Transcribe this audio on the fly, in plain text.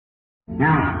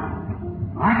Now,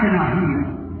 I cannot heal.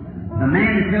 The man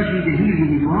that tells you he can heal you,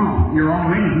 he's wrong. You're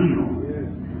already healed.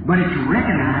 But it's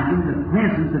recognizing the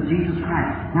presence of Jesus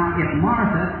Christ. Now, if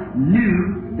Martha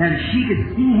knew that if she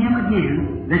could see Him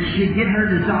again, that she'd get her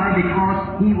desire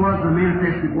because He was the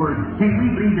manifested Word. Can't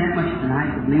we believe that much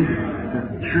tonight? To believe it?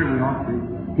 But sure we ought to.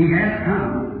 He has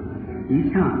come. He's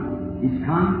come. He's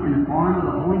come in the form of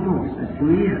the Holy Ghost. That's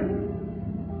who He is.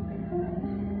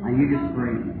 Now you just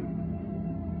pray.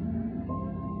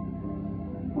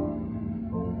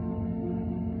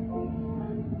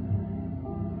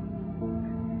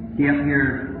 See up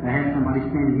here, I had somebody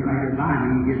standing here right here by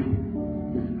me. You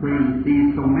just pray and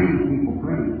see so many people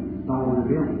praying. It's all over the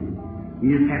building.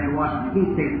 You just have to watch.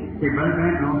 You can't say, Brother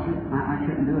Grant, no, sir, I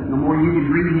couldn't do it. No more you can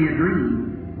dream me a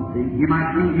dream. See, you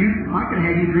might think, I could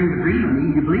have you dream a dream of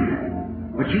me, you believe that.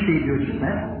 But you can't do it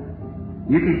yourself.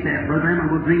 You can say, Brother Grant,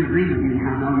 I will dream a dream of you.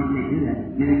 How no, you can't do that.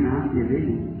 You think now it's a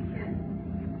vision.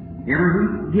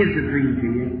 Everyone who gives a dream to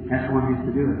you, that's the one who has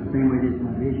to do it. The same way it is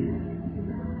my vision.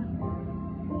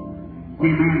 See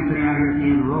a man sitting out here at the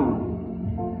end of the road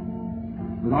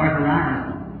with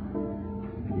arthritis.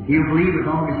 If he'll believe with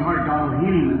all his heart, God will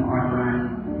heal him with arthritis.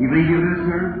 You believe you'll do it,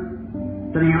 sir?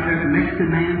 Sitting out there, the Mexican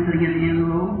man sitting at the end of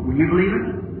the road. Will you believe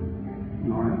it?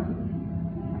 All right.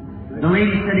 The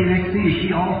lady sitting next to you,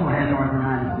 she also has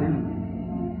arthritis too.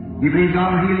 You believe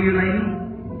God will heal you, lady?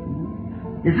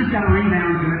 It's just got a ring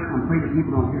down to it. I'm afraid that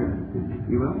people don't hear it.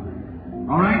 You will?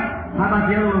 All right. How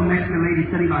about the other little Mexican lady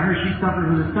sitting by her? She suffers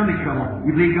with a stomach trouble.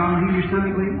 You believe God will heal your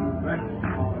stomach, lady?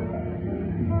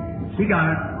 She got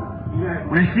it.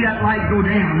 When I see that light go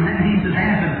down, that means it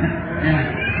happened.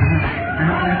 And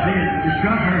that's it. It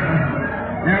struck her.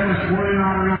 There was swirling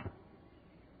all around.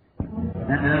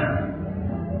 That does.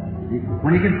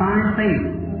 When he can find faith,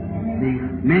 the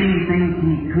many things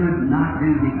he could not do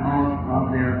because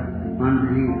of their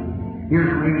unbelief.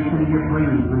 Here's a lady sitting here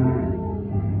praying.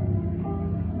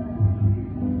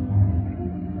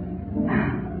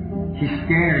 She's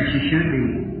scared. She should be.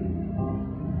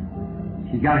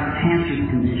 She's got a cancer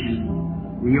condition.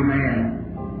 Real bad.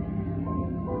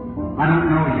 I don't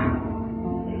know you.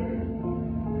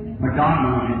 But God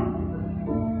knows you.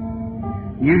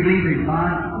 You believe that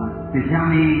God can tell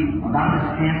me about this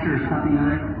cancer or something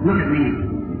like that? Look at me.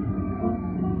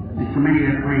 There's so many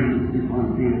that are praying. Just want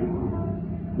to see it.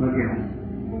 Look at it.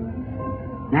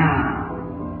 Now,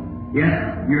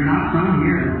 yes, you're not from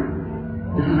here.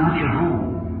 This is not your home.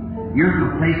 You're from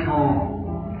a place called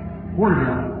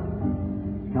Porterville,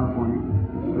 California.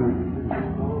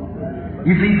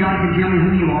 You think God can tell me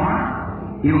who you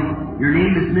are? Your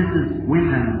name is Mrs.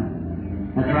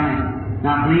 Wyndham. That's right.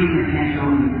 Now believe it can't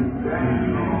show you.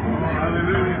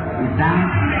 If thou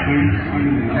canst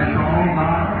believe. That's all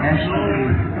God has to do.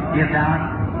 If thou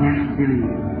canst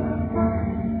believe.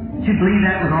 Did you believe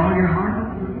that with all your heart?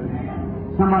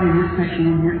 Somebody in this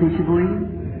section in here, can't you believe it?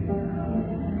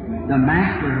 The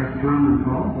Master has come and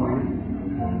called for you.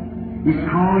 He's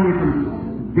calling you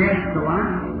from death to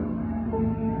life,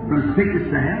 from sickness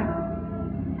to health.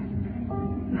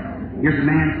 Here's a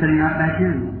man sitting right back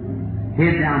here,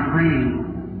 head down praying.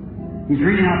 He's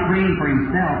really not praying for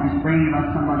himself, he's praying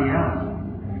about somebody else.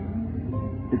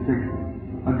 It's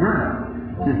a girl.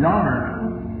 It's his daughter.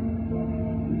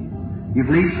 You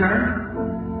believe, sir?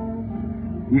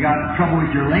 You got trouble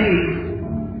with your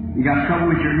legs. You got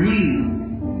trouble with your knees.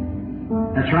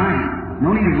 That's right.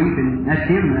 No need of weeping. That's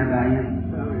him there by you.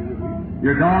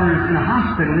 Your daughter is in a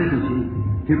hospital, isn't she?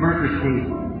 Tuberculosis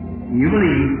case. You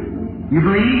believe. You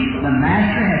believe the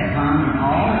Master has come and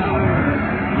called for her.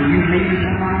 Do you believe in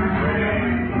somebody?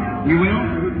 You will?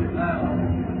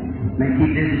 May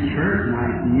keep this at church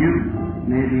tonight, and you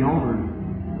may be over.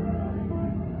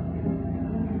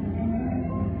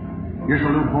 Here's a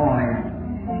little boy,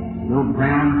 a little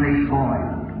brown-faced boy.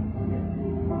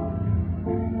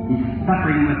 He's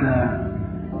suffering with a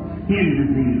skin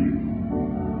disease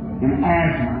and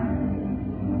asthma.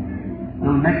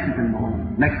 Little Mexican boy.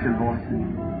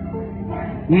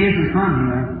 He isn't from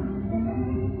here.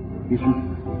 He's from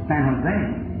San Jose.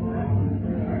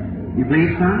 You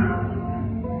believe, son?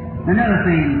 Another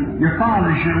thing, your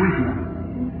father's here with you.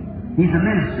 He's a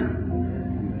minister.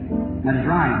 That is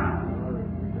right.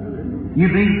 You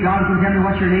believe God can tell me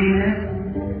what your name is?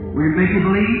 Will it make you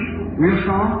believe? Real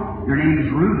strong? Your name is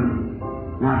Reuben,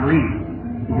 not Lee.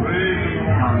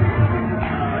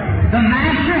 The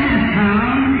Master has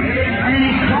come, and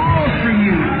He calls for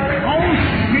you. Oh,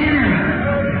 sinner!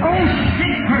 Oh,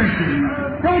 sick person!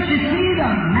 Don't you see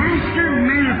the Master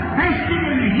manifested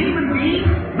in a human being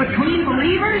between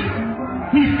believers?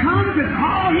 He's come to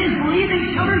call His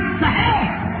believing children to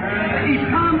health. He's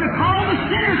come to call the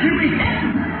sinner to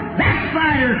repentance. That's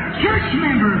church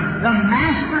member, the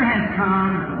Master has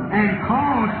come and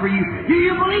called for you. Do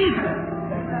you believe it?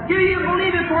 Do you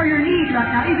believe it for your needs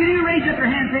right now? If you do, raise up your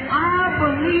hand and say, I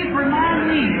believe for my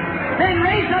needs. Then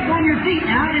raise up on your feet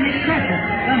now and accept it.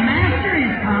 The Master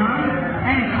has come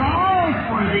and called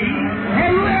for thee.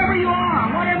 And whoever you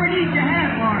are, whatever needs you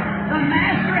have, Lord, the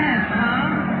Master has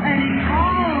come and He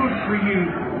calls for you.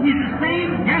 He's the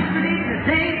same yesterday,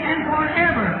 today, and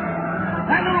forever.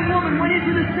 That little woman went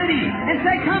into the city and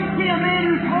said, come see a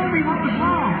man who told me what was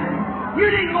wrong. You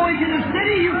didn't go into the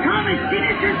city, you come and see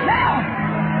it yourself.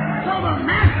 So the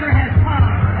Master has come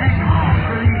and called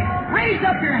for thee. Raise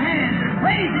up your hands and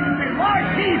praise Him and say, Lord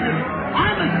Jesus,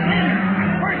 I'm a sinner.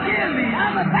 Forgive me.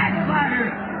 I'm a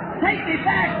backslider. Take me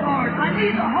back, Lord. I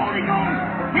need the Holy Ghost.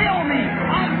 Heal me.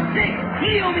 I'm sick.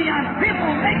 Heal me. I'm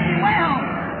crippled. Make me well.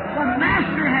 The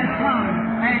Master has come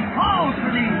and called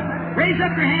for thee. Raise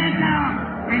up your hands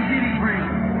now and give Him praise.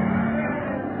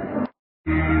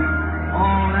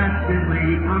 Oh, that's good,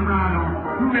 lady. Come right on.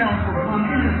 Who else will come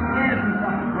in the presence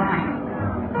of Christ?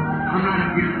 I'm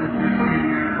not against this in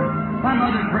here. Some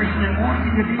other person that wants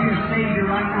you to be your Savior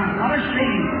right now is not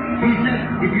ashamed. He said,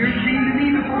 if you're ashamed of me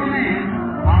before man,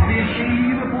 I'll be ashamed of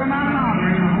you before my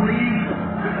Father and the Holy Angels.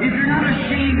 If you're not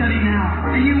ashamed of Him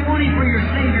now, and you want Him for your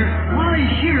Savior, while He's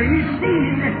here, you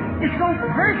see Him. It's so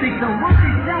perfect, the work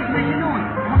itself makes you know it.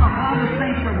 Come on, all the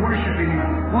saints are worshiping Him.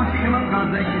 Won't you come up?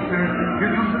 God bless you, sir. Here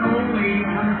comes an old lady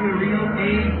coming to a real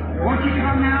age. Won't you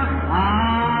come now?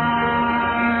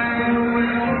 I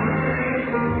will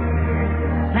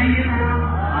sing it now.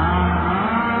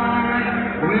 I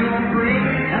will break.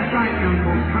 That's right, young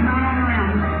folks. Come out on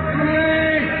around.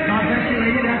 Hey! God bless you,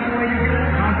 lady. That's the way to do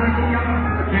it. God bless you, young.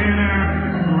 Stand there.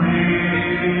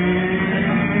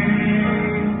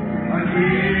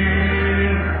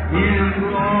 Give Him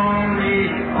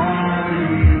glory, all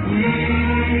ye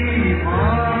people,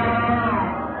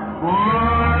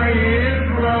 for His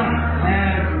blood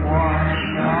has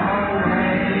washed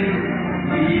away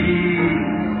these.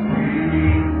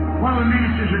 While the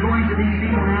ministers are going to these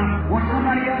people now, won't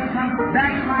somebody else come?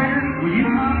 Backslider, will you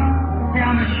come? Say,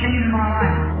 I'm ashamed of my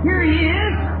life. Here He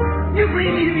is. You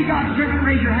believe me to be God's servant,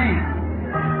 raise your hand.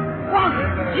 Well,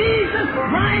 Jesus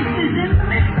Christ is in the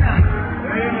midst of us.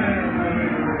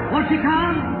 Won't you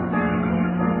come?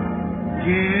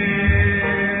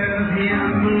 Give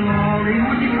Him glory.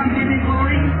 Won't you come give Him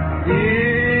glory?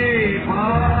 For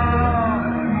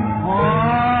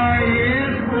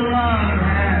His blood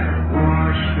has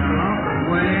washed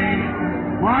away.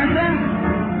 Martha,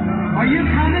 are you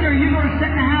coming or are you going to sit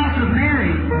in the house with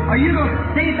Mary? Are you going to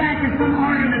stay back in some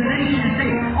organization and say,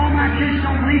 oh, my church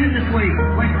don't believe it this way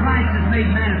when Christ is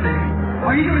made manifest?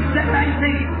 Are you going to sit back and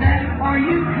say that? Are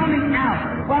you coming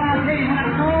out? Well, I'll tell you, when I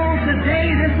know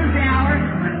today this is the hour,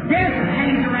 death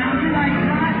hangs around you like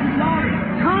Christ's daughter.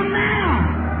 Come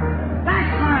now!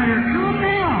 Backslider, come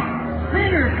now!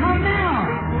 Sinner, come now!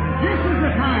 This is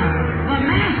the time. The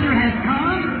Master has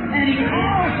come and He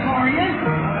calls for you.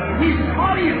 He's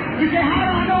calling you. You say, how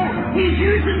do I know? He's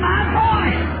using my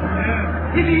voice.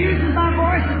 If He uses my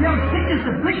voice to tell sickness,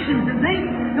 afflictions, and things,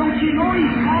 don't you know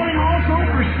He's calling also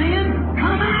for sin?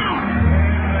 Come out!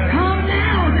 Come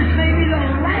now! This may be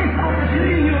the last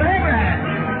opportunity you'll ever have.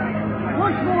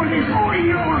 Once more this morning,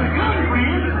 you don't want to come,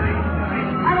 friend.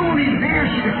 I don't want to embarrass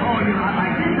you to call you out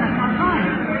like this. That's not fine.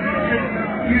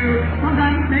 You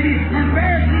sometimes maybe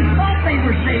embarrassed you thought they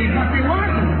were saved, but they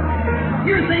wasn't.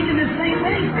 You're thinking the same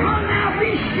thing. Come now,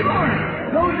 be sure.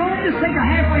 Don't just take a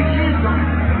halfway chance on it.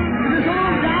 There's a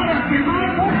little doubt up your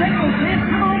mind. Don't take no chance.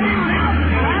 Come on now. Now's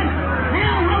the time.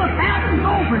 Now, while the fountain's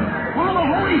open, while the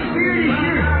Holy Spirit is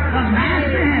here, the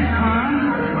Master has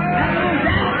come. That little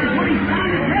doubt is what He's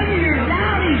trying to tell you. You're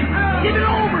doubting. Give it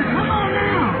over. Come on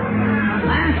now. The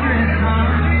Master has come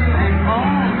and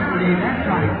called for you. That's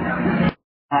right.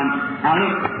 Now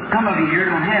look, some of you here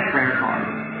don't have prayer cards.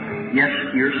 Yes,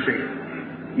 you're sick.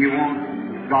 You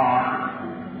want God's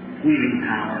healing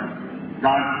power,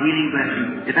 God's healing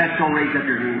blessing. If that's so, raise up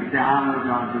your hand and say, I want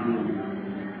God to heal me.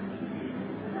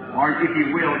 Or if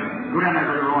you will, go down there,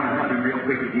 Brother Roy, and help him real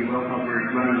quick if you will, because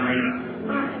we're running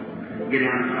late. Get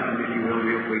down and help him if you will,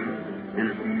 real quick.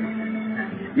 And,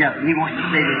 yeah, he wants to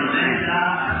say this in the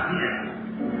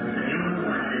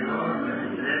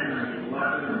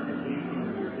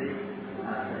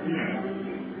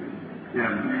Yeah,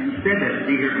 he said that.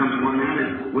 See, here comes one now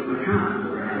that with the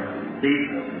time. See,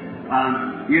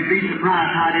 you'd be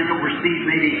surprised how it is overseas.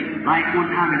 Maybe like one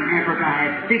time in Africa, I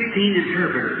had 15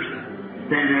 interpreters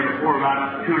standing there before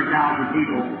about 200,000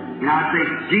 people. And I'd say,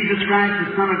 Jesus Christ,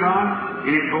 the Son of God, and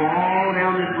it'd go all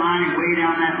down this line and way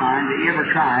down that line that you ever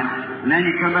tried. And then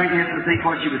you come back and you have to think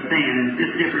what she was saying, and it's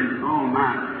just different. Oh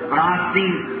my. But I've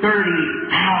seen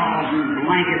 30,000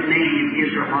 blanket natives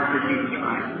give their heart to Jesus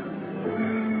Christ.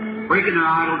 Breaking their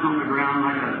idols on the ground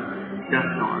like a dust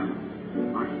storm.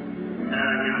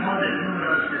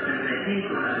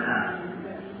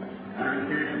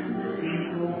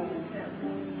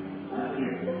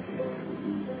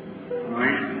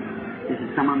 Alright? Is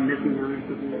there someone missing on this?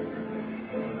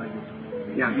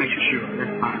 Yeah, make sure.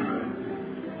 That's fine.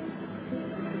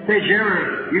 Say,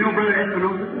 you know Brother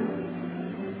Espinosa?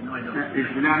 No, I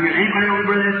don't. Now, anybody know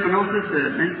Brother Espinosa?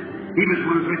 He was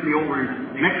with me over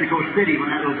in Mexico City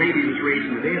when that little baby was raised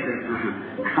from the dead.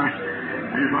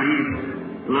 I just want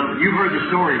you've heard the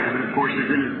story of it, of course.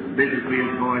 It's in the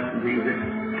businessman's voice and things.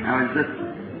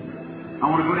 I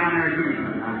want to go down there and do it.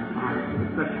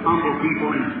 Such humble people,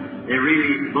 and they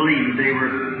really believe they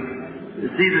were.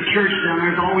 See, the church down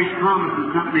there's always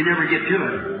promising something, they never get to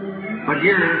it. But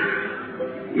here,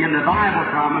 in the Bible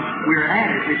promise, we're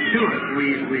at it. It's to us.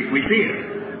 We see it.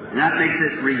 And that makes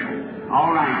it real.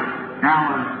 All right.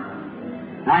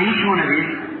 Now each one of you,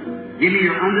 give me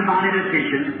your undivided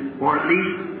attention for at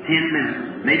least 10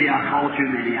 minutes. Maybe I called too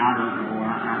many. I don't know.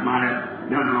 I might have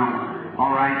done wrong.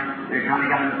 All right. They kind of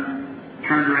got them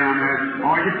turned around there.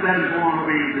 Or just let them go on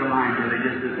over into the line till they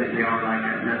just say they are like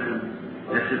that.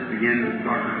 Let's just begin to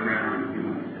start the prayer.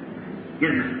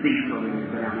 Get them to speak so we can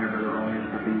sit down there, Brother Roy.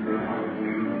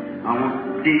 I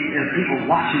want people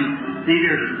watching. See,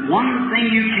 there's one thing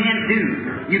you can't do.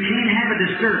 You can't have a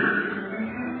disturbance.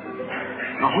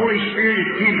 The Holy Spirit is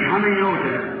tender. How many know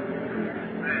that?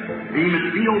 And you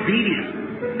must be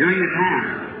obedient during the time.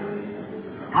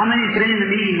 How many have been in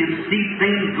the meeting and see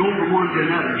things go from one to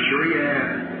another? Sure you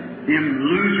have. Them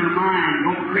lose their mind,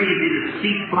 go crazy, the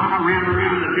seats fly around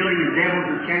the building and devils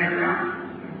are cast out.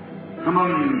 Some of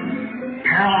them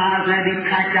paralyzed, and they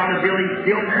packed out of the building,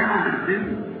 still paralyzed too.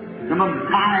 Some of them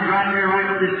died right there, right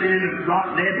on this end, and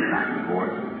dropped dead back and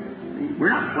forth. We're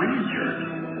not playing church.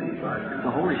 It's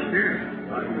the Holy Spirit.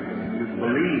 Just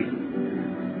believe.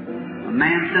 A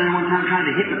man standing one time trying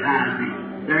to hypnotize me.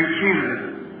 There in Canada.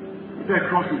 It's there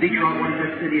across from Detroit. What is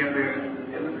that city up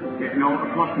there? No,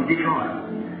 across from Detroit.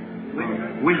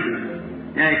 Winter.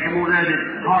 Yeah, come over there to this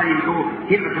party and go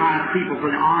hypnotize people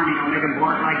for the army, make them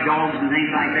bark like dogs and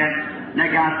things like that. And that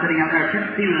guy sitting out there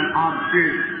kept feeling an odd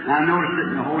spirit. And I noticed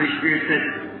it, and the Holy Spirit said,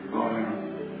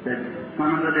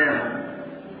 Son of the devil,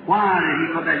 why did he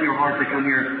put that in your heart to come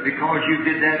here? Because you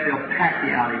did that, they'll pack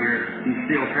you out of here. He's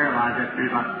still paralyzed. That's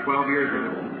been about 12 years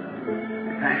ago.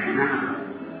 They packed him out.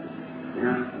 You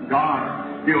know, God,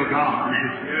 still God.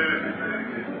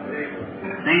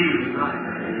 Same is right.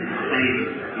 Same.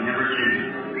 He never changed.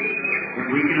 If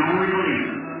we can only believe,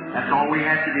 that's all we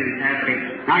have to do is have faith.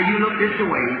 Now you look this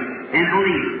way and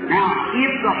believe. Now,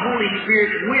 if the Holy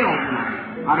Spirit will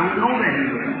tonight, I don't know that He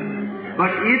will,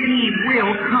 but if He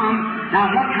will come, now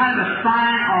what kind of a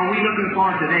sign are we looking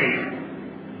for today?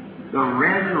 The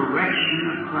resurrection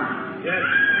of Christ. Yes.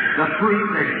 The proof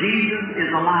that Jesus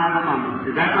is alive among us.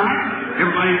 Is that right?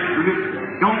 Everybody,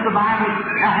 don't the Bible,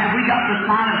 now have we got the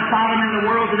sign of Sodom in the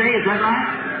world today? Is that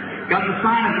right? Got the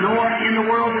sign of Noah in the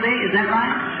world today? Is that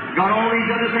right? Got all these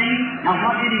other things? Now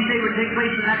what did He say would take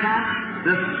place in that time?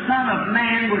 The Son of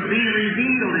Man would be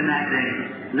revealed in that day.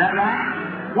 Is that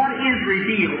right? What is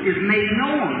revealed is made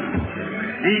known.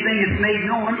 Anything that's made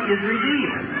known is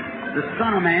revealed. The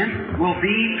Son of Man will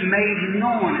be made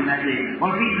known in that day.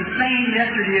 Well, if He's the same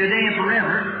yesterday, today, and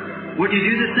forever, would you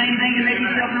do the same thing to make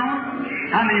Yourself known?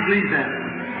 How many believe that?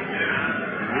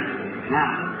 Now,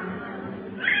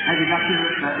 have you got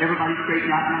everybody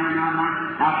straightened out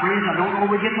now? Now, friends, I don't know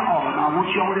when we get to all of them. I want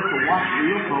you all just to watch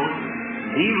real close.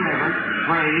 Be reverent,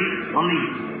 pray,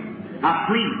 believe.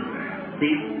 Now, please,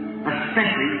 see,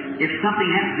 especially if something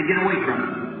happens to get away from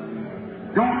you.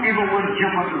 Don't ever want to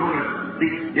jump up and go to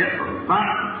sleep.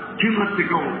 About 2 months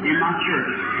ago in my church,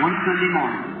 one Sunday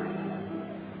morning,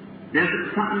 there's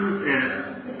something,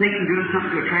 Satan doing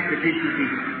something to attract the attention of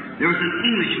people. There was an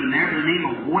Englishman there by the name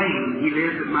of Wayne. He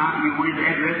lives at Mountain. We wanted his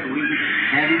address so we could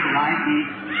have his life. He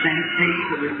sent tapes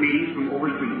of his meetings from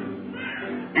overseas.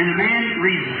 And the man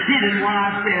resented what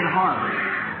I said horribly.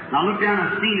 And I looked down and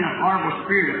I seen a horrible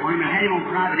spirit upon him. I had him on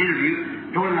private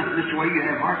interview. Told him, I said, Mr. Wayne, you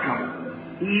have heart trouble.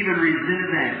 He even resented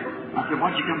that. I said,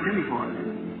 what'd you come to me for?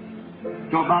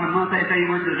 So about a month after he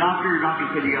went to the doctor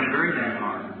said, you got a very bad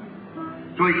heart.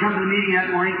 So he comes to the meeting that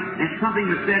morning, and something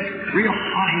was said, real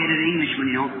hot-headed Englishman,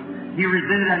 you know. He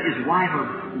resented that his wife, a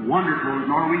wonderful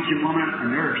Norwegian woman, a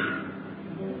nurse,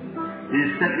 and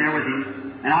is sitting there with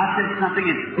him. And I said something,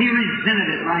 and he resented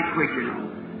it right quick, you know.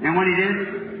 And what he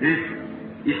did is,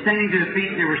 he's standing to his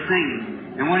feet, they were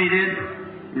singing. And what he did,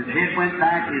 his head went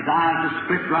back, his eyes just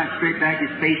flipped right straight back, his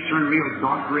face turned real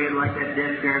dark red like that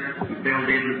dead there. He fell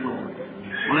dead to the floor.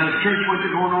 Well, the church went to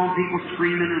going on, people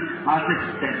screaming, and I said,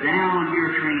 sit down,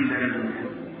 you're trained better than that.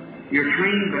 You're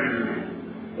trained better than that.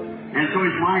 And so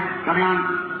his wife got down,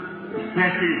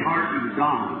 especially his heart, and was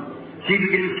gone. She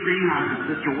began to scream, and I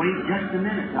said, sister, wait just a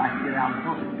minute till I can get out and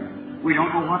talk to her. We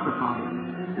don't know what the problem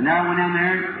is. And there I went down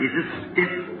there, he's just stiff.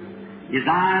 His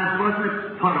eyes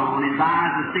wasn't put on, his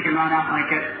eyes were sticking right out like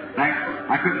that. Like,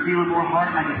 I couldn't feel more heart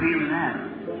than I could feel in that.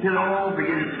 Till all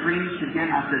began to scream again.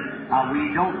 I said,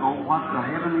 we don't know what the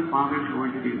Heavenly Father is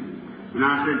going to do. And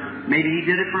I said, maybe He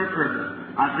did it for a purpose.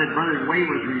 I said, Brother Way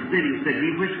was resenting. He said,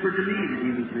 he whispered to me that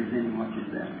he was resenting what you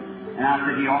said. And I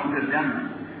said, he oughtn't to have done that.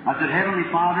 I said, Heavenly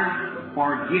Father,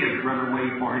 forgive Brother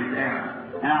Way for his error.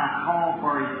 And I call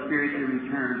for his spirit to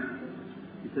return.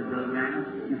 He said, Brother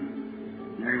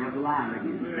Branham, there he was alive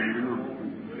again.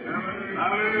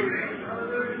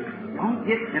 Don't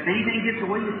get, if anything gets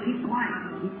away, just keep quiet.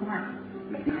 Keep quiet.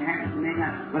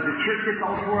 But the church gets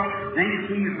all tore up, then you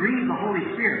see you grieve the Holy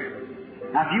Spirit.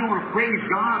 Now, if you want to praise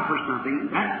God for something,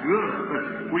 that's good.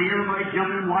 But when everybody's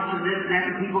jumping, watching this and that,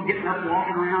 and people getting up,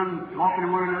 walking around, talking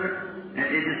to one another,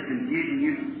 it just confusing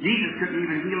you. Jesus couldn't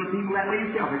even heal the people that way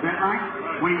himself. Is that right?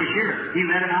 When he was here, he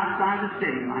led them outside the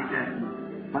city like that.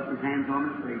 Put his hands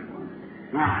on his face for him.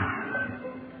 Now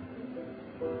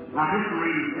this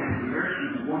lady standing here,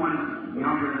 she's a woman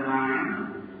younger than I am.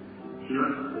 She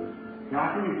looks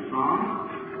healthy and strong.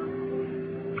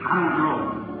 I don't know.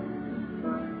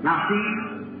 Now see,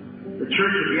 the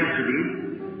church of yesterday,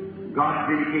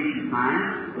 God's vindication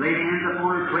sign, laid hands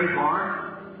upon her, pray for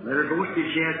her, let her go till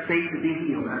she has faith to be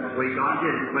healed. That's the way God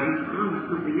did it. But He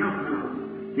promised something else to us.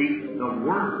 See, the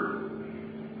word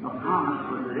of promise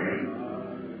for today.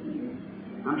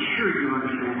 I'm sure you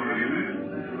understand what I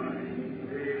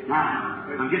mean. Now,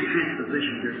 I'm getting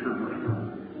transposition here somewhere.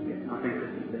 I think this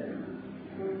is better.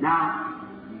 Now,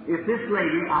 if this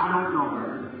lady, I don't know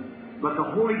her, but the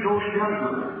Holy Ghost does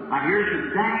know her. Now, here's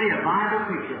exactly a Bible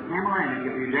picture of Panoramic.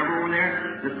 If you're ever over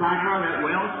there, the sign of that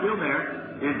well is still there,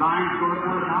 and vines go up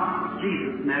on the top.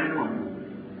 Jesus met a woman.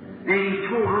 And He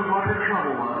told her what her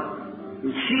trouble was.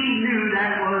 And she knew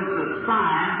that was the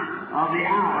sign of the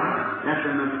hour that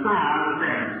the Messiah was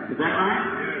there. Is that right?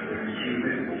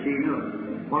 She knew it.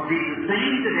 Well, He's the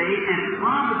same today and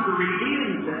promised to reveal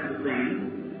Himself the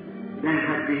same. Then it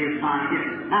has to be His sign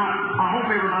again. Now, I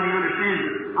hope everybody understands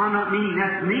it. I'm not meaning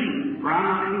that's me, or I'm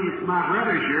not meaning it's my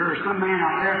brothers here or some man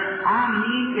out there. I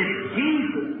mean it's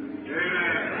Jesus.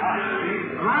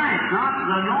 Christ, not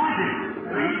the anointed.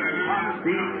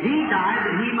 See, He died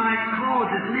that He might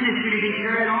cause His ministry to be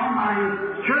carried on by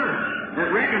His church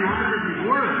that recognizes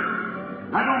His word.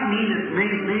 I don't mean it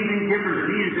makes anything different to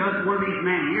me as does one of these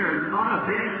men here. It's not a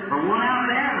bit or one out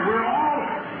there. We're all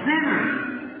sinners,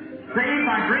 saved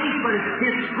by grace, but it's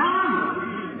His promise.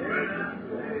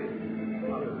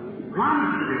 He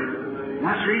promised to do it.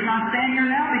 That's the reason I stand here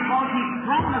now, because He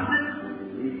promised it.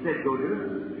 He said, go do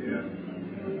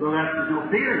it. So there's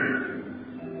no fear in it.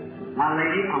 Now,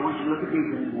 lady, I want you to look at me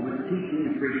for a moment,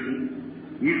 teaching and preaching.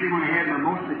 Usually when I have my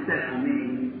most successful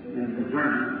meetings in the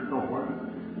sermons and so forth,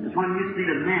 it's when you see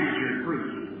the manager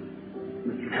preach.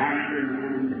 Mr. Baxter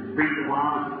and preach a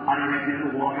while. I didn't have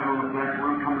people walking on the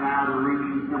platform, coming out of the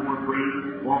room, somewhere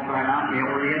free, walk right out. They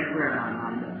already had prayer line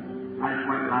lined up. I just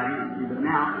went right in. But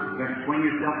now, you have to swing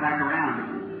yourself back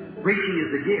around. Preaching is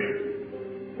a gift.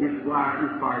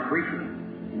 Inspired preaching.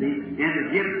 And the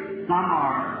gift, some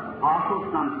are apostles,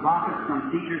 some prophets,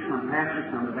 some teachers, some pastors,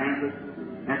 some evangelists.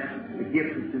 That's the gift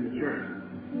that's in the church.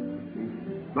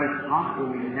 But it's possible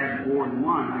we can have more than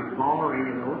one, like Paul or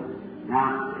any of those.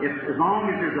 Now, as long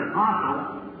as there's an apostle,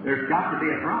 there's got to be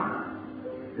a prophet.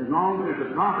 As long as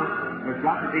there's a prophet, there's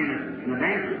got to be an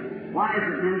evangelist. Why is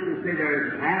it ministers say there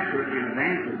is a pastor and an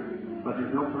evangelist, but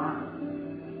there's no prophet?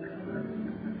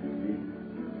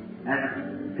 That's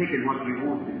picking what you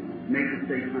want to make it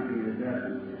say something that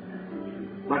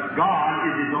doesn't. But God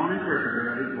is His own interpreter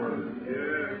of His word.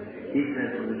 He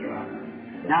says for the trial.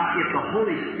 Now, if the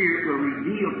Holy Spirit will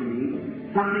reveal to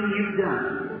me something you've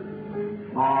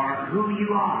done, or who you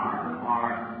are,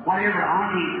 or whatever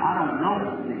I don't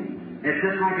know. It's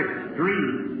just like a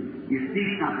dream. You see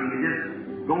something, you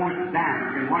just go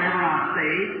back, and whatever I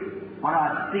say, what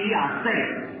I see, I say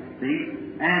it. See?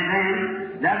 And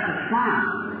then that's a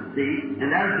sign. See?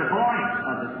 And there's the voice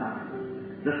of the sign.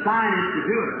 The sign is to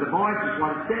do it. The voice is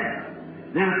what it says.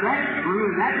 Then if that's true,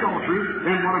 and that's all true,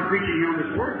 then what I'm preaching here on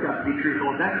this word got to be true,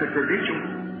 because that's the credential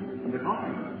of the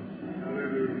calling.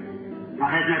 Now,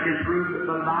 hasn't that been proved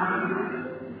by the Bible?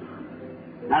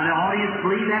 Now, the audience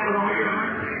believe that with all your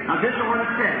heart? Now, this is what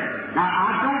it says. Now,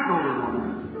 I don't know the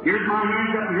woman. Here's my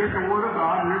hands up, here's the Word of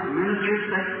God, and here's the minister's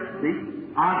text. See?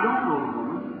 I don't know the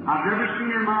woman. I've never seen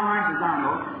her in my life as I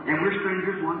know, and we're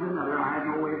strangers one to another. I have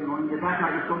no way of knowing. If I try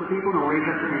to some people, no raise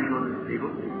up their hands on these people.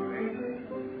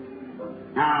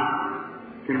 Now,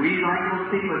 can we like those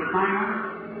people at Sinai?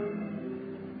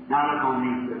 Now look on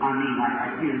me. I mean,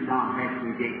 like you and John passed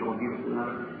through the gate, so beautiful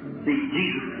another. See,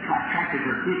 Jesus attracted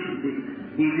her attention. See,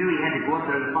 he knew he had to go up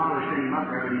there. The Father set him up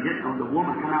there, but he didn't know. The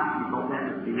woman come out and he thought that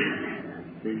would be it.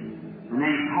 See? And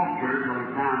then he talked to her until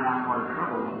he found out what her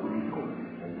trouble was when he told her.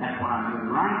 That's what I'm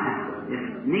doing right now.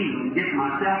 It's me getting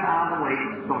myself out of the way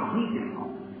so he can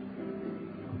talk.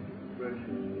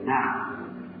 Now,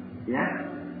 yes,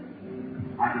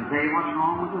 I can tell you what's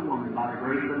wrong with the woman by the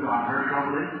grace of God. Her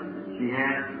trouble is she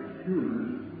has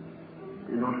tumors,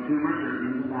 and those tumors are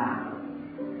in the bowel.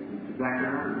 That's exactly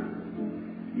right.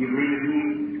 You believe that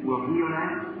He will heal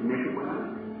that and make it well?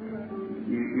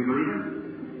 You believe it?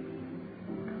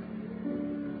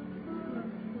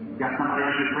 Got somebody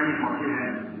else you're praying for too,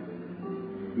 have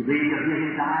you believe He'll heal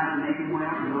his eyes and make him well,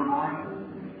 the little boy?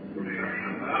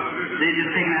 They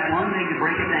just take that one thing to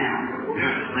break it down.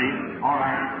 See? All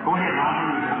right. Go ahead, I'll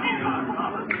believe it.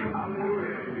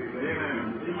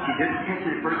 She didn't catch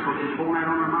it at first because she's holding that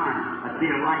on her mind. I see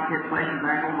a light kept flashing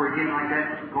back over again like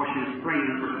that because she was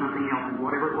praying for something else, and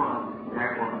whatever it was,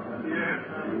 there it was.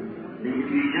 See, if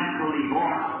you just believe,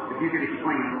 boy, if you could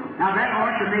explain it. Now that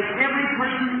ought to make every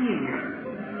person in here.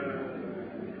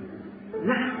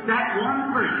 That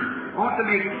one person ought to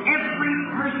make every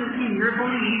person in here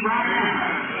believe right now.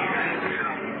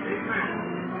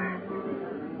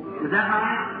 Is that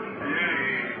right?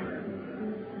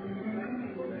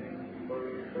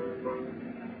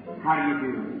 How do you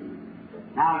do?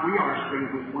 Now we are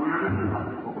strangers one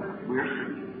another. We are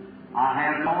strangers. I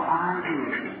have no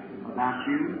idea about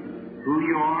you, who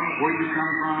you are, where you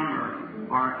come from,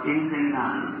 or anything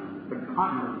about you. But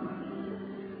God knows.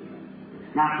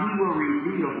 Now He will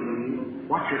reveal to me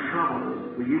what your trouble is.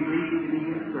 Will you believe me to be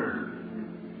His servant?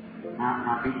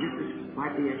 Now be just as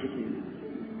slightly as you can.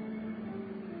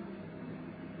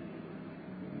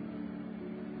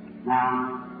 Now,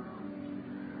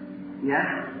 yes,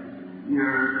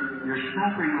 you're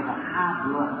suffering with a high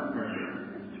blood pressure.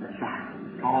 That's right.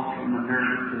 It calls from a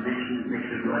nervous condition that makes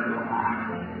your blood go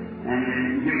high. And then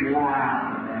you get wore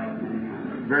out with that.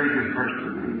 Very good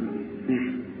person.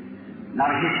 She's not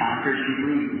a hitchhiker. She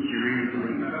believes it. She really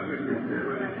believes it.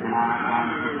 And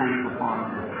I'm thankful for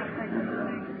her.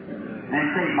 And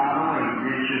say, by the way,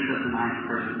 she's just a nice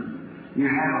person. You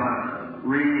have a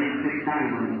really sick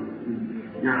family.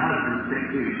 Your husband's sick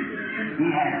too. He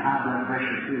has high blood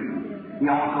pressure too. He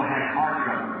also has heart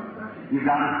trouble. You've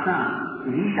got a son,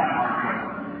 and he's got heart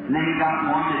trouble. And then you've got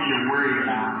one that you're worried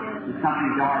about. It's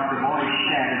something dark. The boy's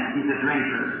shattered. He's a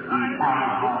drinker. He's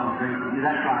alcohol drinking. Is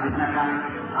that right? Isn't that right?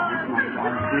 That's my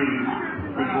God. Please.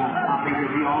 I think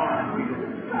it'll be all right.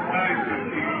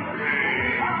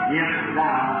 If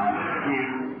thou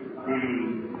canst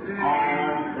believe,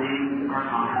 all things are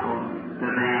possible to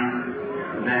them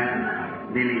that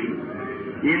believe.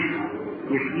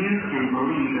 If you can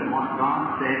believe that what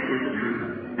God said is the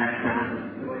truth, that's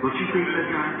settled. Don't you think that's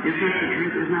right? Isn't that the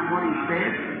truth? Isn't that what He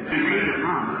said? He made the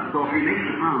promise. So if He makes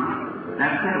the promise,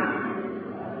 that's settled.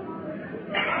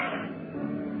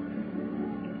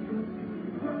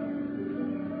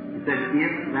 He said,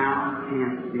 if thou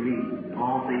canst believe,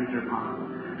 all things are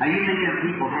possible. Now you think that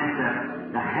people have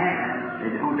to have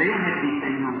it. They don't have to be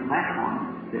standing on the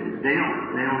platform. They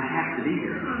don't have to be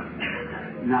here.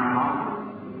 Not at all.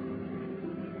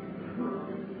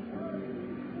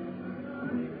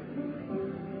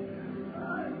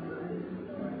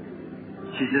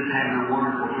 She's just having a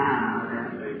wonderful time out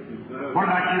there. What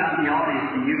about you out in the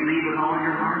audience? Do you believe with all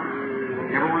your heart?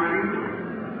 Every one of you?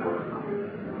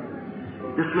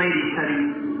 This lady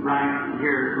sitting right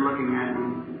here looking at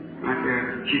me, right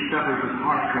there, she suffers with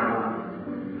heart trouble,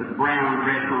 with brown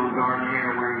dress on, dark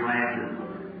hair, wearing glasses.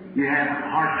 You have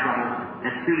heart trouble.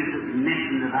 As soon as it's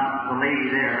mentioned about the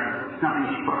lady there,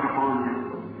 something struck upon you.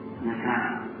 That's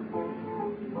right.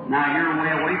 Now you're way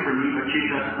away from me, but you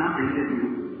got something, didn't you?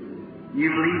 You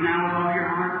believe now with all your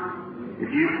heart?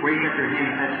 If you raise up your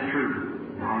hand, that's the truth.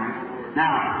 All right.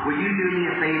 Now, will you do me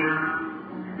a favor?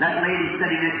 That lady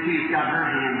sitting next to you's got her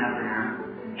hand up there.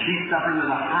 She's suffering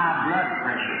with a high blood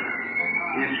pressure.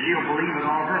 And if she'll believe with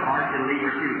all her heart, it'll leave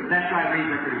her too. That's right, raise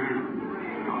up your hand.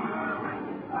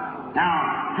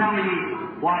 Now, tell me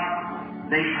what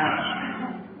they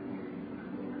touched.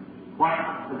 What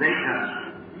did they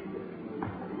touch?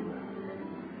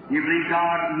 You believe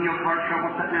God can heal heart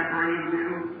trouble sitting there praying to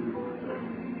you?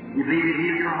 You believe He'd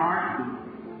heal your heart?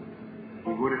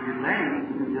 He would if you'd let Him.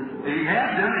 And He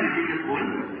has done it if you just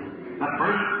believe it. But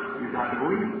first, you've got to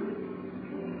believe it.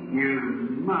 You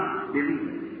must believe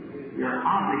it. You're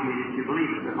obligated to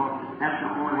believe it because that's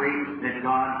the only way that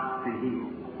God can heal.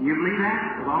 You believe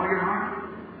that with all your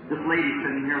heart? This lady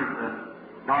sitting here with the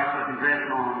dark-looking dress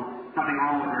on, something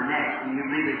wrong with her neck. Do you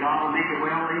believe that God will make it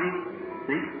well, lady?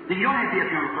 See, you don't have to be up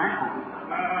here on the platform.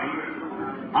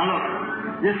 Now look,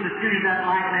 just as soon as that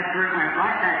light left her, went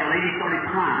right back, the lady started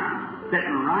crying,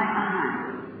 sitting right behind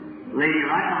her. The lady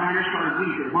right behind her started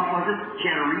weeping. What was it? She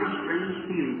had a real strange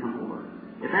feeling come over her.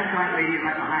 If that's right, lady,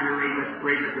 right behind her, raise up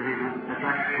your hand. That's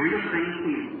right, real strange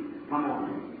feeling come over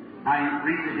her. Now, the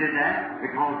reason he did that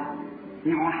because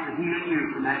He wants to heal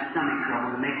you from that stomach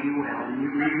trouble to make you well. And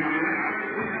you believe He'll do it?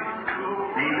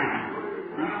 Amen.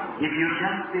 If you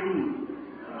just believe.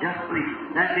 Just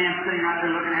believe. That man sitting right there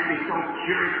looking at me so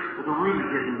curious with the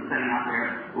rheumatism sitting out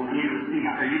there on the end of the seat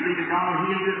out there. You believe that God will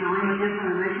heal you from the rheumatism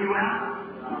and make you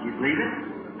well? If you believe it,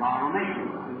 God will make you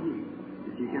well.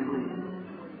 If you can believe it.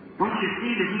 Don't you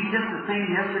see that He's just the same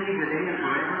yesterday, today, and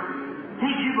forever?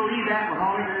 Can't you believe that with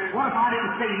all this? What if I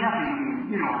didn't say nothing to you?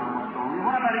 You know what's going on.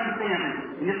 What if I didn't say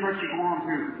anything? And this hurt you go on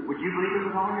through. Would you believe it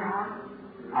with all your heart?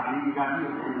 I believe you got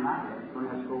healed in my head. So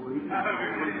let's go believe it.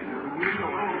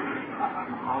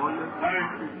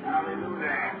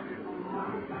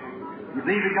 You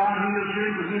believe that God heals you,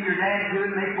 you heal your dad too,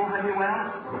 and make both of you well?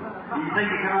 Do you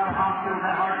think you come out of the hospital with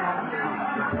that heart trouble?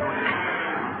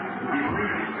 Do you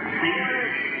believe it? See?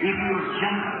 If you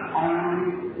just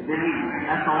only believe,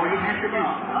 that's all you have to do.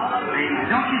 Amen.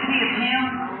 Don't you see it's Him?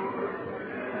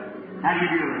 How do you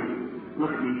do it?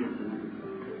 Look at me just a minute.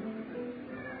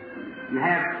 You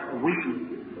have a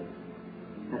weakness.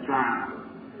 That's right.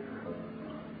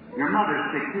 Your mother's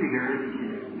sick too here, isn't she?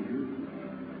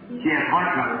 She has heart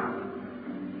trouble.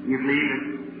 You believe that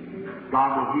God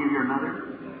will heal your mother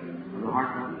of the heart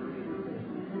trouble?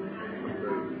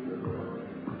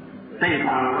 Say it,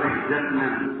 by the way, just a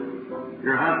minute.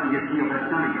 Your husband gets healed of that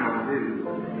stomach trouble too.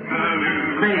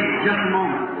 Say it, just a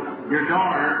moment. Your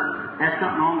daughter has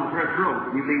something wrong with her throat.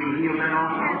 You believe He healed that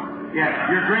also? Yes.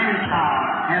 Your grandchild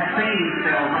has fainting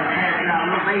spells like passing out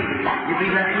a little baby. You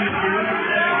believe that healed too?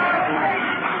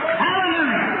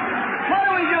 Hallelujah! What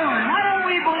are we doing? Why don't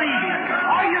we believe Him?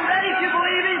 Are you ready to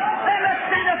believe Him? Then let's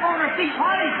stand up on our feet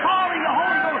while He's calling the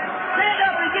Holy Ghost. Stand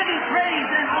up and give Him praise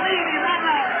and believe Him right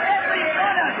now. Every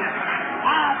one of you.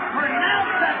 I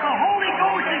pronounce that the Holy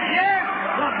Ghost is here,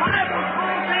 the Bible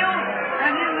fulfilled,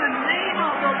 and in the name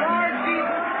of the Lord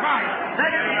Jesus Christ.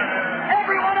 Let it be.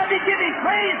 Every one of you give Him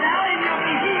praise now and you'll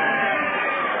be healed.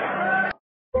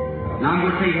 Now I'm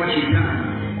going to tell you what you've done.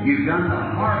 You've done the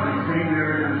harvest thing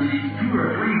there of these 200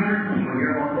 or 300 people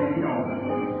here on the hill.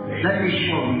 Let me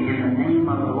show you in the name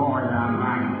of the Lord that I'm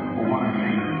right on what I'm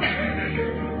saying.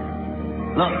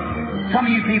 Look, some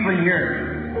of you people in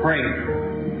here pray.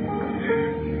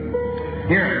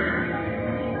 Here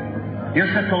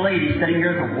sits a lady sitting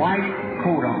here with a white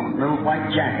coat on, a little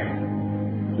white jacket,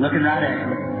 looking right at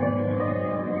me.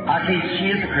 I think she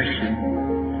is a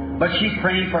Christian, but she's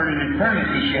praying for an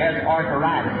infirmity. She has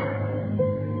arthritis.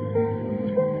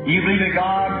 Do you believe that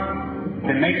God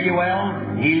can make you well,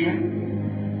 heal you?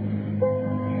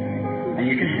 And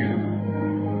you can heal him.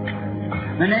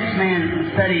 The next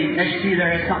man sitting next to you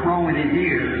there has something wrong with his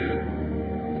ears.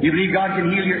 You believe God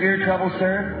can heal your ear trouble,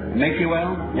 sir? Make you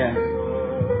well? Yes.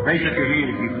 Raise up your hand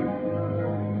if you can.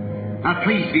 Now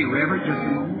please be reverent just a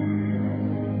moment.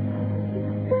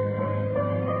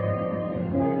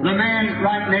 The man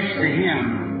right next to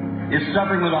him is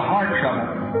suffering with a heart trouble.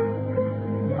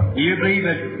 Do you believe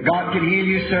that God can heal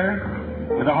you, sir,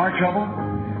 with a heart trouble?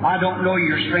 I don't know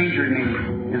you're a stranger to me.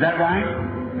 Is that right?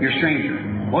 You're a stranger.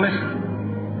 Well, listen.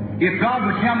 If God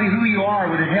would tell me who you are,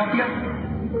 would it help you?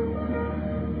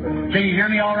 Can you hear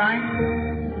me all right?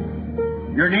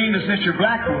 Your name is Mr.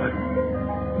 Blackwood.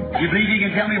 You believe you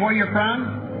can tell me where you're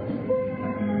from?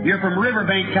 You're from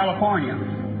Riverbank, California.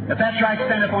 If that's right,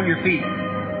 stand up on your feet.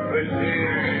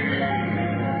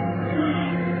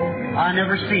 I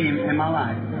never seen him in my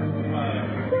life.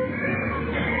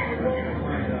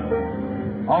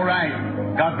 All right.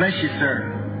 God bless you,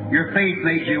 sir. Your faith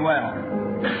made you well.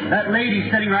 That lady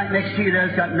sitting right next to you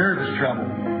there's got nervous trouble.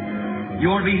 You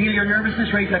want to be healed your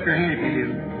nervousness? Raise up your hand if you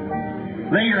do.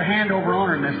 Lay your hand over on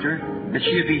her, mister, that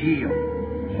she'll be healed.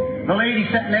 The lady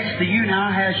sitting next to you now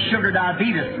has sugar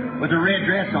diabetes with a red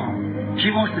dress on.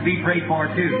 She wants to be prayed for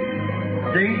too.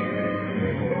 See?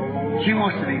 She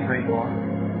wants to be prayed for.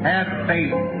 Have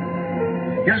faith.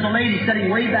 Here's a lady sitting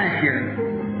way back here.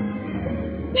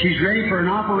 She's ready for an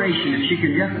operation if she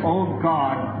can just, oh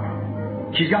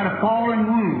God. She's got a fallen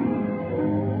womb.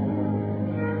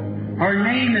 Her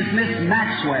name is Miss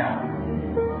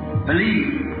Maxwell.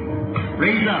 Believe.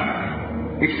 Raise up.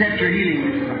 Accept your healing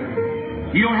this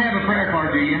time. You don't have a prayer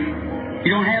card, do you?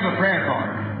 You don't have a prayer card.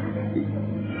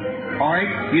 All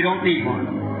right? You don't need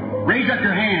one. Raise up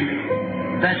your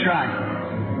hand. That's right.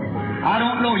 I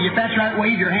don't know you. If that's right,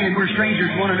 wave your hand. We're strangers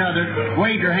to one another.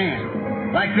 Wave your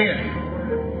hand. Like this.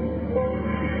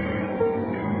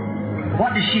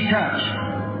 What does she touch?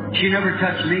 She never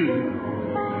touched me.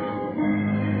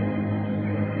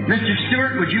 Mr.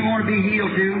 Stewart, would you want to be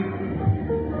healed too?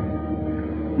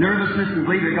 Nervousness and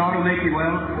believe that God will make you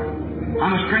well?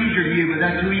 I'm a stranger to you, but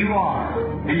that's who you are.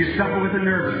 And you suffer with the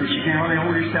nervousness. You can't hardly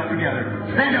hold yourself together.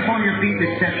 Stand up on your feet and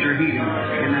accept your healing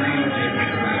in the name of Jesus.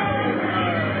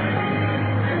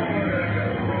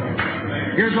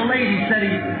 Here's a lady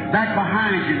sitting back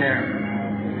behind you there.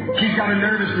 She's got a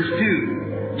nervousness too.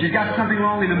 She's got something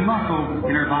wrong in the muscle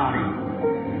in her body.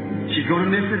 She's going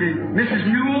to miss it. Mrs.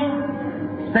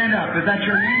 Newell, stand up. If that's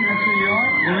your name, that's who you are.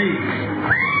 Believe.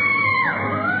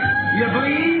 You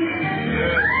believe?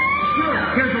 Sure.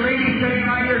 Here's a lady sitting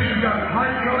right here. She's got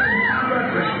heart trouble and high blood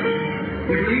pressure.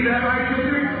 You believe that right,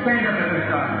 children? Stand up at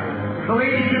this time. The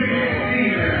lady sitting next to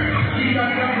you there. She's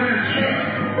got something in her chest.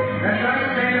 That's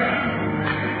right. Stand up.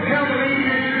 Tell the lady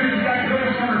next to her she's got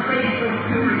goodness on her face so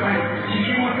tumors like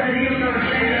she wants that healing on her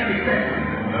stand up and say.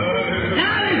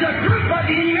 Now there's a group of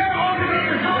you here all to get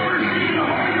the soul receiving the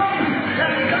Holy Ghost.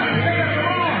 That's got to say up the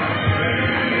Lord.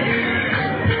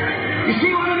 You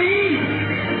see what I mean?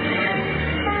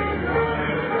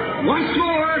 Once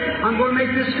more, I'm going to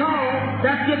make this call.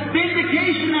 That's the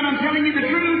vindication that I'm telling you the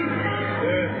truth.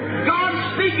 God's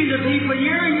speaking to people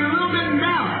here and you're a little bit in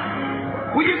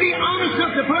doubt. Will you be honest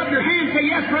enough to put up your hand and say,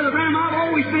 yes, Brother Branham, I've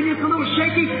always been just a little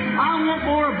shaky. I want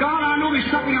more of God. I know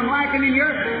there's something I'm lacking in here.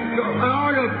 In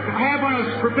order to have one of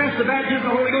us profess the baptism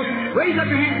of the Holy Ghost, raise up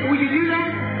your hand. Will you do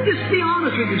that? Just be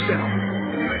honest with yourself.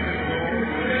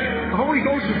 The Holy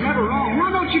Ghost is never wrong. Why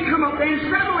don't you come up there and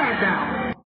settle that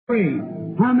down?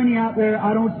 How many out there,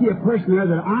 I don't see a person there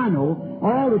that I know,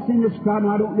 all that's in this crowd,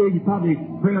 and I don't know, you probably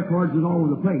prayer cards is all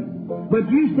over the place. But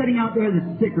you sitting out there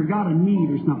that's sick or got a need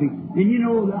or something, and you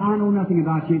know that I know nothing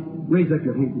about you, raise up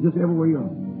your hand. It's just everywhere you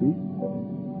are. See?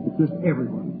 It's just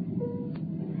everywhere.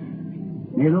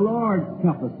 May the Lord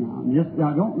help us now. Just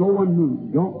don't no one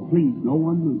move. Don't, please, no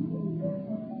one move.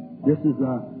 This is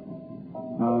a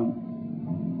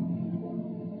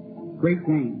great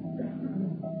thing.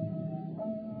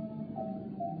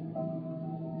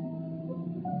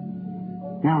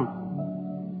 Now,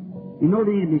 you know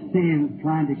the enemy saying,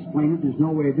 trying to explain it, there's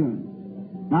no way of doing it.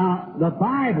 Now, the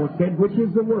Bible said, which is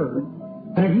the Word,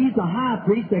 that He's a high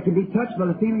priest that can be touched by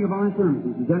the feeling of our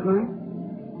infirmities. Is that right?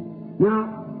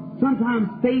 Now,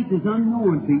 sometimes faith is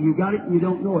unknown to you. You got it and you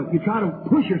don't know it. You try to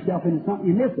push yourself into something,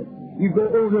 you miss it. You go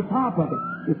over the top of it.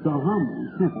 It's so humble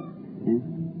and simple.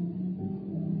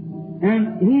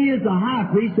 And He is a high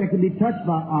priest that can be touched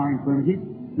by our infirmities.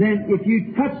 Then if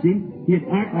you touched Him, He'd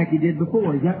act like He did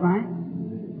before. Is that right?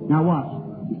 Now watch.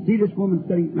 You see this woman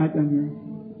sitting right down here?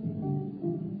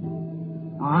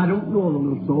 I don't know the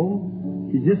little soul.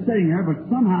 She's just sitting there, but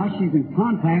somehow she's in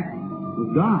contact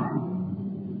with God.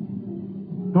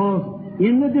 Because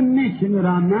in the dimension that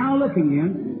I'm now looking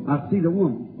in, I see the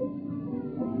woman.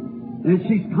 And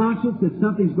she's conscious that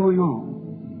something's going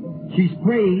on. She's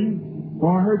praying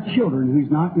for her children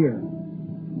who's not here.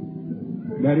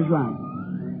 That is right.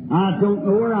 I don't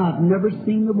know her. I've never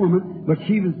seen the woman, but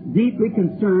she was deeply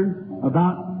concerned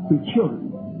about some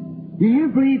children. Do you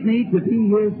believe me to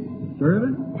be His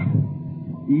servant?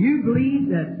 Do you believe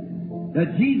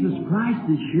that Jesus Christ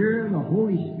is here, the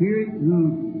Holy Spirit,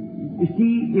 who, you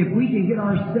see, if we can get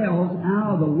ourselves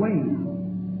out of the way,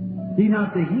 see,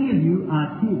 not to heal you,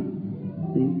 I can.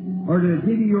 See, or to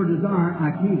give you your desire,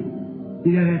 I can.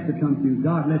 See, that has to come through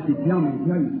God lets He tell me to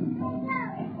tell you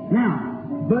something. Now,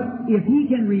 but if He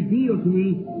can reveal to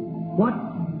me what's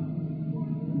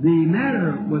the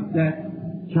matter with that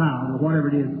child, or whatever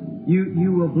it is,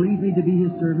 you will believe me to be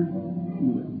His servant? You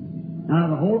will. Now,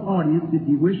 the whole audience, if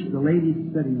you wish, the lady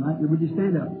sitting right there, would you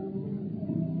stand up?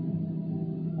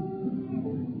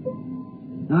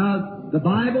 Now, the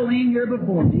Bible ain't here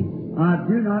before me. I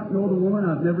do not know the woman.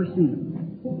 I've never seen her.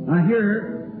 I hear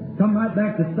her come right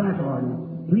back to cycle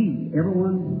audience. Please,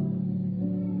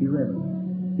 everyone, be reverent.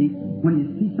 See, when you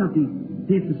see something,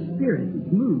 see, it's a spirit,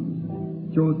 it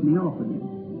moves, throws me off of it.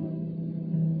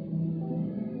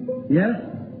 Yes,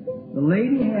 the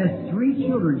lady has 3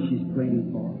 children she's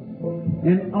praying for.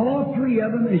 And all 3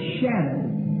 of them is shattered.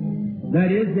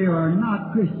 That is, they are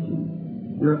not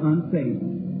Christians. You're unsaved.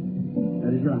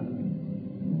 That is right.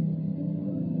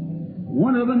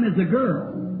 One of them is a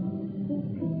girl,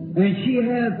 and she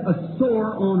has a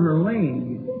sore on her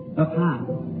leg up high.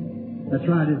 That's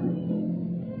right, isn't it?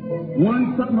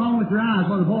 One's something wrong with her eyes,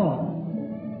 one of the boys.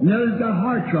 Another's got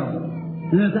heart trouble.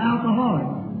 And there's an alcoholic.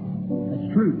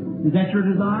 That's true. Is that your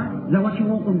desire? Is that what you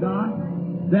want from God?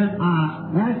 Then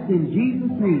I ask in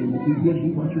Jesus' name that He gives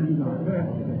you what you desire.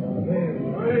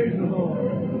 Praise the Lord.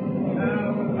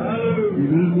 Hallelujah. You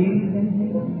need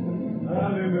anything?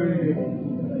 Hallelujah.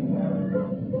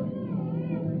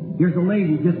 Here's a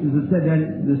lady, just as I said that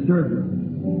at the surgery.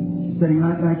 She's sitting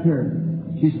right back here.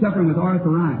 She's suffering with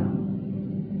arthritis.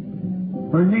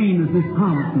 Her name is Miss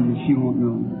Thomason, if she won't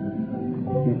know.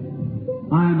 Yeah.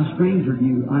 I am a stranger to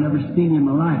you. I never seen you in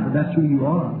my life, but that's who you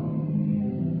are.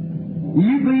 Do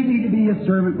you believe me to be a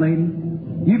servant, lady?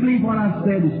 Do you believe what I've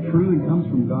said is true and comes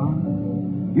from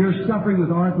God? You're suffering with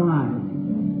arthritis.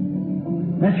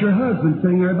 That's your husband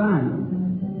sitting there by you.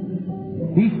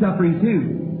 He's suffering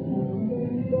too.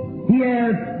 He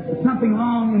has something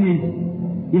wrong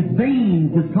in his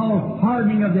veins. It's called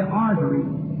hardening of the artery.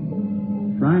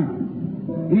 Right?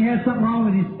 And he has something wrong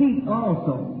with his feet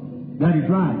also. That is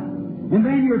right. And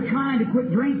then you're trying to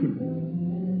quit drinking.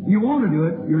 You want to do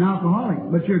it. You're an alcoholic.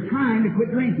 But you're trying to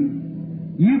quit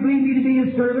drinking. You believe me to be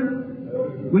His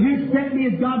servant? Will you accept me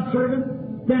as God's servant?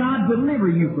 Then I'll deliver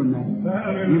you from that.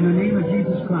 In the name of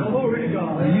Jesus Christ.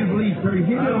 And you believe, sir, you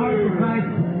give your heart to Christ.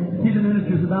 See the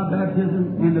ministers about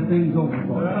baptism and the things over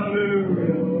for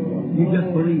you. You just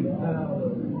believe.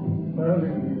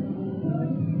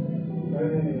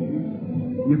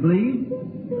 You believe?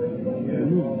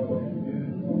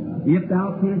 If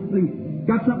thou canst believe.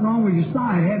 Got something wrong with your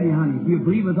side, haven't you, honey? If you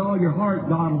believe with all your heart,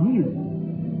 God will heal it.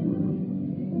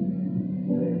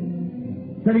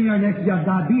 Sitting there next to you, got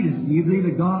diabetes. Do you believe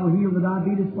that God will heal the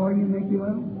diabetes for you and make you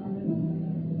well?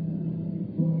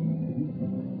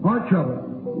 Heart trouble.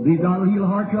 You believe God will heal the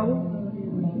heart trouble?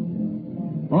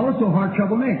 Also heart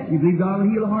trouble next. You believe God will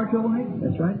heal the heart trouble next?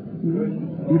 That's right.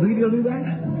 You believe He'll do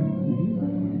that?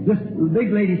 This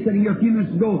big lady sitting here a few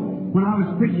minutes ago, when I was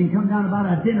preaching, come down about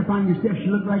identifying yourself,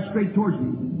 she looked right straight towards me.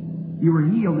 You were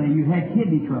healed then. You had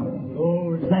kidney trouble.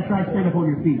 That's right. Stand up on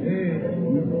your feet.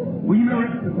 Well, you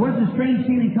remember, what does a strange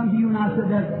feeling come to you when I said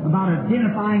that about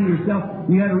identifying yourself?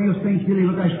 You had a real strange feeling.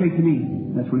 Look right straight to me.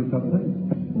 That's when it took place.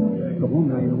 Go home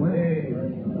right away.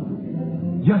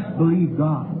 Just believe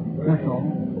God. That's all.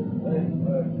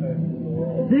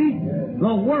 See,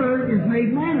 the Word is made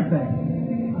manifest.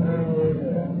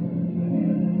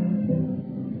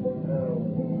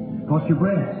 What's your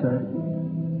breath, sir?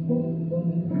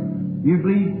 You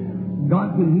believe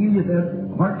God can heal you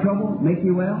that heart trouble, make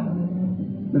you well?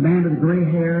 The man with the gray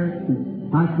hair,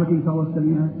 nice looking fellow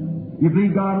sitting there. You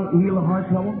believe God will heal the heart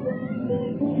trouble?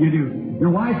 You do.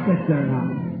 Your wife sits there now.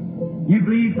 You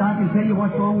believe God can tell you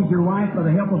what's wrong with your wife by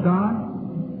the help of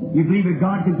God? You believe that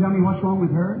God can tell me what's wrong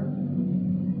with her?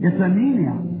 It's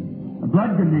anemia, a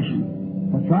blood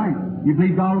condition. That's right. You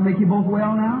believe God will make you both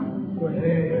well now?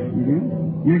 You do?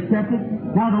 You accept it?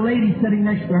 Now the lady sitting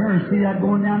next to her, see that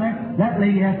going down there? That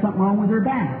lady has something wrong with her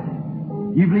back.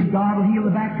 You believe God will heal the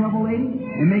back trouble, lady,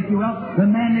 and make you well? The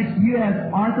man next to you has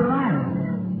arthritis.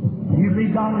 You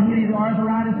believe God will heal you the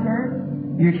arthritis, sir?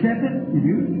 You accept it? You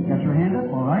do? Got your hand up?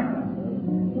 All right.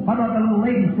 How about that little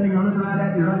lady sitting there looking right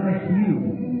at you, right next to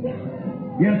you?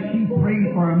 Yes, she's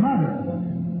praying for her mother.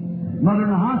 Mother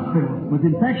in the hospital with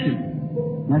infection.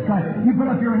 That's right. You put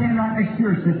up your hand right next to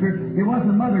your sister. It wasn't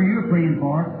the mother you were praying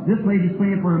for. This lady's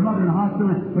praying for her mother in the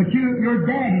hospital. But your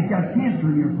daddy's got cancer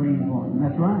and you're praying for him.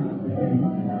 That's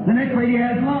right. The next lady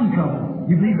has lung trouble.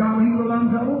 You believe God will heal the lung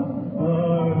trouble?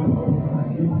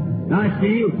 Now,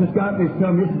 see, it's just got this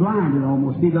blinded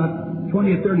almost. He's got 20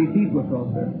 or 30 people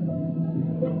across there.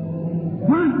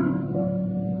 Huh?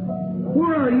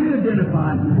 Where are you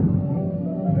identified now?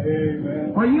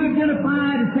 Amen. Are you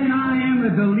identified as saying, I am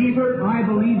a believer, I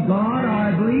believe God, or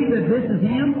I believe that this is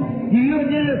Him? Do you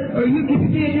identify, or you can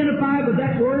be identified with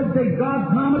that word, say God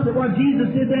promised that what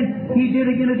Jesus did then, He did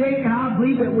again today, and I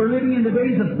believe that we're living in the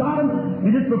days of Sodom,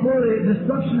 and just before the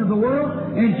destruction of the world,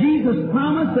 and Jesus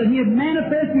promised that He'd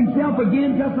manifest Himself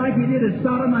again just like He did at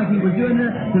Sodom, like He was doing there,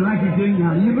 and like He's doing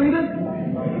now. Do you believe it?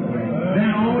 Then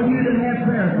all you that have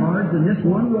prayer cards in this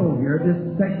one row here, this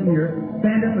section here,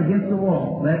 stand up against the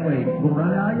wall. That way. Go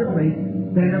right out of your place,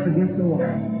 stand up against the wall.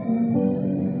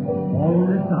 All on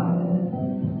this side.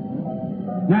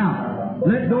 Now,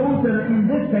 let those that are in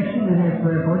this section that has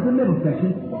prayer cards, the middle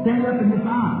section, stand up in this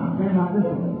aisle. Stand out this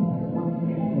way.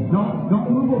 Don't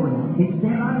move over now. Keep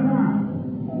stand out in the aisle.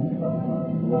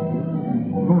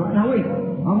 Go right. Now wait.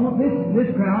 I want this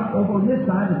crowd over on this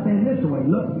side to stand this way.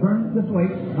 Look, turn this way.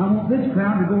 I want this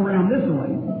crowd to go around this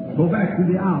way. Go back through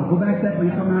the aisle. Go back that way.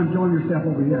 Come around and join yourself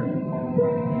over here.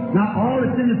 Now, all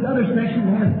that's in this other section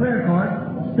that has prayer cards,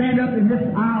 stand up in this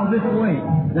aisle this way.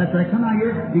 That's right. Come out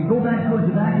here. You go back towards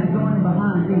the back and join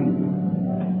behind me.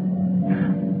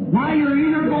 Now, you're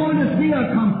either going to see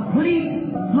a complete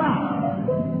flock,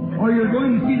 or you're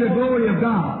going to see the glory of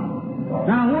God.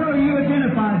 Now, what are you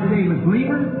identified today with,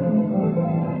 believers?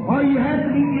 Or you have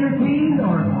to be entertained,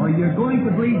 or you're going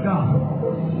to believe God?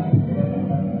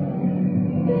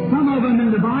 Some of them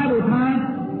in the Bible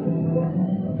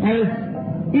time, as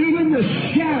even the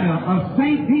shadow of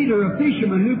St. Peter, a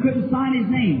fisherman who couldn't sign his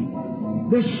name,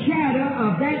 the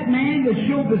shadow of that man that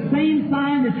showed the same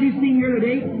sign that you've seen here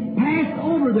today passed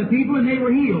over the people and they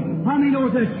were healed. How many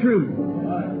knows that's true?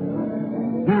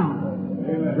 Now,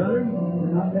 brother,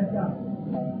 you're not that God.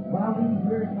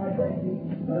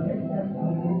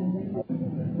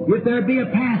 If there be a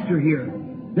pastor here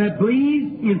that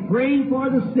believes in praying for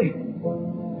the sick,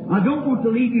 I don't want to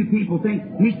leave you people think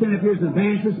he's standing up here as an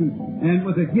evangelist and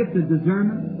with a gift of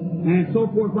discernment and so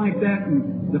forth like that,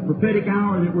 and the prophetic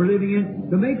hour that we're living in,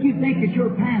 to make you think that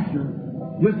you're a pastor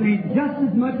just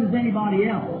as much as anybody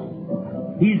else.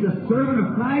 He's a servant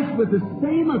of Christ with the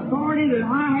same authority that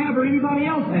I have or anybody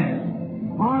else has.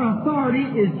 Our authority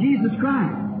is Jesus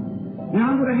Christ. And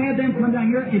I'm going to have them come down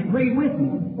here and pray with me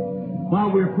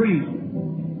while we're praying.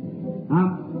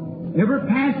 Every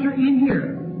pastor in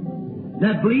here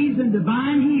that believes in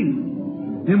divine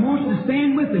healing and wants to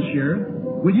stand with us here,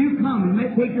 will you come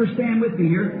and take your stand with me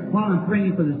here while I'm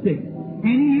praying for the sick?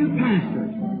 Any of you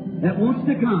pastors that wants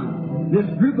to come, this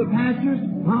group of pastors,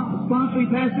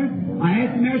 sponsoring pastors, I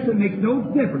ask them there, so it makes no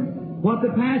difference what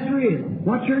the pastor is,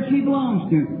 what church he belongs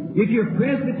to. If you're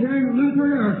Presbyterian,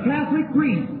 Lutheran, or Catholic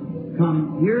priest,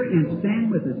 come here and stand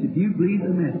with us if you believe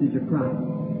the message of Christ.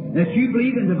 That you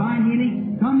believe in divine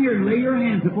healing, come here and lay your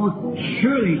hands upon.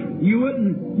 Surely you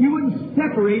wouldn't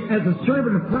separate as a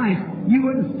servant of Christ. You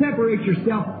wouldn't separate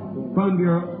yourself from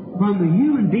the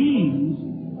human beings,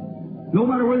 no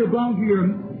matter whether they belong to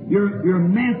your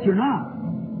mess or not,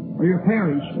 or your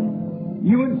parish.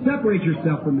 You wouldn't separate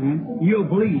yourself from man. You'll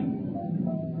believe.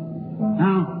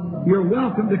 Now, you're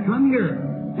welcome to come here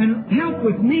and help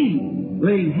with me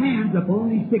laying hands upon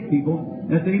these sick people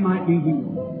that they might be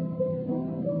healed.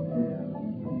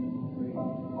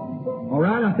 All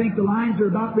right, I think the lines are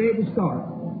about ready to start.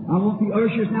 I want the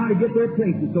ushers now to get their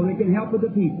places so they can help with the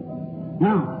people.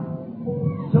 Now,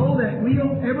 so that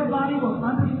everybody will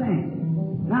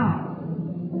understand. Now,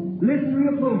 listen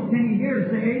real close. Can you hear us?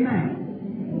 Say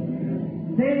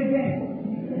amen. Say it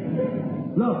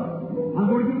again. Look, I'm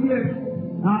going to give you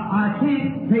I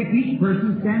can't take each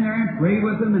person, stand there and pray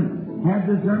with them and have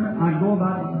discernment. I'd go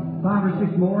about 5 or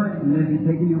 6 more and they'd be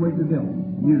taking you away to the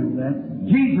building. You know that.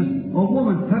 Jesus, a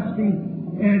woman touched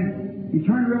him and he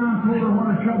turned around and told her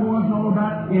what her trouble was and all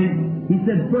about, and he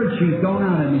said, virtue's gone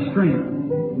out of his strength.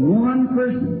 One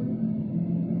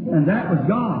person. And that was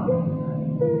God.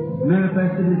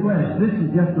 Manifested his flesh. This is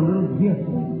just a little gift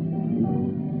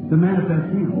to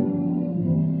manifest him.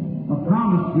 A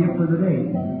promised gift for the day.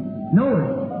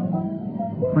 Notice,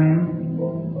 friends,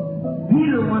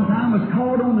 Peter one time was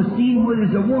called on the scene where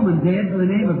there's a woman dead by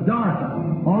the name of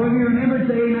Dorcas. All of you remember?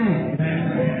 Say amen.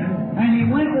 And he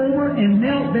went over and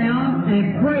knelt down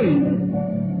and prayed.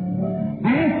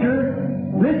 After,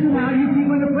 listen now, you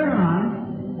people in the prayer line.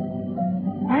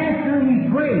 After he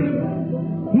prayed,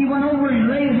 he went over and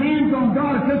laid hands on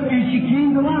Dorcas and she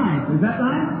came to life. Is that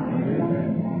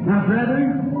right? Now,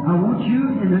 brethren, I want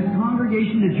you in this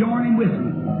congregation to join in with me.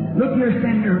 Look here,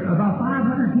 standing here, about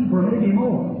 500 people or maybe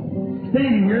more,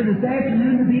 standing here this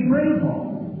afternoon to be prayed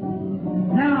for.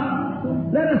 Now,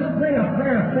 let us pray a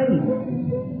prayer of faith,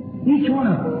 each one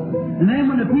of us. And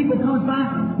then when the people comes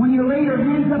by, when you lay your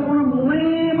hands up on them,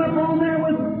 lay them up on there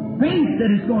with faith that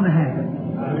it's going to happen.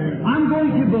 I'm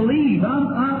going to believe.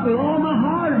 With all my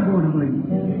heart I'm going to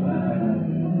believe.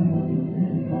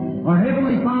 Our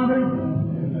Heavenly Father,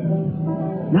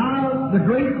 now the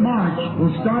great march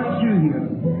will start through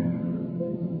here.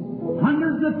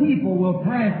 Hundreds of people will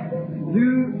pass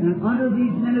through and under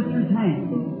these ministers'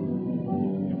 hands.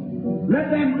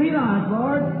 Let them realize,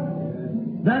 Lord,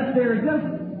 that they're just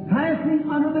passing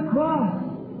under the cross.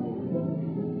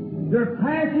 They're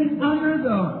passing under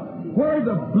where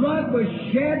the blood was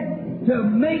shed to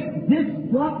make this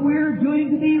what we're doing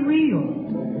to be real.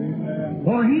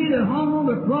 For he that hung on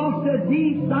the cross said,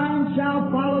 these signs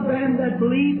shall follow them that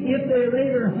believe. If they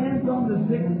lay their hands on the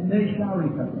sick, they shall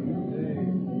recover.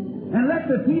 And let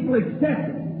the people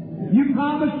accept it. You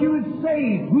promised you would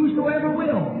save whosoever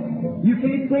will. You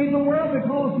can't save the world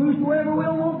because whosoever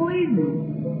will won't believe me.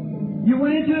 You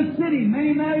went into a city,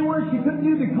 many mighty works you couldn't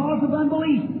do because of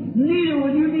unbelief. Neither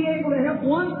will you be able to help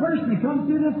one person to come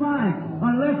through this line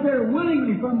unless they're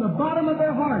willingly from the bottom of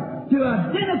their heart to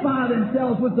identify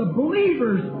themselves with the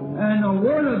believers and the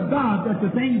Word of God that the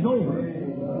thing's over.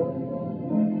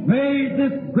 May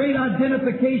this great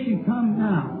identification come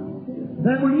now.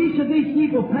 That when each of these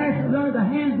people passes under the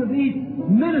hands of these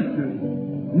ministers,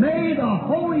 may the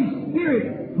Holy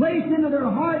Spirit place into their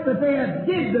heart that they have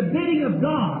did the bidding of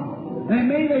God. And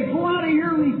may they go out of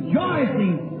here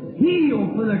rejoicing,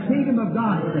 healed for the kingdom of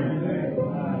God's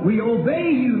sake. We obey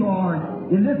you, Lord,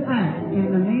 in this act, in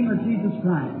the name of Jesus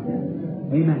Christ.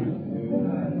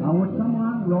 Amen. I want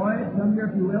someone, Roy, come here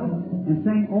if you will, and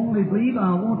sing Only Believe.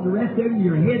 I want the rest of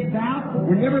you, your heads bowed,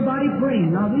 and everybody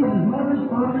praying. Now these are mothers,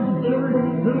 fathers, and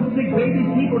children, little sick babies,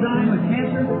 people dying with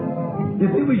cancer.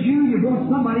 If it was you, you'd want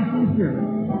somebody sincere.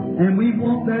 And we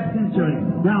want that sincerely.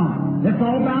 Now, let's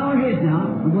all bow our heads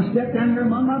now, and we'll step down here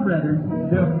among my brethren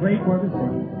to pray for the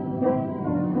sick.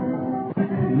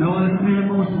 You know, it's been a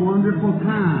most wonderful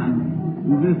time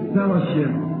in this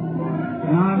fellowship.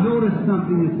 And I've noticed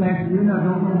something this afternoon. I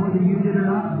don't know whether you did or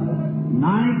not.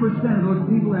 90% of those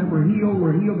people that were healed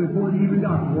before they even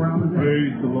got to where I was at.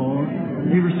 Praise the Lord.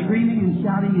 They were screaming and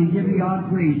shouting and giving God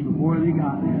praise before they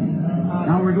got there.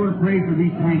 Now we're going to pray for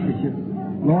these handkerchiefs.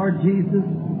 Lord Jesus,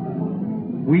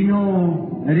 we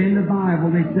know that in the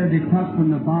Bible they said they touched from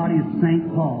the body of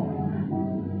St. Paul.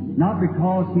 Not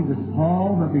because he was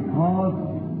Paul, but because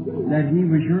that he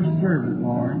was your servant,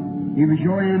 Lord. He was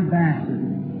your ambassador.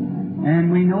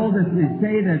 And we know that they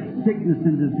say that sickness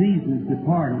and diseases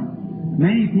departed.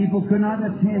 Many people could not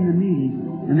attend the meeting,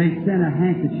 and they sent a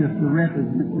handkerchief to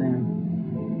represent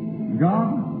them.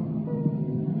 God,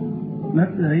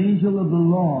 let the angel of the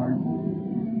Lord,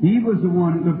 he was the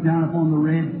one that looked down upon the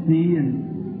Red Sea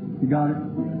and he got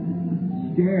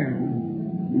scared.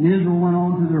 And Israel went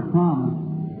on to their promise.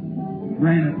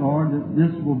 Grant it, Lord, that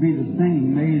this will be the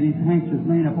same. May these handkerchiefs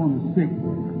laying upon the sick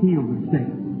heal the sick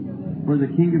for the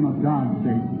kingdom of God's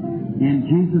sake. In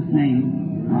Jesus'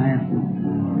 name, I ask it.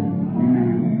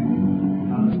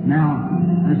 Amen. Now,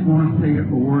 I just want to say a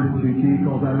word or two to you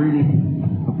because I really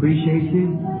appreciate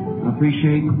you. I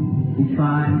appreciate these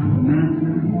fine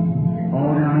ministers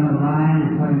all down the line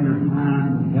and putting their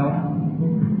time and help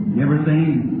and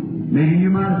everything. Maybe you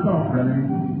might have thought, brother,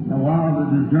 that while the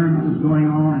discernment was going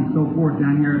on and so forth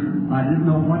down here, I didn't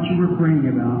know what you were praying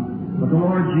about. But the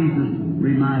Lord Jesus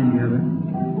reminded me of it.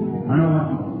 I know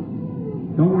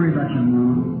what. Don't worry about your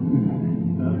mom.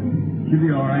 She'll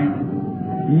be all right.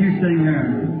 And you sitting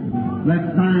there, let's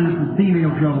sign up the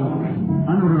female trouble.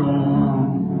 I know it all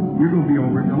along. You're going to be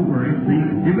over it. Don't worry. See,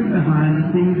 it was behind the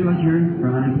scenes, but you're in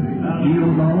front. He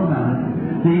knows all about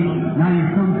it. See, now you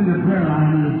come through the prayer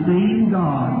line, and the same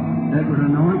God that would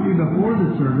anoint you before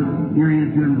the service, here he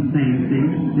is doing the same thing.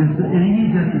 And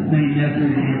he's just the same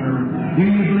yesterday and forever. Do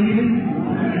you believe it?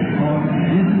 Oh,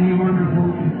 isn't he wonderful?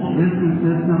 Isn't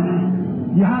this something?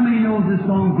 How many knows this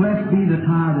song, Blessed be the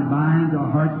tie that binds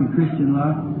our hearts in Christian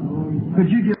love? Could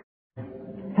you just...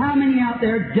 How many out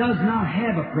there does not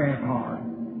have a prayer card?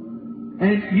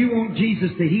 And you want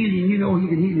Jesus to heal you, and you know he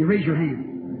can heal you. Raise your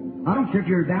hand. I don't care if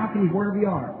you're in balcony, wherever you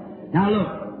are. Now look,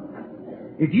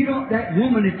 if you don't, that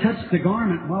woman that touched the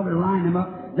garment while they're lining him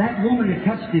up, that woman that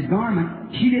touched his garment,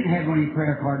 she didn't have any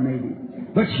prayer card maybe.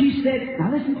 But she said,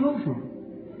 now listen closely.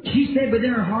 She said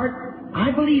within her heart,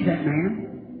 I believe that man.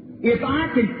 If I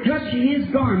can touch his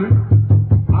garment,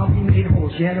 I'll be made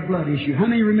whole. She had a blood issue. How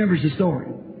many remembers the story?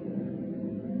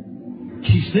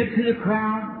 She slipped through the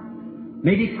crowd,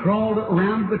 maybe crawled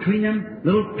around between them,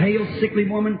 little pale, sickly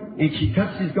woman, and she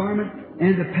touched his garment,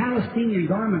 and the Palestinian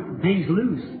garment hangs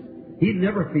loose. He'd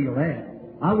never feel that.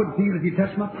 I wouldn't feel if you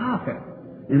touched my pocket.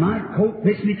 And my coat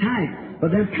fits me tight. But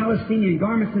them Palestinian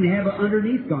garments, and they have an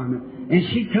underneath garment. And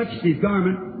she touched his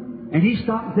garment, and he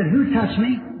stopped and said, who touched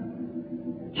me?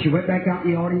 She went back out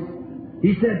in the audience.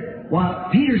 He said, well,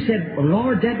 Peter said, well,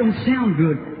 Lord, that don't sound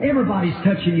good. Everybody's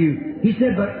touching you. He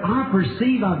said, but I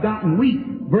perceive I've gotten weak.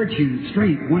 Virtue,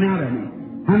 strength went out of me.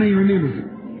 How many remembers it?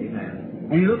 Amen.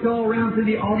 And he looked all around through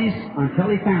the audience until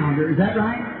he found her. Is that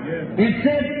right? Yes. And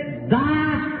said,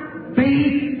 thy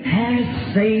faith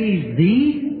has saved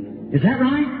thee. Is that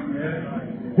right?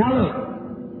 Yes. Now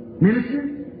look, minister,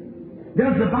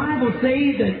 does the Bible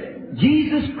say that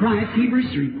Jesus Christ,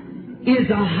 Hebrews 3, is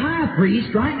a high priest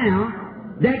right now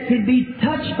that can be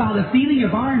touched by the feeling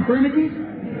of our infirmities?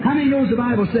 How many knows the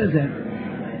Bible says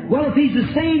that? Well, if he's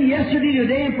the same yesterday,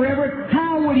 today, and forever,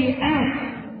 how would he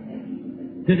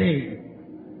act today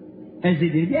as he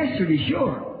did yesterday?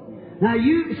 Sure. Now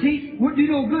you see, wouldn't do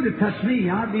no good to touch me.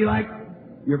 I'd be like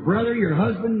your brother, your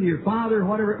husband, your father,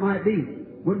 whatever it might be.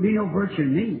 Wouldn't be no virtue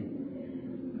in me.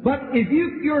 But if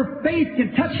your faith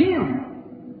can touch him,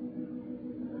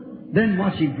 then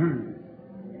watch him turn.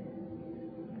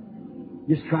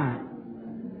 Just try it.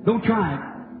 Don't try it.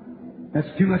 That's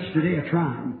too much today of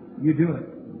trying. You do it.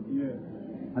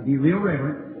 Yeah. I'll be real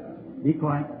reverent. Be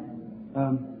quiet.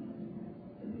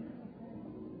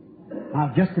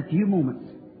 Just a few moments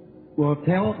will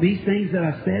tell these things that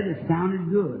I said that sounded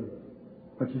good.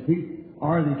 But you see,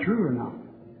 are they true or not?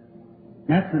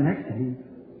 That's the next thing.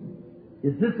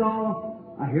 Is this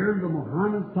all? I hear the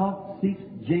Mohammedans talk, Sikhs,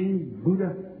 Jains,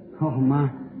 Buddha. Oh my,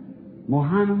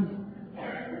 Mohammedans.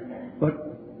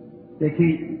 But they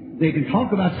can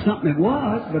talk about something that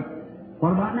was, but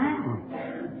what about now?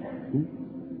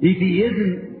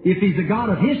 If he's a God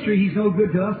of history, he's no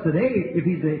good to us today. If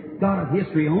he's a God of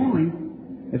history only,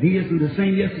 if he isn't the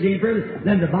same yesterday and forever,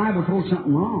 then the Bible told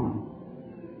something wrong.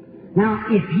 Now,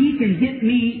 if he can get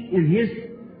me in his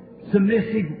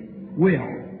submissive will,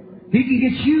 if he can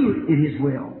get you in his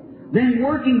will, then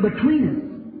working between us,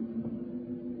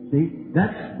 see,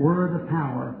 that's where the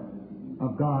power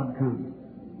of God comes.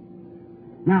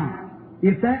 Now,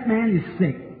 if that man is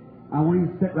sick, I want him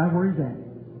to sit right where he's at.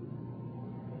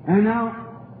 And now,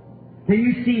 can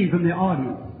you see him from the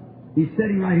audience? He's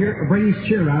sitting right here, or bring his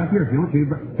chair right up here if you want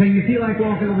to. Can you feel like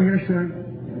walking over here, sir?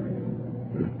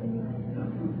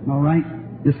 All right.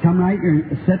 Just come right here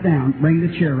and sit down. Bring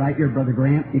the chair right here, Brother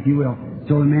Grant, if you will,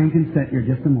 so the man can sit here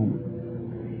just a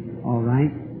moment. All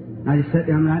right. Now just sit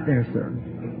down right there, sir.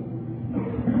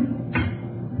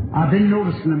 I've been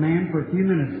noticing a man for a few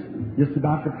minutes just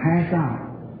about to pass out.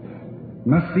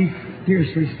 Must be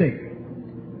seriously sick.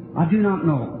 I do not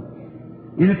know.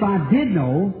 And if I did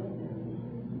know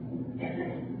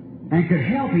and could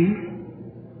help him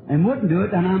and wouldn't do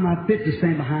it, then I'm not fit to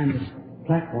stand behind this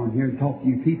platform here and talk to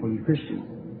you people, you Christians.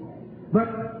 But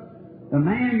the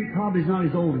man probably is not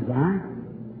as old as I.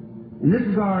 And this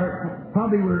is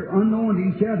probably we're unknown to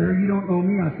each other. You don't know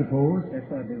me, I suppose. Yes,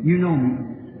 I do. You know me,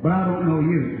 but I don't know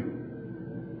you.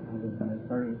 I was in the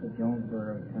service at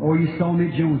Jonesboro. Oh, you saw me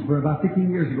at Jonesboro about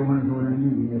 15 years ago when I was over there in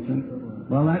India, yes, sir?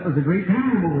 Well, that was a great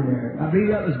time over there. I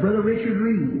believe that was Brother Richard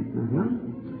Reed.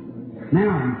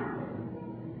 Now,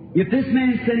 if this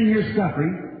man's sitting here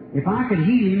suffering, if I could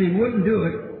heal him and wouldn't do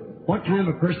it, what kind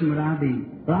of a person would I be?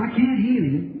 But I can't heal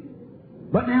him.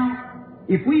 But now,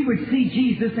 if we would see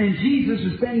Jesus, and Jesus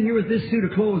was standing here with this suit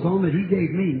of clothes on that he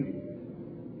gave me,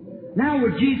 now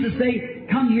would Jesus say,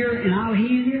 come here and I'll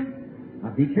heal you? Now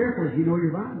be careful if you know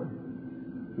your Bible.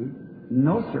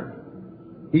 No, sir.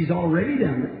 He's already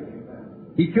done it.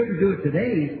 He couldn't do it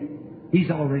today.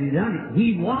 He's already done it.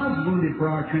 He was wounded for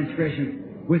our transgressions.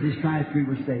 With his stripes we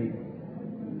were saved.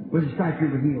 With his stripes we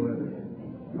were healed, rather.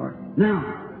 All right.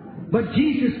 Now, but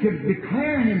Jesus could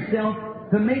declare himself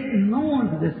to make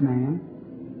known to this man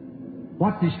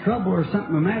what's his trouble or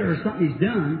something the matter or something he's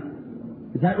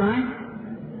done. Is that right?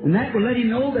 And that will let him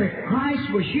know that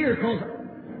Christ was here, because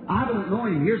I don't know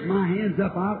him. Here's my hands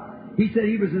up. He said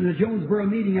he was in the Jonesboro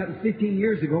meeting. That was 15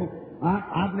 years ago.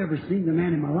 I've never seen the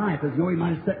man in my life. As though he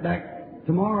might have sat back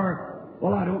tomorrow.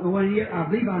 Well, I don't know when yet. I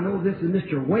believe I know this is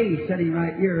Mr. Way sitting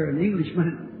right here, an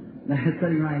Englishman that's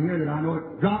sitting right here that I know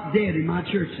dropped dead in my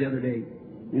church the other day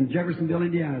in Jeffersonville,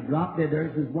 Indiana. Dropped dead.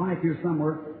 There's his wife here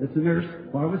somewhere. That's a nurse.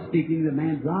 While I was speaking, the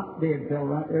man dropped dead, fell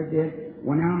right there dead.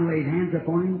 Went down and laid hands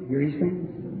upon him. Here he stands.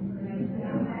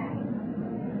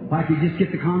 If I could just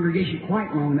get the congregation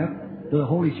quite long enough so the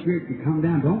Holy Spirit could come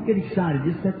down. Don't get excited.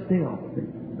 Just sit still.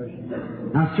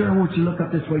 Now, sir, I want you to look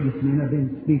up this way just a minute. I've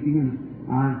been speaking,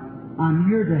 and I'm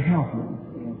here to help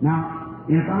you. Now,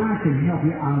 if I can help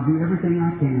you, I'll do everything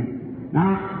I can.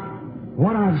 Now,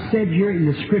 what I've said here in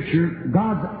the Scripture,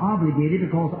 God's obligated,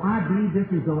 because I believe this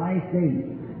is the last day.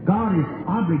 God is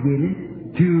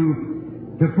obligated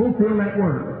to fulfill that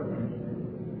word.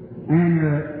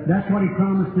 And that's what He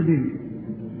promised to do.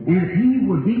 And if He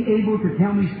would be able to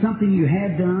tell me something you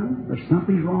had done, or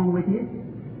something's wrong with you,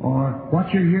 or what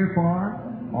you're here for,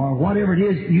 or whatever it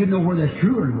is, you know whether that's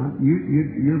true or not.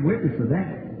 You're witness of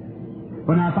that.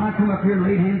 But now if I come up here and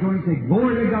lay hands on you and say,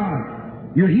 glory to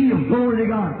God, you're healed, glory to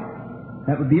God,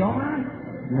 that would be all right.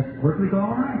 That's perfectly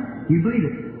all right. You believe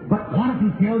it. But what if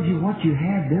He tells you what you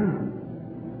have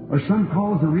done? Or some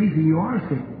cause or reason you are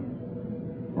sick?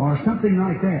 Or something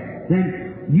like that.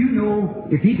 Then you know,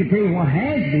 if He could tell you what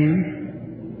has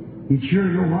been, He'd sure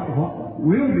know what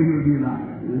will be with your life.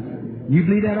 You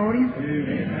believe that, audience?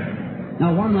 Amen.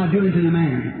 Now, what am I doing to the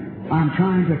man? I'm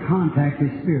trying to contact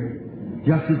his spirit,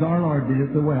 just as our Lord did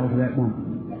at the well to that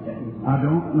woman. I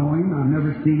don't know him. I've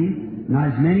never seen him. Now,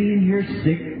 as many in here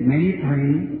sick, many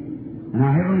praying, and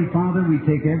our Heavenly Father, we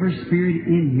take every spirit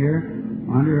in here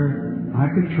under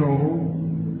our control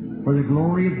for the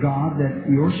glory of God, that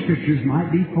your Scriptures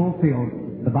might be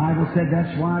fulfilled. The Bible said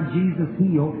that's why Jesus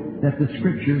healed, that the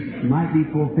Scriptures might be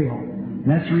fulfilled.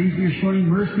 And that's the reason you're showing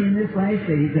mercy in this last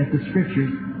days, that the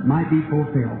Scriptures might be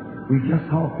fulfilled. We just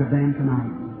talked to them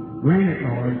tonight. Grant it,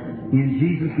 Lord, in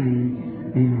Jesus'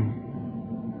 name, amen.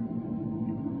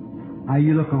 Now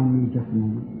you look on me just a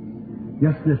moment,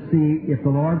 just to see if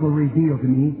the Lord will reveal to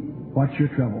me what's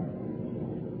your trouble.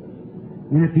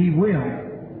 And if He will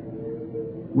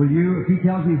you, if He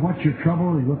tells me what's your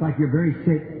trouble, you look like you're very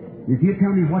sick, if you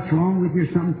tell me what's wrong with you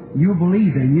or something, you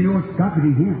believe Him. You know it's got to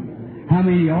be Him. How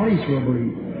many of the audience will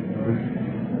believe?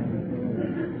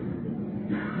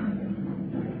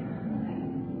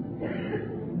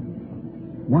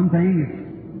 One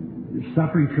thing you're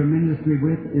suffering tremendously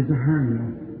with is a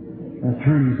hernia. That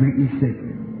hernias make me sick.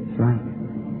 That's right.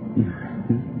 Is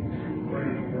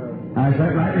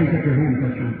that right? Raise up your hand.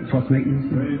 That's right. That's what's making you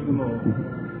sick. Praise the Lord.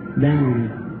 Down on you.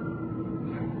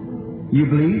 You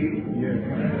believe? Yes.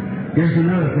 Here's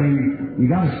another thing. You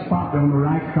got a spot on the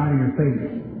right side of your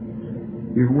face.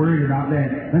 You're worried about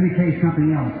that. Let me tell you something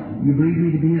else. You believe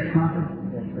me to be His prophet?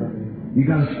 Yes, sir. You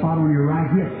got a spot on your right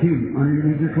hip too,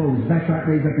 underneath your clothes. That's right.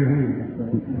 Raise up your hand.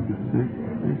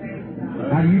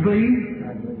 Now, do you believe?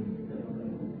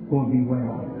 Go and be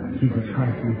well. Jesus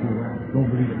Christ, make you well. Go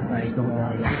believe it. Right. Don't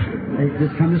doubt it. Hey,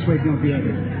 just come this way if you don't feel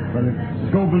it, brother.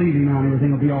 Go believe Him now, and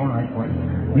everything will be all right for you.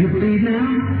 You believe now?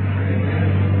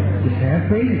 Just have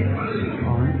faith.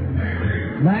 All right.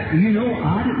 That you know,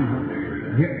 I didn't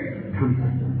know. Here, come.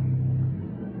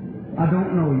 I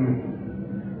don't know you.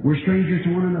 We're strangers to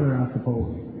one another, I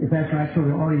suppose. If that's right, so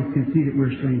the audience can see that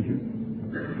we're strangers.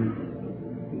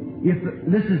 If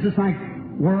this is just like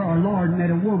where our Lord met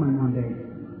a woman one day.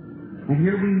 And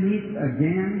here we meet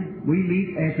again. We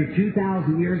meet after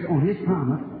 2,000 years on His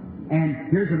promise. And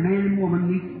here's a man and woman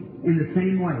meet in the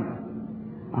same way.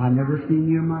 I've never seen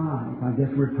you in my life. I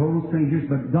guess we're total strangers,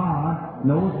 but God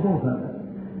knows both of us.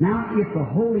 Now, if the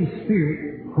Holy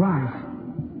Spirit, Christ,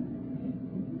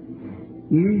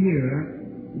 in here,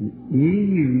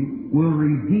 in you, will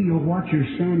reveal what you're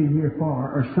standing here for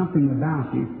or something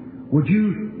about you, would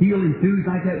you feel enthused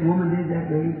like that woman did that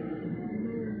day?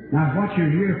 Now, what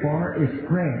you're here for is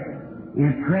prayer.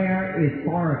 And prayer is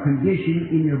for a condition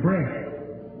in your breast.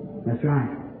 That's right.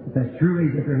 If that's true,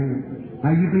 raise up your hand.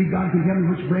 Now, you believe God can tell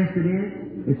me which breast it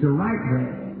is? It's the right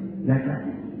breast. That's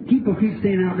right. People keep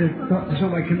staying out there,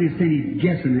 somebody comes in saying he's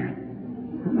guessing that.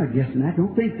 I'm not guessing that.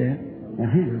 Don't think that. Now,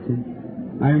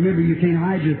 Henderson. I remember you can't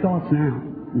hide your thoughts now.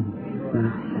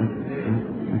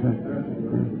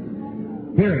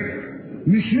 Here,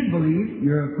 you should believe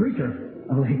you're a preacher.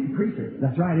 A lady preacher.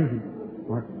 That's right, isn't it?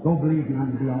 Or go believe and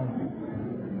I'm going to be all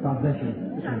right. God bless you.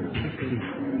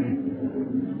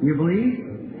 You believe?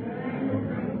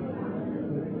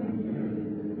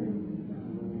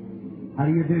 How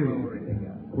do you do?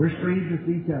 We're strangers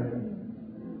to each other.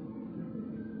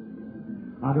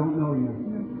 I don't know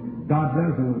you. God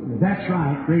does know you. That's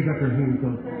right. Raise up your hand. So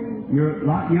you're a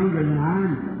lot younger than I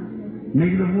am.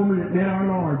 Maybe the woman that met our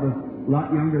Lord was a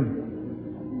lot younger.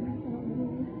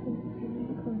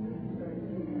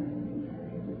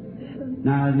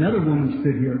 Now, another woman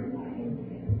stood here.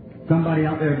 Somebody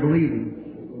out there believing.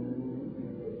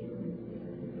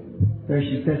 There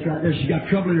she sits right there. She's got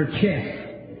trouble in her chest.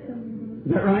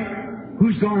 Is that right?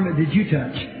 Whose garment did you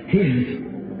touch? His.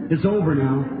 It's over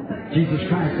now. Jesus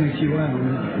Christ makes you well.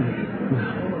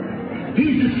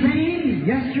 He's the same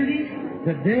yesterday,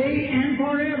 today, and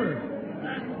forever.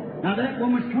 Now, that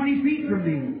woman's 20 feet from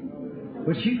me.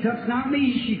 But she touched not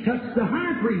me, she touched the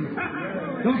high priest.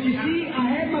 Don't you see? I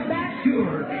had my back to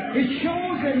her. It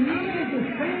shows that He is the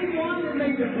same one that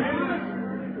made the promise.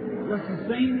 Just the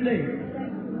same today.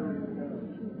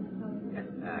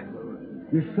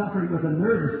 You're suffering with a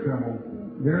nervous trouble.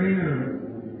 Very nervous.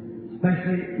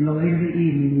 Especially in the late of the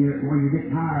evening where you get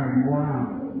tired and wore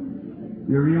out.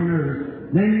 You're real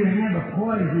nervous. Then you have a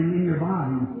poison in your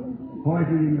body.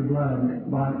 Poison in your blood.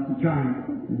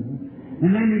 Trying. And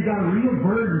then you've got a real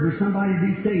burden for somebody to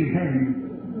be saved, haven't you?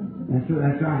 That's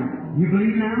right. You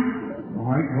believe now? All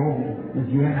right, go. As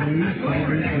you have believed,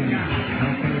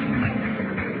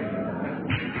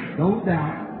 don't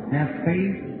doubt. Have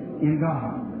faith in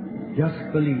God. Just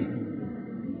believe.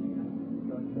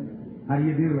 How do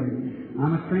you do, ladies?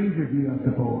 I'm a stranger to you, I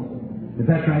suppose. If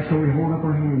that's right, so we hold up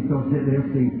our hands so they'll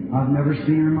see. I've never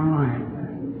seen her in my life.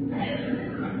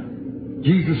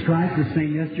 Jesus Christ is the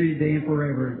same yesterday, today, and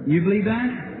forever. You believe that?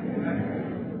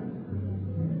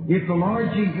 If the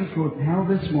Lord Jesus will tell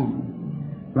this woman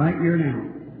Right here now.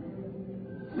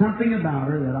 Something about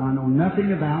her that I know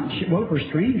nothing about. Well, for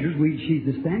strangers, she's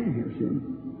just standing here,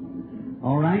 see?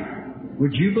 All right?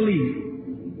 Would you believe?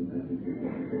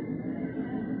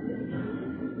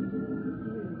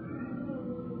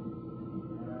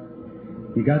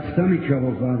 You got stomach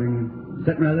troubles bothering you.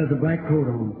 Sitting right there with a black coat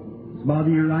on. It's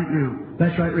bothering you right now.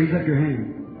 That's right, raise up your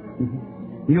hand.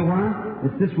 You know why?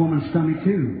 It's this woman's stomach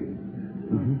too.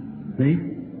 See?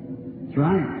 That's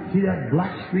right. See that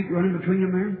black streak running between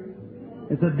them there?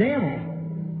 It's a devil.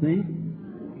 See?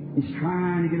 He's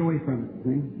trying to get away from it.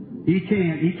 See? He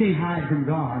can't hide from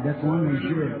God. That's one thing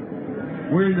sure.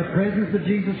 We're in the presence of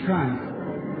Jesus Christ.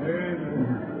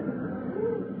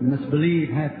 You must believe,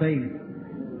 have faith.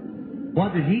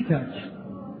 What did he touch?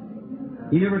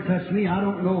 He never touched me. I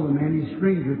don't know the man. He's a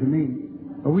stranger to me.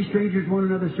 Are we strangers to one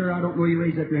another, sir? I don't know. You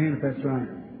raise up your hand if that's right.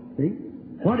 See?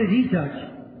 What did he touch?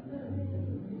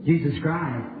 Jesus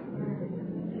Christ.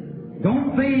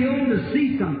 Don't fail to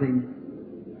see something.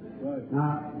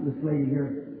 Now, this lady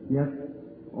here, yes,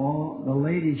 oh, the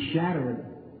lady's shadowed.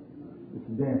 It's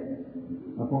death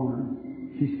upon her.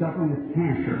 She's suffering with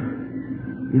cancer.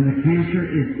 And the cancer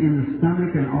is in the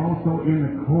stomach and also in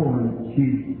the colon.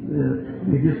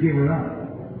 They just give her up.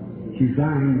 She's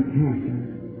dying of cancer.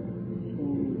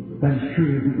 That is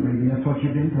true, isn't it, lady? That's what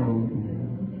you've been told.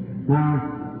 Now,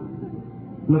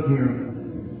 look here.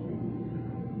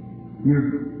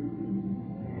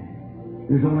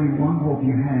 There's only one hope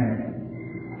you have.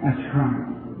 That's Christ.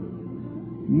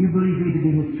 You believe me to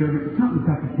be His servant. Something's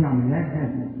got to tell me that,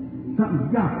 hasn't it?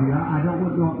 Something's got to. I don't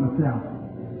want to know it myself.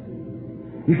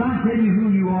 If I tell you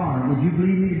who you are, would you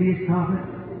believe me to be His prophet?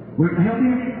 Would it help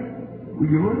you?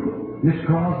 You would? Miss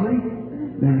Crosley?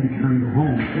 Then return you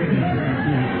home.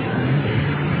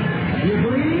 You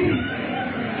believe?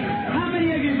 How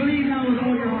many of you believe now with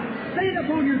all your heart? Stand up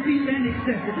on your feet and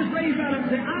accept it. Just raise out and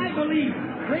say, I believe.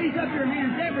 Raise up your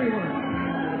hands everywhere.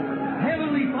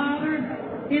 Heavenly Father,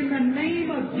 in the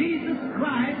name of Jesus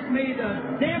Christ, may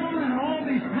the devil and all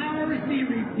his powers be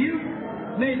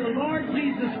rebuked. May the Lord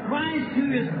Jesus Christ,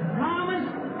 who is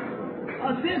promised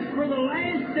this for the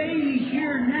last day He's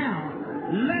here now,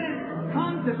 let it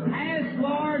come to pass,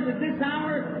 Lord, at this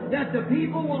hour, that the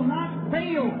people will not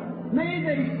fail. May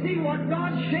they see what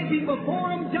God's shaking before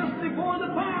them just before the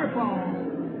fire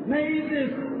falls. May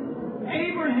this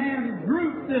Abraham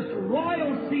group, this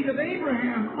royal seed of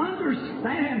Abraham,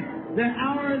 understand the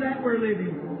hour that we're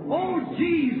living. Oh,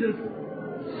 Jesus,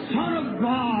 Son of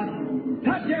God,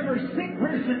 touch every sick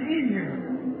person in here.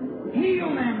 Heal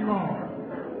them,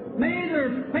 Lord. May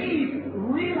their faith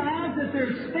realize that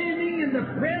they're standing in the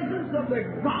presence of the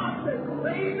God that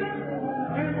saved them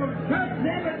and will judge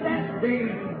them at that day.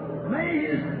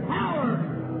 May His power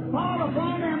fall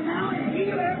upon them now and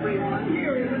heal everyone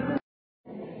here.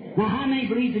 Now, how many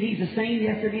believe that He's the same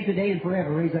yesterday, today, and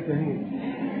forever? Raise up your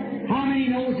hand. How many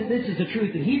knows that this is the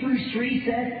truth? That Hebrews 3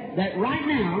 says that right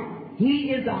now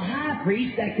He is a high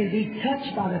priest that can be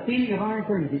touched by the feeling of our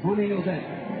infirmities. How many knows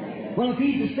that? Well, if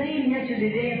He's the same yesterday,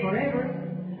 today, and forever,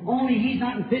 only He's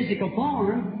not in physical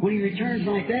form. When He returns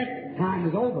like that, time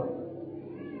is over.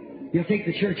 He'll take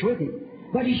the church with Him.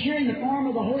 But He's here in the form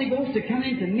of the Holy Ghost to come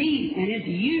into me and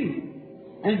into you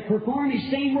and perform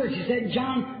His same works. He said in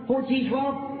John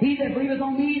 14:12, He that believeth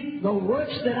on me, the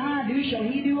works that I do shall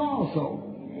he do also.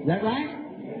 Is that right?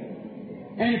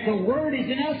 And if the Word is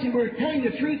in us and we're telling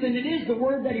the truth, and it is the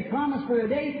Word that He promised for a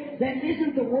day, then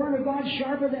isn't the Word of God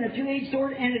sharper than a two-edged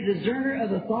sword and a discerner of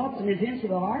the thoughts and intents of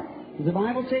the heart? Does the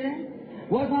Bible say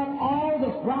that? Was not all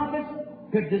the prophets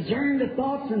could discern the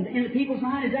thoughts in the people's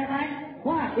mind? Is that right?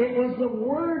 Why? It was the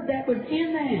Word that was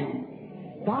in them.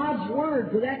 God's Word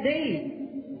for that day.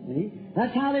 See?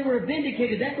 That's how they were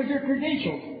vindicated. That was their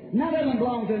credentials. None of them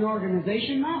belonged to an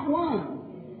organization, not one.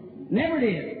 Never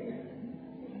did.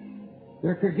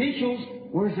 Their credentials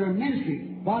was their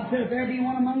ministry. God said, if there be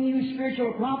one among you spiritual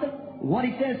or prophet, what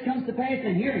He says comes to pass,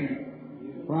 then hear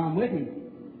Him, for I'm with Him.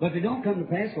 But if it don't come to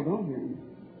pass, well, don't hear Him.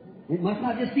 It must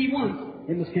not just be once.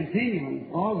 It must continually,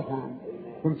 all the time.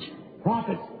 From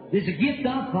prophets, there's a gift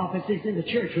of prophecies in the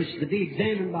church, which is to be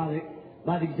examined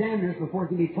by the examiners before it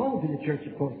can be told to the church,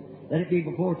 of course. Let it be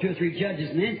before 2 or 3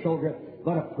 judges and then told her.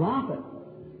 But a prophet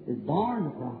is born a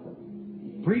prophet,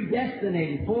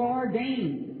 predestinated,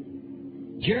 foreordained.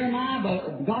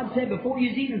 Jeremiah, God said, before you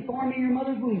was even formed in your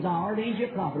mother's womb, I ordained you a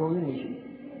prophet over the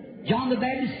nation. John the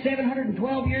Baptist,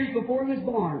 712 years before he was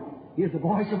born, he was the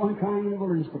voice of one crying in the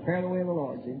wilderness, prepare the way of the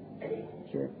Lord.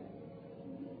 See? Sure.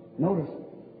 Notice.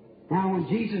 Now, when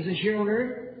Jesus is here on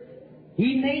earth,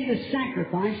 He made the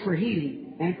sacrifice for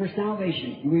healing and for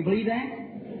salvation. Do we believe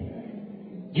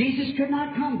that? Jesus could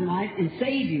not come tonight and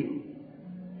save you.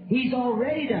 He's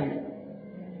already done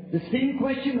it. The sin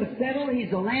question was settled.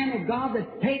 He's the Lamb of God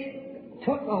that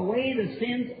took away the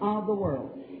sins of the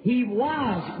world. He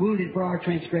was wounded for our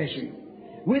transgressions.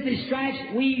 With His stripes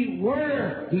we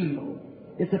were healed.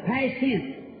 It's a past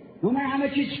tense. No matter how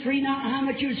much you scream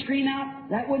out,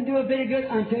 that wouldn't do a bit of good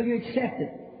until you accept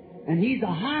it. And He's the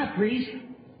high priest,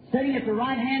 sitting at the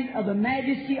right hand of the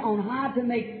Majesty on high to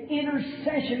make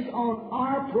intercessions on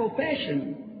our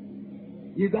profession.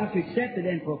 You've got to accept it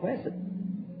and profess it.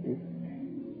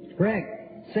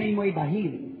 Correct. Same way by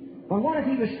healing. But what if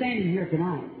He was standing here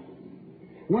tonight,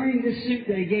 wearing this suit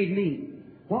that He gave me?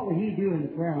 What would He do in the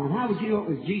prayer line? How would you know it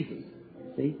was Jesus?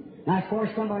 See? Now, as far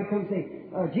as somebody comes and say,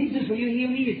 Jesus, will you heal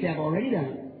me? You'd say, I've already done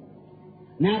it.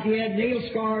 Now, if you had nail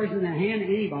scars in the hand,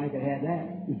 anybody could have that.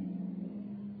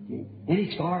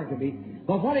 Any scar could be.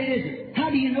 But what it is, how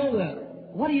do you know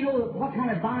what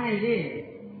kind of vine it is?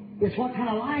 It's what kind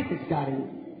of life it's got in it.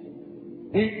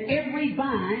 And every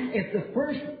vine, if the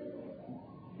first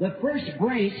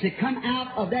branch that come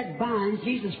out of that vine,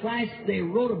 Jesus Christ, they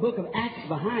wrote a book of Acts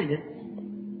behind it.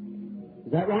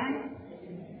 Is that right?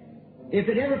 If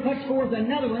it ever puts forth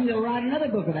another one, they'll write another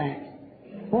book of Acts.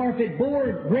 For if it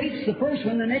breaks the first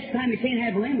one, the next time you can't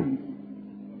have lemons.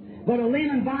 But a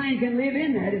lemon vine can live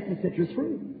in that. It's a citrus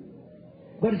fruit.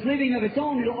 But it's living of its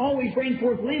own. It'll always bring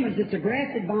forth lemons. It's a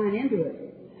grafted vine into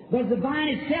it. But if the vine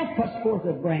itself puts forth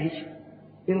a branch,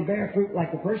 it'll bear fruit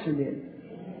like the person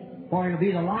did. For it'll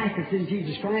be the life that's in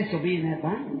Jesus Christ will be in that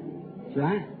vine. That's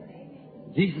right.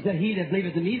 Jesus said, He that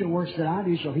believeth in me, the works that I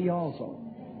do shall he also.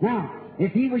 Now,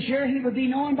 if He was sure, He would be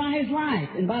known by His life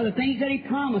and by the things that He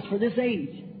promised for this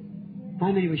age.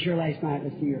 How many were sure last night?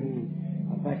 Let's see your hand.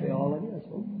 Practically all of you, I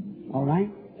suppose. All right?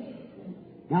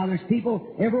 Now, there's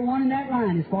people, everyone in that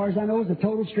line, as far as I know, is a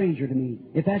total stranger to me.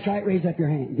 If that's right, raise up your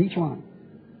hand. Each one.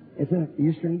 Are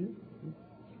you a stranger?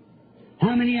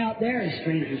 How many out there are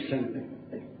strangers to me?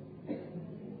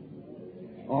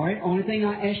 All right, only thing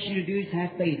I ask you to do is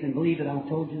have faith and believe that I've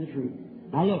told you the truth.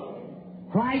 Now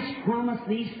look, Christ promised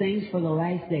these things for the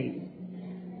last days.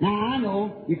 Now I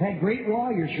know you've had great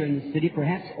warriors here in the city,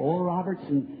 perhaps Oral Roberts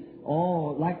and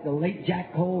like the late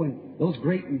Jack Cole and those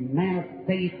great men of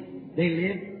faith. They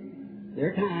lived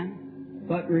their time.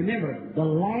 But remember, the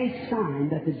last sign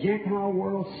that the Gentile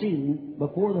world seen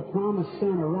before the promised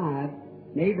Son arrived,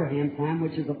 in Abraham's time,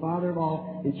 which is the father of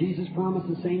all, and Jesus promised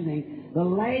the same thing. The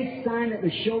last sign that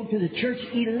was showed to the church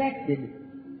elected.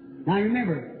 Now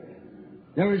remember,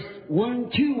 there was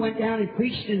two went down and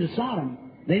preached into Sodom.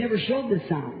 They never showed this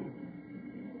sign.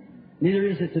 Neither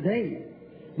is it today.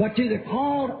 But to the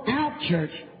called out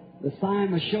church, the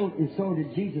sign was showed, and so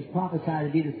did Jesus prophesy to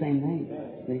be the same thing.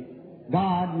 See?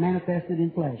 God manifested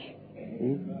in flesh.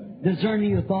 See?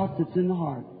 Discerning the thoughts that's in the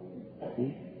heart.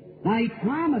 See? Now He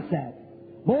promised that.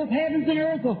 Both heavens and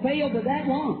earth will fail, but that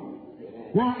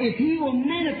won't. Now, if He will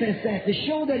manifest that to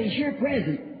show that He's here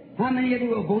present, how many of you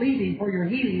will believe Him for your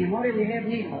healing and whatever you have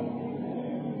need of?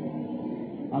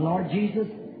 Now, Lord Jesus,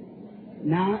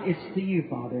 now it's to You,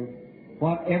 Father.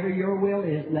 Whatever Your will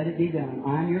is, let it be done.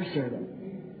 I'm Your servant.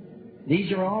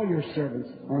 These are all Your servants,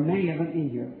 or many of them in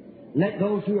here. Let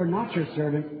those who are not Your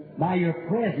servants, by Your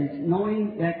presence,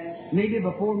 knowing that maybe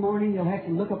before morning they'll have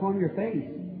to look upon Your face.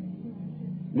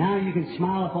 Now You can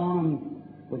smile upon them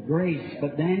with grace,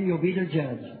 but then You'll be their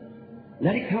judge.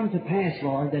 Let it come to pass,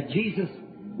 Lord, that Jesus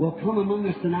will come among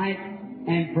us tonight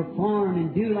and perform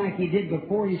and do like He did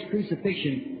before His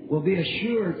crucifixion, will be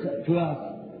assured to us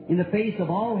in the face of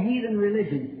all heathen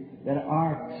religion that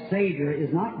our Savior is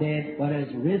not dead, but has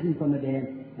risen from the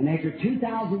dead. And after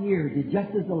 2,000 years, He's just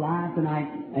as alive tonight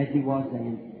as He was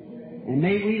then. And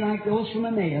may we, like those from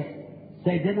Emmaus,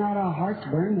 say, did not our hearts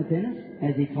burn within us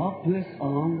as He talked to us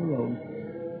along the road?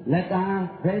 Let Thy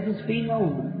presence be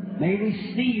known. May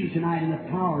we see You tonight in the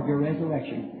power of Your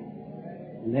resurrection.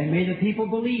 And then may the people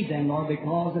believe then, Lord,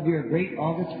 because of Your great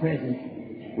august presence.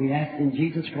 We ask in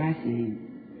Jesus Christ's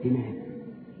name.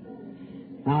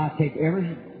 Amen. Now I take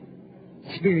every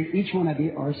spirit, each one of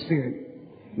you are a spirit.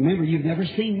 Remember, you've never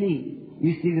seen me.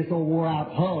 You see this old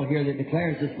wore-out hull here that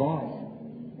declares this voice.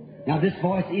 Now this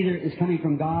voice either is coming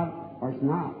from God or it's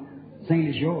not. Same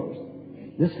as yours.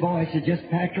 This voice is just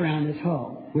packed around this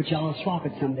hull, which I'll swap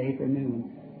it someday for a new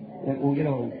one. That won't get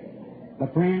old.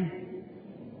 But friend,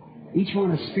 each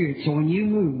one a spirit. So when you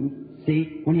move,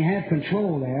 see, when you have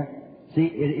control there, see,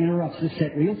 it interrupts. Just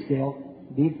sit real still.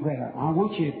 Be in prayer. I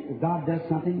want you, if God does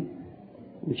something,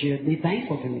 that you be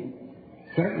thankful to me.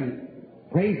 Certainly.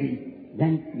 Praise Him.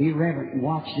 Then be reverent and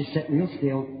watch. Just sit real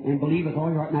still and believe with all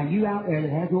your heart. Now you out there that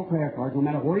has no prayer cards, no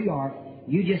matter where you are,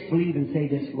 you just believe and say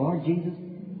this, Lord Jesus,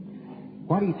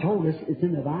 what He told us is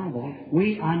in the Bible.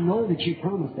 I know that you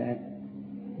promised that.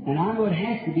 And I know it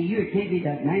has to be you. It can't be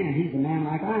that man. He's a man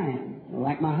like I am, or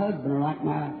like my husband, or like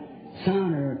my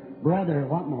son, or brother, or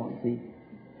what more, see.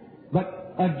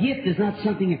 But a gift is not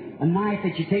something, a knife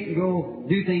that you take and go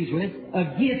do things with. A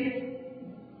gift,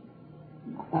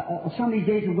 some of these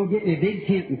days we'll go get me a big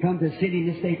tent and come to the city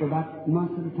and stay for about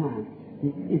months at a time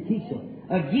and teach them.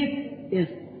 A gift is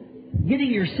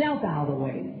getting yourself out of the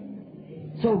way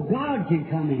so God can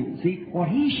come in. See, what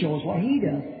He shows, what He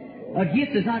does. A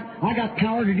gift is not, I got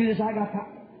power to do this, I got power.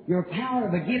 Your power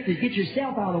of a gift is get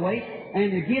yourself out of the way,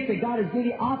 and the gift that God has given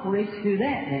you operates through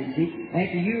that, then, see,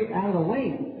 after you're out of the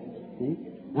way. See?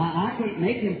 Now, I can't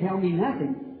make Him tell me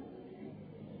nothing.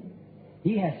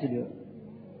 He has to do it.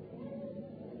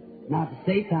 Now, to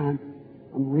save time,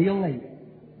 I'm real late.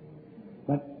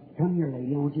 But come here,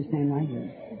 lady. I want you to stand right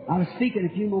here. I was speaking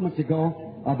a few moments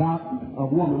ago about a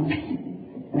woman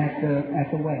at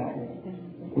the well.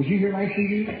 Was you here last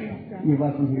evening? You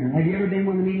wasn't here. Have you ever been to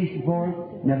one of the meetings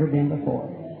before? Never been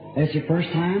before. That's your first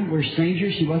time. We're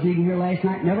strangers. She wasn't even here last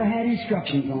night. Never had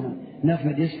instructions on it. Nothing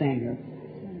but just stand here.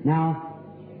 Now,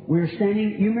 we're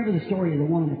standing. You remember the story of the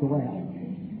woman at the well.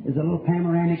 There's a little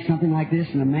panoramic, something like this,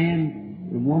 and a man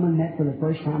and woman met for the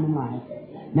first time in life.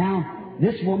 Now,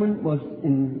 this woman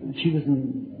she was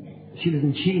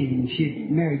in chains. She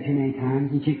had married too many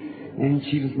times, and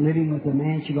she was living with a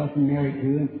man she wasn't married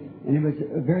to, and it was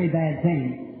a very bad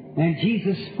thing. And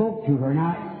Jesus spoke to her.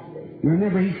 Now, you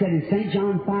remember He said in St.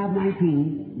 John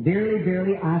 5:19, "Verily,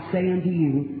 verily, I say unto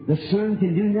you, the Son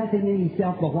can do nothing in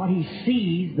Himself but what He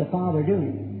sees the Father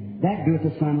doing. That doeth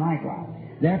the Son likewise."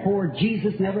 Therefore,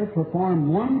 Jesus never performed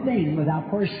one thing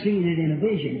without first seeing it in a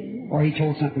vision, or He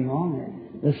told something wrong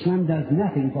there. The Son does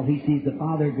nothing until He sees the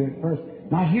Father do it first.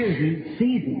 Not hears Him,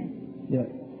 sees Him do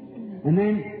it. And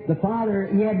then the Father,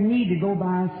 He had need to go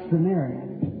by Samaria.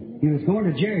 He was going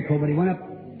to Jericho, but He went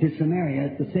up to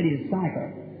Samaria, the city of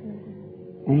Sychar.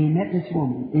 And He met this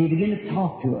woman, and He began to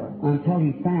talk to her until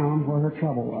He found where her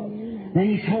trouble was. Then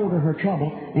He told her her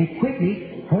trouble, and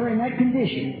quickly, her in that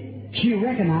condition, she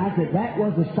recognized that that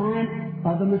was a sign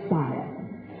of the Messiah.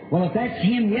 Well, if that's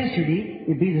Him yesterday,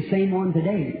 it'd be the same one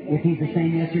today, if He's the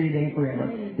same yesterday, today, and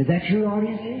forever. Is that true,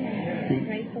 audience?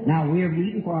 See? Now, we are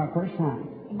meeting for our first time.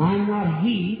 I'm not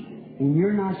He, and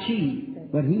you're not she,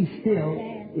 but He still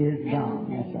is God.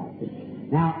 That's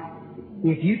right. Now,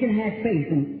 if you can have faith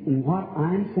in what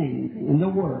I'm saying, in the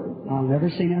Word, I'll never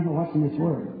say nothing but what's in this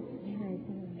Word.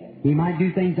 He might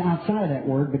do things outside of that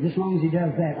Word, but just as long as He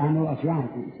does that, I know it's right.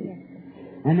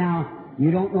 And now,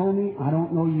 you don't know me, I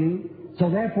don't know you. So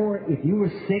therefore, if you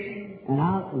were sick, and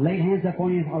I laid hands up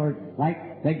on you, or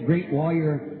like that great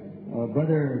warrior,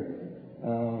 Brother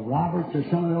Roberts, or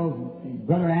some of those,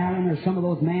 Brother Allen, or some of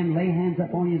those men lay hands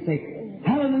up on you and say,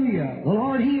 "Hallelujah, the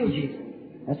Lord heals you."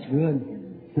 That's good.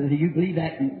 You believe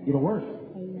that, it'll work.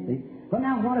 See? But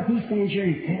now, what if He stands here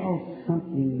and tells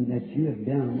something that you have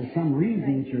done, or some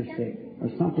reason that you're sick, or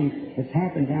something that's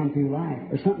happened down through life,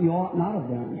 or something you ought not have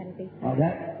done?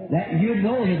 That you'd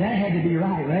know that had to be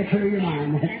right. Right? Clear your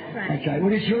mind. That's right.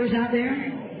 Well, it's yours out there.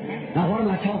 Now, what am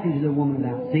I talking to the woman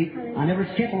about? See, I never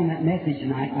kept on that message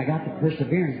tonight. I got the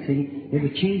perseverance. See, it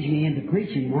would change me into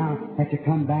preaching. Now I have to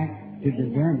come back to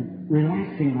discernment,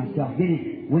 relaxing myself,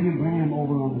 getting William Branham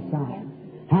over on the side.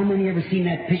 How many ever seen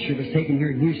that picture was taken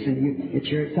here in Houston? It's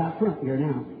here, it's out front here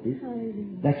now. See?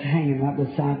 That's hanging right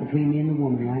beside between me and the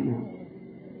woman right now.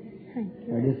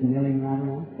 They're just milling right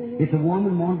around. If the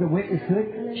woman wants to witness to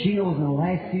it, she knows in the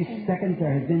last few seconds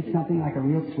there has been something like a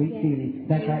real sweet feeling.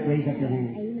 That's right, raise up your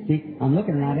hand. See, I'm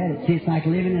looking right at it. See, it's like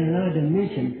living in another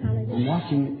dimension. I'm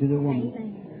watching it to the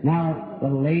woman. Now,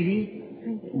 the lady,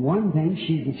 one thing,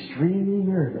 she's extremely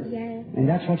nervous. And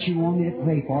that's what she wanted me to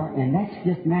pray for. And that's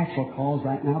just natural cause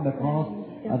right now because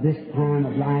of this time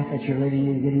of life that you're living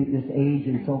in, getting this age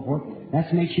and so forth.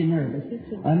 That makes you nervous.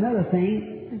 Another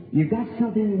thing, you've got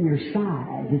something in your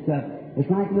side. It's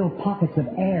like little pockets of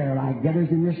air like gathers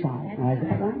in your side. Is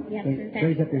that right? Yes, sir.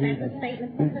 Raise up your hand. That's a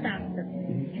statement from the doctor.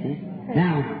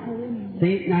 Now,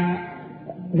 see,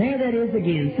 there that is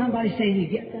again. Somebody saying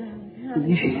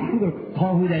I'm going to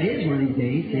call who that is one of these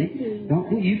days.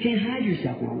 See, you can't hide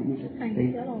yourself now.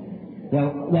 See? The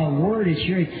Word is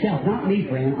here itself. Not me,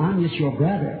 friend. I'm just your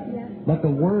brother. But the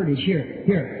Word is here.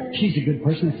 Here, she's a good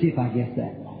person. Let's see if I guess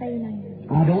that.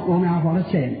 I don't know now what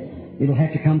I said. It'll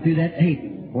have to come through that tape.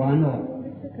 Well, I know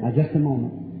it. Now, just a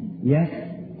moment. Yes.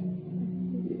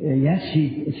 Yes,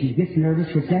 she gets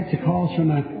nervous, which that's a cause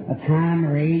from a time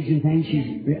or age and things.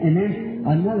 And then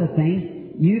another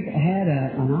thing, you've had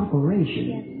an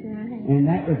operation. And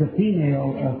that was a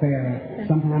female affair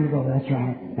some time ago. That's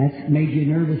right. That's made you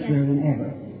nervouser than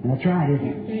ever. That's right, isn't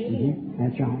it? Mm-hmm.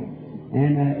 That's right.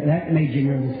 And that made you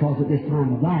nervous because at this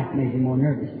time of life made you more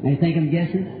nervous. And you think I'm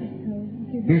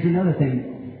guessing? Here's another thing.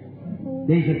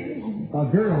 There's a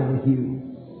girl with you,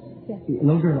 a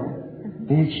little girl,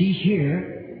 and she's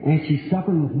here, and she's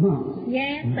suffering with mumps.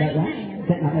 Yes, is that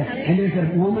right? And there's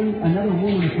another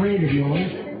woman friend of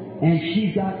yours, and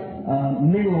she's got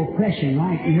mental oppression,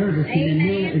 right? Nervous and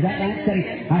is that right?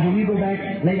 Now, when you go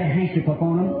back, lay that handkerchief up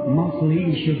on them, mumps will leave,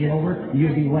 and she'll get over it,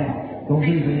 you'll be well. Go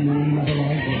visit in the name of the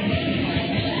Lord.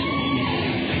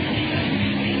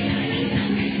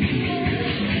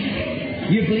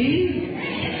 You believe?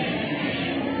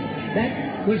 That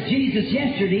was Jesus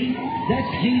yesterday.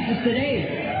 That's Jesus today.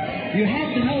 You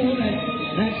have to know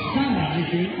that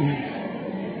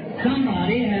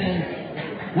somebody has.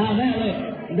 Now that look,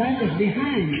 that was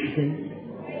behind you.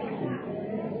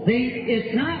 See,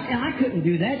 it's not. I couldn't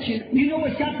do that. You know,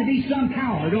 it's got to be some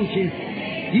power, don't you?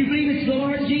 You believe it's the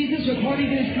Lord Jesus according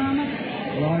to His promise?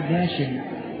 Lord bless you.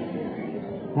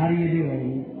 How do you do,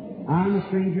 lady? I'm a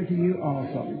stranger to you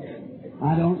also.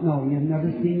 I don't know. You've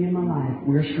never seen me in my life.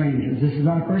 We're strangers. This is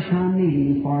our first time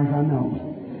meeting as far as I know.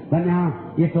 But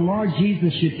now, if the Lord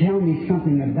Jesus should tell me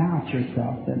something about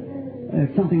yourself, that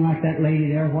something like that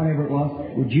lady there, whatever it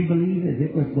was, would you believe that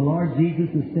it was the Lord Jesus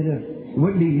instead of, it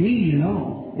wouldn't be me, you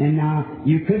know. And now,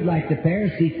 you could, like the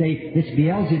Pharisees, say, it's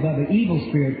Beelzebub, an evil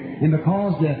spirit. And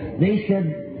because they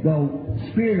said the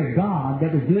Spirit of God that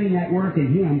was doing that work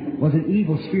in him was an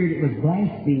evil spirit, it was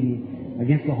blaspheming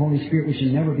against the Holy Spirit, which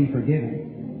should never be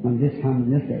forgiven when this comes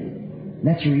in this day.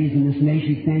 That's the reason this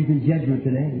nation stands in judgment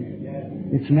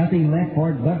today. It's nothing left for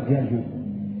it but judgment.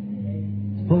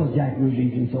 It's full of jack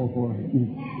rubies and so forth.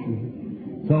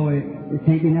 So it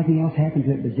can't be nothing else happen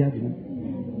to it but judgment.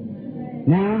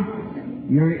 Now,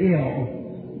 you're ill.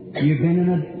 You've been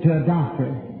to a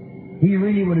doctor. He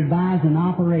really would advise an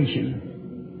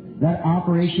operation. That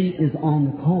operation is on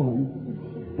the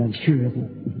colon. That's true, isn't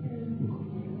it?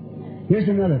 Here's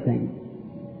another thing.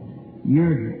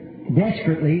 You're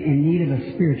desperately in need of a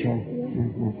spiritual.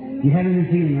 You haven't been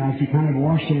feeling right. You kind of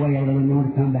washed away a little and you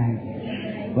want to come back.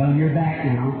 Well, you're back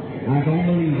now. I don't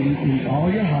believe you. In all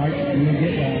your heart, you'll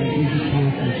get well. Jesus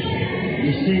Christ.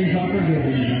 Your sins are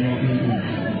forgiven.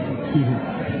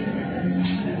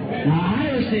 Now, I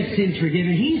never said sins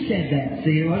forgiven. He said that.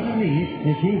 See, it wasn't me.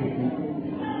 It's him.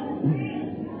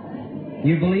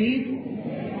 You believe?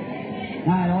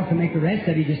 Now, it ought to make the rest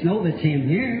of you just know that's Him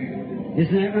here.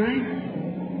 Isn't that right?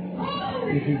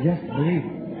 If you just believe.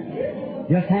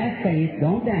 Just have faith.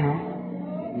 Don't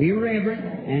doubt. Be reverent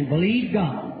and believe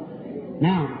God.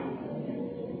 Now,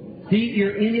 see,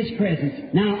 you're in His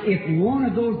presence. Now, if one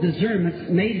of those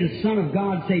discernments made the Son of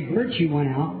God say virtue went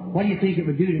out, what do you think it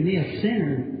would do to me, a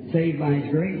sinner saved by His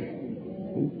grace?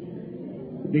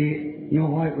 You know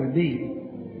what it would be.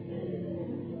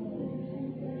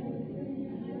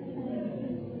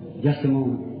 Just a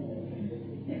moment.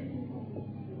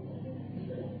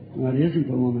 Well, it isn't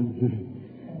a woman.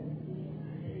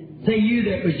 Say you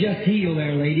that was just healed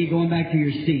there, lady, going back to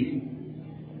your seat.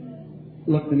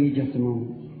 Look to me just a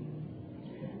moment.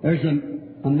 There's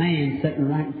a man sitting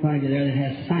right in front of you there that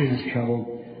has sinus trouble.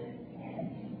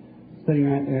 Sitting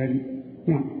right there. You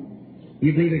know,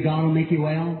 you believe that God will make you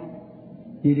well?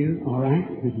 You do? All right.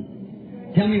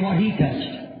 Tell me what he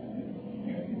touched.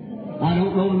 I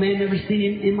don't know the man, never seen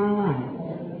him in my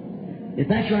life. If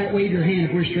that's right, wave your hand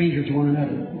if we're strangers to one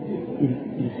another.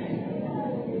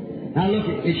 Now look,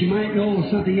 if you might know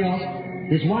something else,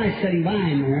 his wife's sitting by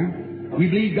him there. You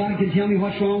believe God can tell me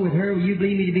what's wrong with her? Will you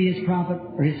believe me to be His prophet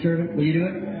or His servant? Will you do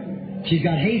it? She's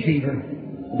got hay fever.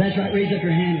 If that's right, raise up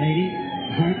your hand, lady.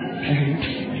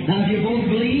 Now if you both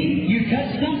believe, you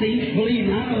touch something, believe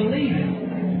not, believe.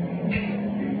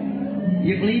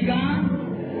 You believe God?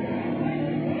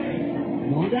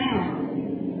 No doubt.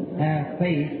 Have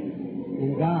faith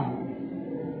in God.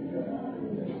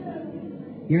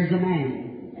 Here's a man.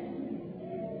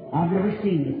 I've never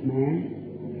seen this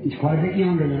man. He's quite a bit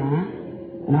younger than I,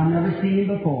 and I've never seen him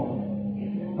before.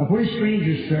 If we're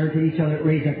strangers, sir, to each other,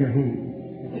 raise up your hand.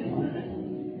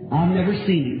 I've never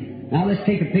seen him. Now let's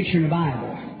take a picture in the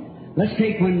Bible. Let's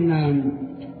take when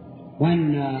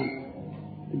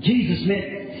Jesus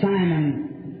met Simon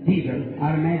Peter.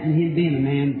 I'd imagine him being a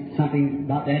man something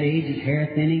about that age, his hair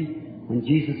thinning, when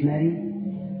Jesus met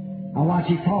him. I watch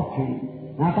him talk to him.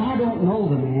 Now, if I don't know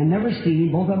the man, never seen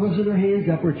him, both of us with their hands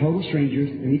up, we're total strangers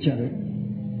to each other.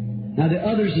 Now, the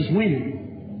others is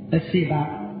women. Let's see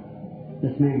about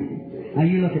this man. Now,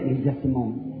 you look at me just a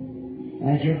moment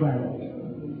as your brother.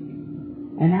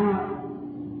 And now,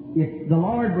 if the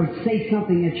Lord would say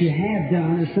something that you have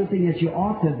done, or something that you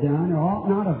ought to have done, or ought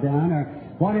not have done, or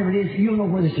whatever it is, you'll know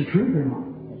whether it's the truth or not.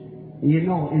 You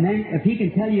know. And then if He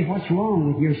can tell you what's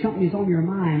wrong with you, or something is on your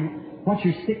mind, what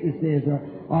your sickness is,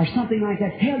 or something like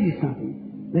that, tell you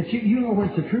something, that you know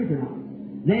whether it's the truth or not.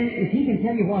 Then if He can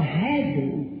tell you what has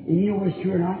been, and you know whether it's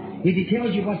true or not, if He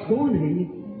tells you what's going to be,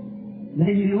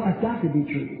 then you know it's got to be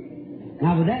true.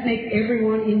 Now, would that make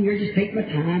everyone in here just take my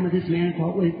time with this man and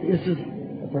talk with this is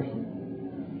a person?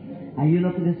 Now, you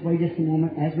look at this way just a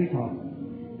moment as we talk.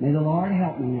 May the Lord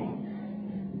help me now.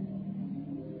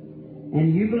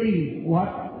 And you believe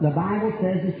what the Bible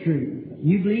says is true.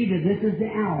 You believe that this is the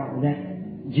hour that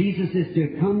Jesus is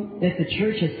to come, that the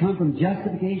church has come from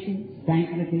justification,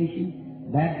 sanctification,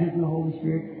 baptism of the Holy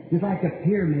Spirit, just like a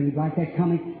pyramid, like that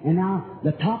coming. And now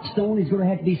the top stone is going to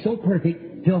have to be so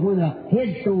perfect till when the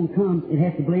headstone comes, it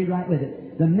has to blend right with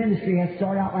it. The ministry has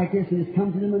started out like this and has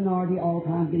come to the minority all the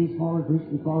time, getting smaller groups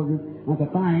and smaller groups. Until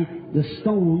finally, the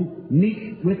stone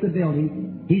meets with the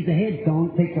building. He's the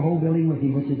headstone, takes the whole building with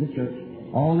him, which is the church.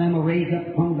 All of them will raise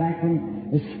up, come back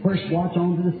from this first watch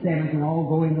on to the seventh, and all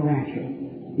go in the rapture.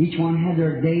 Each one had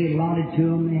their day allotted to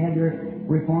them. They had their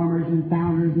reformers and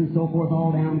founders and so forth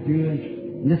all down through.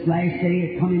 And this last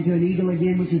day, it come into an eagle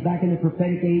again, which is back in the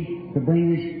prophetic age, to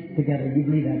bring this together. You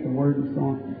believe that? The Word and so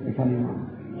on, they're coming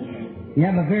along. You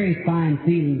have a very fine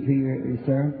feeling to you,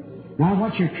 sir. Now,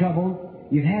 what's your trouble?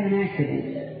 You've had an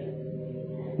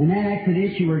accident. In that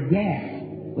accident, you were gassed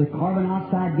with carbon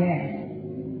dioxide gas.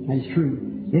 That is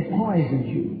true. It poisoned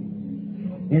you.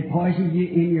 It poisoned you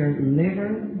in your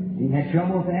liver. You had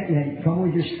trouble with that. You had trouble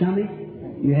with your stomach.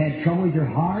 You had trouble with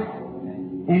your heart.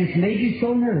 And it's made you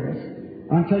so nervous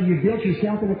until you built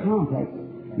yourself in a complex.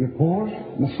 You're poor,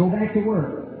 must go back to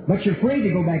work. But you're afraid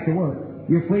to go back to work.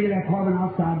 You're afraid of that carbon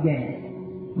dioxide gas.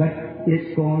 But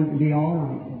it's going to be all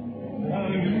right.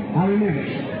 Now remember,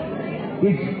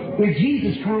 if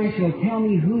Jesus Christ will tell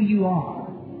me who you are,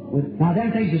 now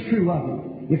them things is true of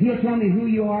Him. If He'll tell me who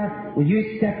you are, will you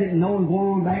accept it and know and go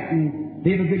on back and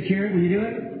live a good cheer? Will you do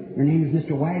it? Your name is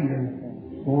Mr. Wagner.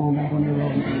 Go on back on your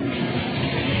road.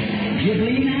 You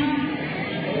believe now?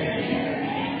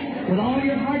 With all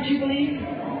your heart you believe?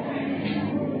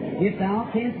 If thou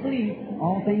canst believe,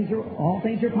 all things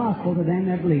are possible to them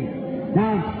that believe.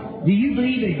 Now, do you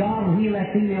believe that God will heal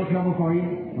that female trouble for you?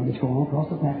 Well, just go on across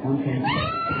the platform.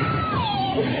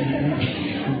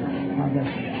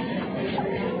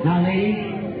 Now,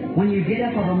 ladies, when you get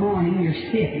up of a morning, you're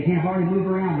stiff. You can't hardly move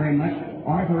around very much.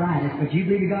 Arthritis. But you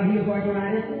believe that God heals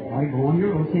arthritis? All right, go on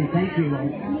your road saying, thank you,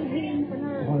 Lord.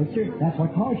 Well, it's true. That's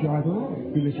what caused you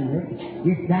arthritis.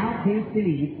 If thou canst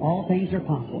believe, all things are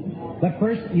possible. But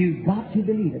first, you've got to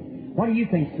believe it. What do you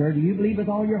think, sir? Do you believe with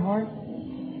all your heart?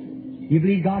 You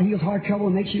believe God heals heart trouble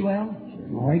and makes you well?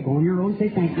 All right, go on your road and say,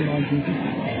 thank you, Lord Jesus.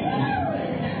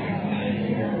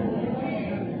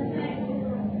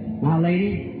 Now,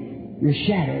 lady, you're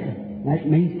shattered. That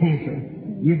means cancer.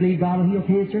 You believe God will heal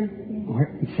cancer? All right,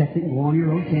 accept it and go on your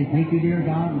road saying, thank you, dear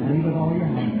God, and believe with all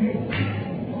your heart.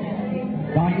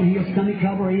 God can heal stomach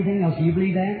trouble or anything else. Do you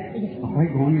believe that? All right,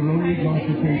 go on your road and rejoice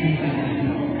and say, thank you.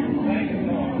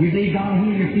 You believe God will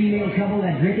heal your female trouble,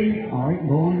 that dripping? All right,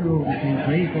 go on your road and say,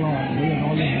 praise the Lord, and believe with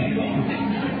all your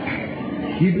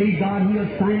heart. You believe God heals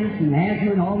sinus and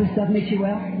asthma and all this stuff makes you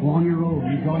well? Go on your road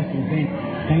and rejoice and say,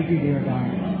 thank you, dear God.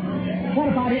 What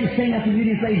if I didn't say nothing, you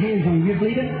didn't lay hands on you? You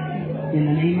believe it? In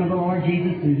the name of the Lord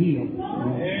Jesus, and heal.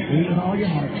 Believe with all your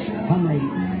heart. Come, lady.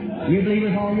 You believe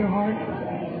with all your heart?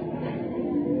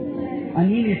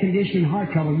 Anemia condition,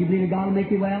 heart trouble. You believe that God will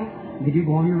make you well? Did you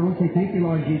go on your road and say, thank you,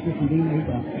 Lord Jesus, and be made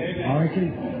well? All right, sir.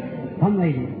 Come,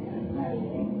 lady.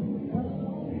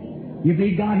 You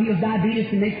believe God heals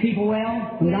diabetes and makes people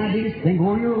well from diabetes? Then go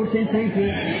on your road and say, thank you.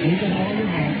 Believe with all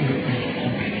your heart.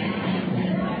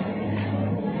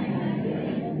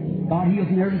 God heals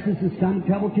nervousness and stomach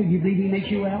trouble too. You believe He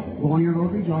makes you well? Go on your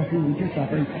road rejoicing, eat your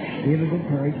supper, be of a good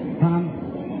courage. Come.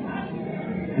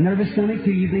 A nervous stomach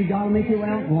too. You believe God will make you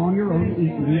well? Go on your road and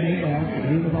eat and be made well.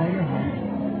 Believe with all your heart.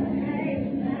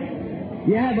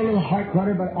 You have a little heart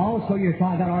clutter, but also your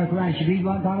thigh got arthritis. You believe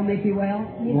God will make you well?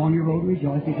 Go on your road and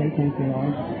rejoice and say, thank you,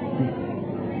 Lord.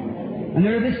 A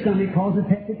nervous stomach causes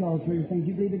peptic ulcer. You think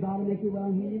you believe that God will make you well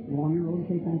and heal you? Go on your road and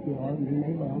say, thank you, Lord, and be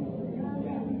made well.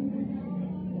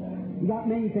 You got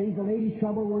many things. The lady's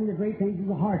trouble, one of the great things is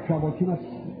the heart trouble, too much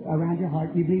around your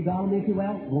heart. You believe God will make you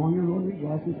well? Go on your road and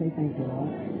rejoice and say, thank you, Lord.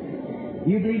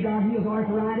 You believe God heals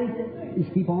arthritis?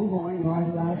 Just keep on going, and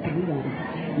arthritis will be done.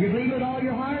 You believe with all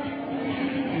your heart?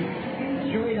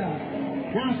 Sure He does.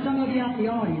 Now, some of you out in the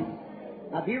audience,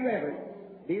 now be reverent.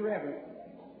 Be reverent.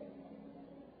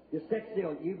 Just sit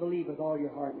still. You believe with all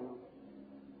your heart now.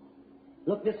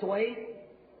 Look this way.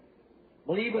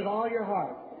 Believe with all your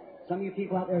heart. Some of you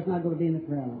people out there is not going to be in the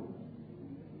prayer line.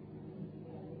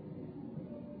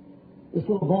 This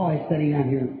little boy is sitting out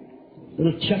here. The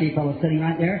little chubby fellow sitting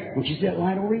right there. Won't you see that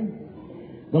light over him?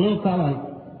 The little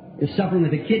fellow is suffering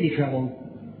with a kidney trouble.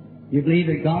 You believe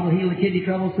that God will heal the kidney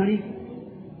trouble, sonny?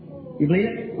 You believe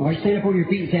it? All right, stand up on your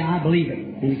feet and say, I believe it,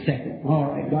 and accept it.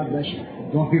 All right, God bless you.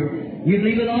 Go here. You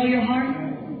believe with all your heart?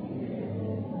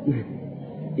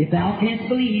 If thou canst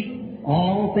believe,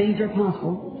 all things are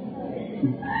possible.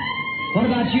 What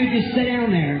about you? Just sit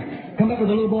down there. Come up with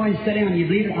a little boy and sit down. You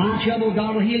believe that eye trouble,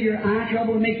 God will heal your eye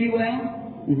trouble and make you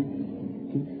well?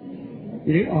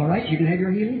 You do? All right, you can have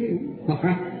your healing too. All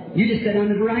right. You just sit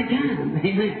down at the right time.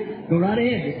 Amen. Go right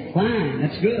ahead. It's fine.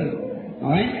 That's good.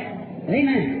 All right?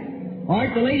 Amen. All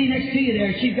right, the lady next to you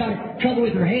there, she's got trouble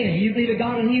with her head. You believe that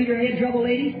God will heal your head trouble,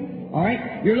 lady? All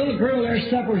right? Your little girl there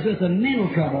suffers with a mental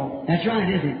trouble. That's right,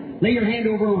 isn't it? Lay your hand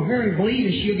over on her and believe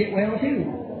that she'll get well too.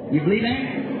 You believe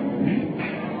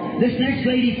that? This next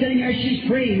lady sitting there, she's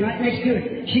praying right next to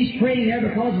it. She's praying there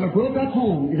because of a broke-up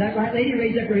home. Is that right, lady?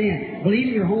 Raise up your hand.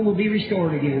 Believe your home will be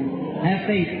restored again. Have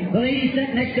faith. The lady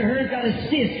sitting next to her has got a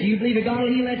cyst. You believe that God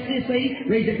will heal that cyst, lady?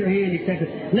 Raise up your hand. Accept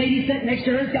it. Lady sitting next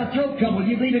to her has got throat trouble.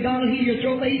 You believe that God will heal your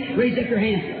throat, lady? Raise up your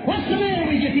hand. What's the matter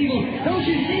with you people? Don't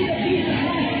you see that Jesus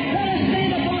Christ? Let us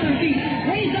stand up on our feet.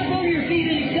 Raise up on your feet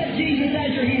and accept Jesus as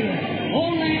your healer.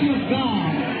 O Lamb of God,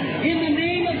 in the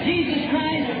name of Jesus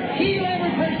Christ, heal every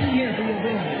person here for your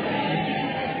glory.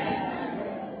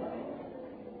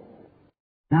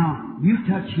 Now, you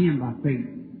touch him by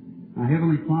faith. Now,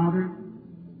 Heavenly Father,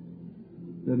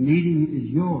 the meeting is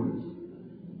yours.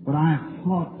 But I have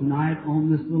taught tonight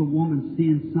on this little woman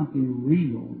seeing something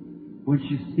real when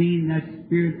she's seen that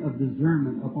spirit of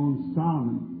discernment upon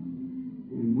Solomon.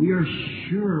 And we are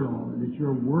sure, Lord, that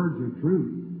your words are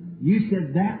true. You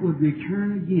said that would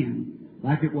return again,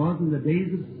 like it was in the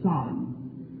days of Sodom,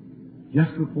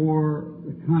 just before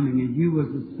the coming. And you was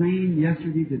the same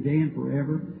yesterday, today, and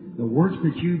forever. The works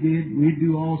that you did, we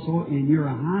do also, and you're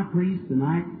a high priest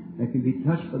tonight that can be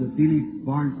touched by the feeling of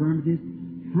our infirmities.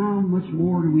 How much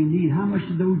more do we need? How much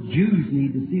do those Jews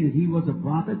need to see that he was a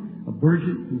prophet, a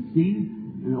virgin conceived,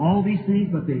 and all these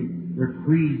things, but their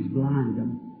creeds blind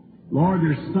them. Lord,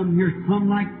 there's some here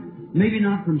come like, maybe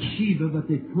not from Sheba, but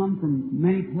they've come from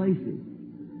many places.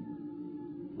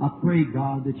 I pray,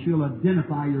 God, that you'll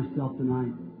identify yourself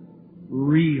tonight,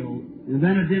 real, and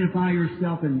then identify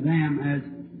yourself in them as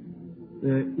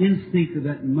the instinct of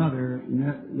that mother and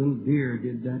that little deer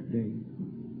did that day.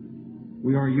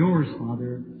 We are yours,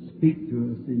 Father. Speak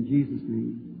to us in Jesus'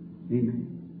 name. Amen.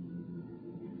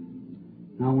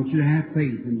 Now I want you to have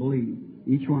faith and believe,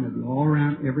 each one of you, all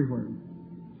around, everywhere.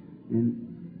 And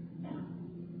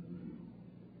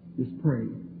just pray.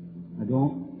 I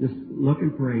don't just look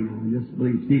and pray now. Just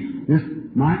believe. See, this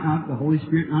might not, the Holy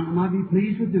Spirit might be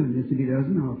pleased with doing this. If He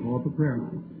doesn't, I'll call up a prayer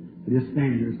line. But just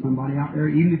stand here. Somebody out there,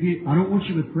 even if you, I don't want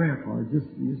you with prayer cards. Just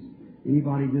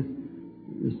anybody just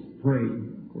pray.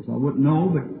 Of course, I wouldn't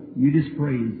know, but you just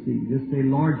pray and see. Just say,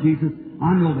 Lord Jesus,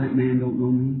 I know that man don't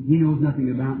know me. He knows nothing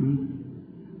about me.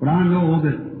 But I know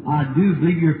that I do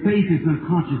believe your faith is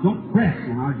unconscious. Don't press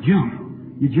now,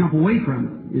 jump. You jump away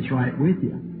from it. It's right with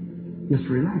you. Just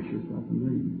relax yourself and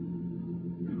leave.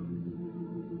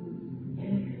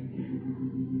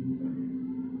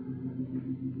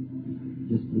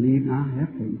 Just believe now, have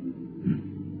faith.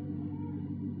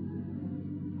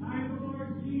 I, the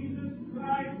Lord Jesus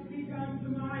Christ, speak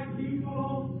unto my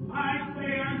people. I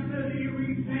say unto thee,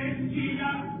 repent ye,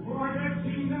 for the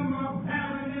kingdom of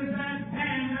heaven is at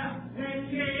hand.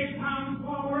 And ye come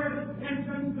forward and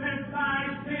confess thy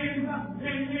sins.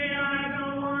 And ye, I, the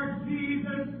Lord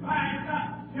Jesus Christ,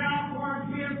 shall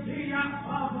forgive thee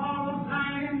of all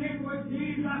thine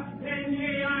iniquities. And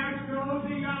ye, I show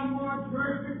thee a more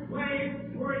perfect way.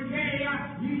 For yea,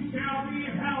 ye shall be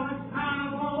held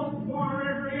accountable for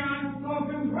every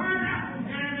unspoken word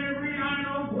and every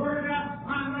idle word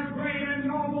on the great and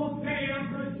noble day of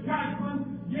the judgment.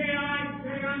 Yea, I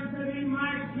say unto thee,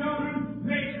 my children,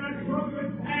 make the crooked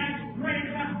path straight,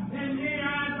 and yea,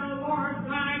 I, the Lord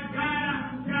thy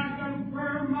God, shall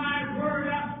confirm my word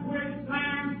which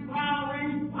signs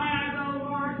following by the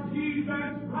Lord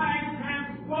Jesus Christ hath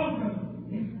spoken.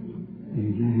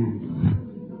 Amen.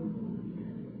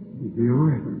 Be a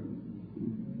reverend.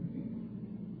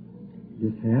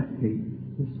 Just have faith.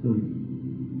 Just believe.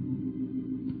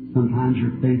 Sometimes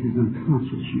your faith is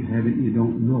unconscious. You have it and you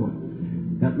don't know it.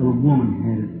 That little woman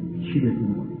had it. She didn't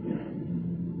know it.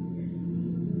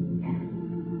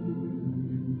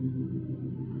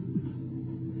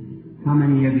 How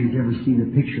many of you have ever seen a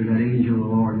picture of that angel of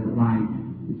the Lord at light?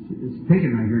 It's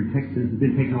taken right here in Texas. It's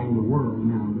been taken all over the world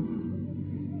now.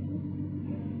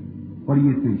 What do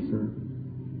you think, sir?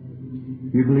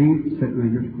 You believe? Sitting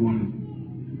right here at the corner.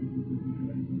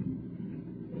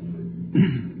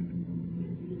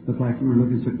 Looks like we're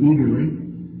looking so eagerly.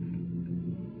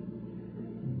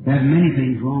 You have many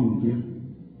things wrong with you.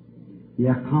 You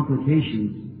have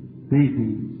complications, many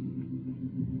things.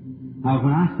 Now,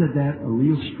 when I said that, a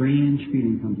real strange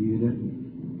feeling come to you, didn't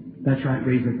it? That's right,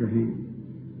 raise up your hand.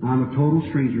 I'm a total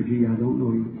stranger to you, I don't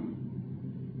know you.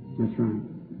 That's right.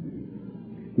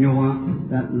 You know what?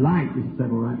 That light just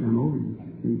settled right down over you.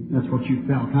 See? That's what you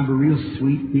felt. Kind of a real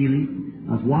sweet feeling.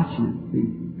 I was watching it, see,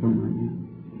 come right now.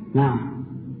 Now,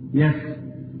 yes,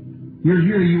 you're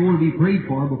here, you want to be prayed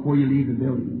for before you leave the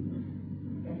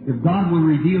building. If God will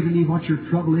reveal to me what your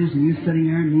trouble is, and you sitting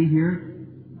there and me here,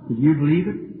 do you believe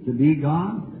it to be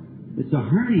God? It's a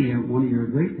hernia, one of your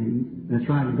great things. That's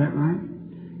right, is that right?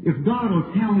 If God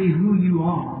will tell me who you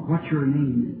are, what your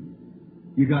name is,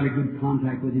 you got a good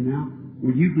contact with Him now,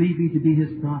 will you believe me to be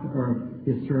His prophet, or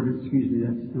His servant? Excuse me,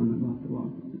 that's something about the law.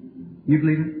 You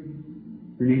believe it?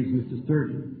 Your name's Mr.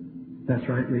 Sturgeon. That's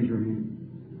right, raise your hand.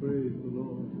 Praise the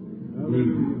Lord.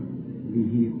 Believe me, be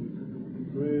healed.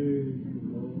 Praise the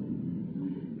Lord.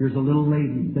 There's a little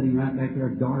lady sitting right back there,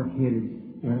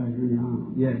 dark-headed, right out here now.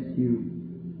 Yes, you.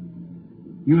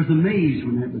 You was amazed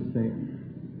when that was said.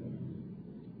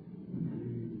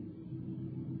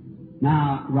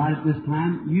 Now, right at this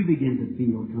time, you begin to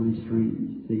feel kind of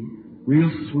strange, see? Real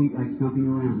sweet, like something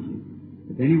around you.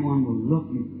 If anyone will look,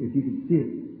 if you could see it,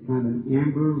 kind of an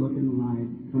amber-looking light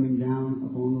coming down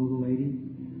upon the little lady.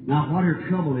 Now, what her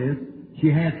trouble is, she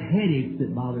has headaches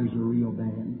that bothers her real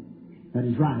bad. That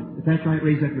is right. If that's right,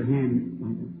 raise up your hand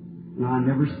like that. Now, I've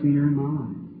never seen her in my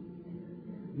life.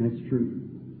 That's true.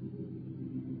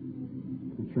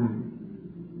 That's right.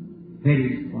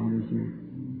 Headaches bothers her.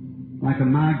 Like a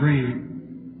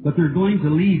migraine. But they're going to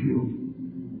leave you.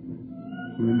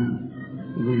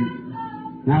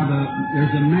 Now,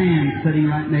 there's a man sitting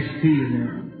right next to you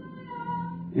there.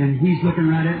 And he's looking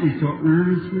right at me so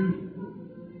earnestly.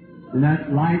 And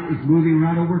that light is moving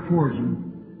right over towards him.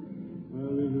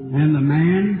 And the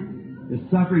man is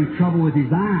suffering trouble with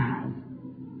his eyes.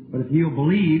 But if he'll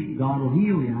believe, God will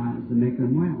heal the eyes and make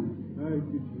them well.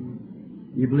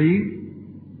 You believe?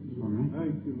 All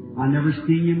right. I've never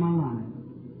seen you in my life.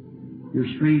 You're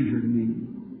a stranger to me.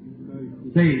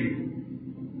 Say,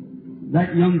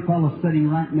 that young fellow sitting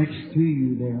right next to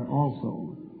you there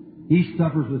also, he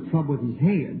suffers with trouble with his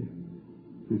head.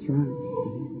 That's right.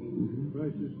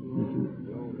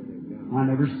 I've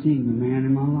never seen the man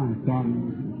in my life. God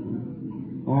knows.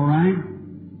 All right?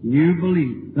 You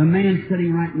believe. The man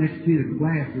sitting right next to you with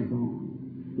glasses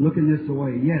on, looking this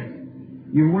way. Yes,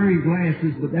 you're wearing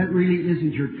glasses, but that really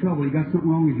isn't your trouble. You got something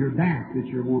wrong with your back that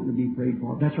you're wanting to be prayed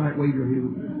for. That's right. Wave your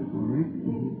hand. All right?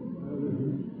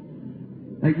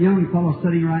 That young fellow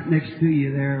sitting right next to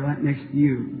you there, right next to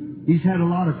you, he's had a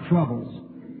lot of troubles.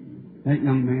 That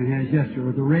young man has, yes, sir,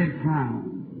 with the red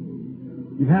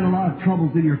crown. You've had a lot of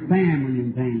troubles in your family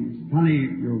and things. Honey,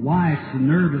 your wife's a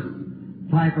nervous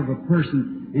type of a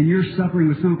person, and you're suffering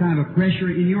with some kind of a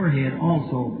pressure in your head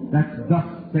also. That's thus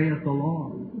saith the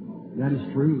Lord. That is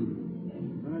true.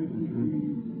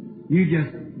 You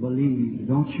just believe.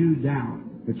 Don't you doubt,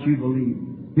 but you believe.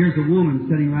 Here's a woman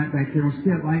sitting right back there.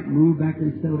 Sit right, move back there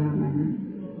and settle down right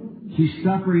here. She's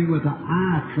suffering with an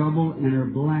eye trouble in her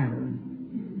bladder.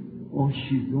 Oh,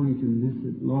 she's going to miss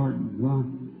it. Lord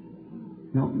God,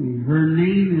 help me. Her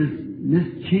name is Miss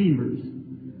Chambers.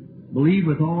 Believe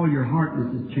with all your heart,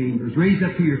 Mrs. Chambers. Raise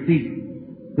up to your feet.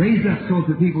 Raise up so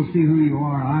that people see who you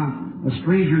are. I'm a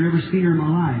stranger, never seen her in my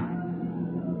life.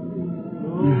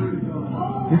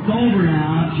 It's over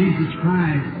now. Jesus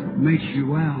Christ makes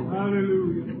you well.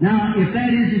 Hallelujah. Now, if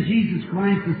that isn't Jesus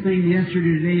Christ the same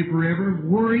yesterday, today, and forever,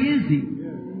 where is He?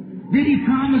 Did He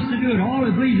promise to do it? All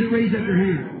that believes it, raise up your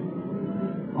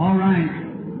hand. All right.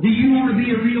 Do you want to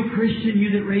be a real Christian,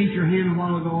 you that raised your hand a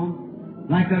while ago?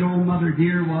 Like that old Mother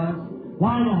Dear was?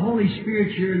 While the Holy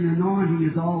Spirit here and the anointing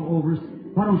is all over us,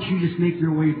 why don't you just make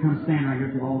your way, come stand right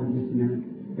here at the altar in just a minute.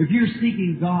 If you're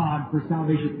seeking God for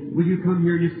salvation, will you come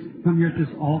here at this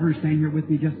altar and stand here with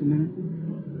me just a minute?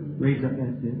 Raise up,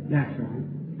 that's it. That's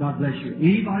right. God bless you.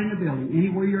 Anybody in the building,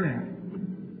 anywhere you're at.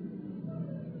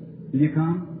 Will you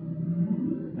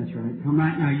come? That's right. Come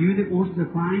right now. You that wants to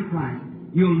find Christ,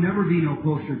 you'll never be no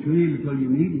closer to Him until you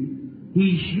meet Him.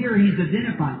 He's here. He's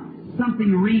identified.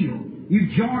 Something real. You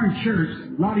joined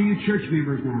church. A lot of you church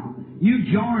members now.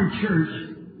 You joined church,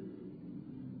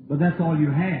 but that's all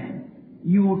you had.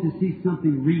 you want to see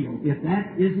something real. If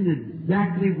that isn't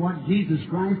exactly what Jesus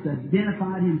Christ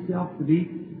identified Himself to be,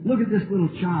 look at this little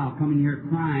child coming here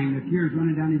crying, the tears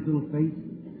running down his little face.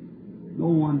 No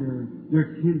wonder.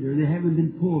 They're tender. They haven't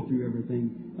been pulled through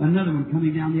everything. Another one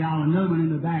coming down the aisle, another one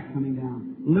in the back coming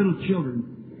down. Little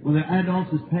children. Well, the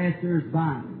adults has passed theirs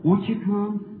by. Won't you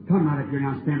come? Come right up here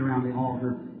now, stand around the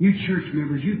altar. You church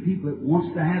members, you people that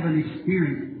wants to have an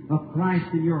experience of Christ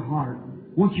in your heart,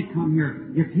 won't you come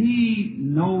here? If He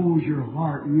knows your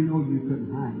heart, and you know you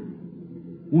couldn't hide it,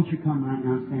 won't you come right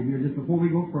now and stand here? Just before we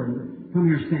go further, come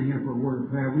here, stand here for a word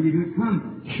of prayer. Will you do it?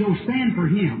 Come, stand for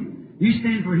Him. You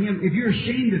stand for Him. If you're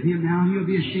ashamed of Him now, He'll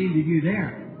be ashamed of you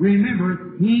there.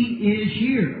 Remember, He is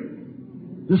here.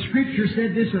 The Scripture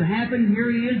said this would happen.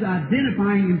 Here He is,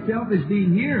 identifying Himself as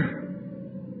being here.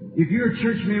 If you're a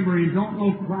church member and don't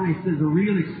know Christ as a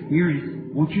real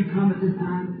experience, won't you come at this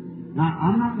time? Now,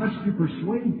 I'm not much to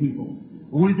persuade people.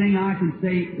 The only thing I can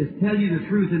say is tell you the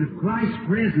truth. And if Christ's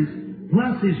presence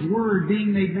plus His Word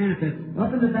being made manifest,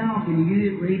 up in the balcony, you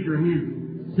didn't raise your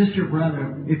hand. Sister,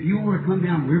 brother, if you want to come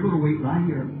down, we're going to wait right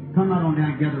here. Come right on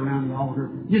down, gather around the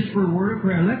altar, just for a word of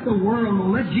prayer. Let the world know,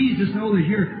 let Jesus know that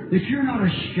you're not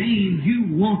ashamed.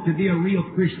 You want to be a real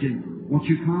Christian. Won't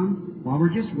you come? While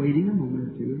we're just waiting a moment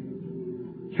or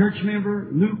two. Church member,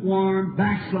 lukewarm,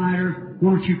 backslider,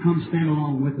 why don't you come stand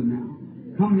along with them now?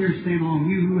 Come here and stand along.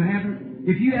 You who haven't,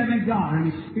 if you haven't got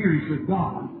an experience with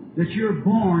God, that you're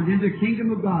born into the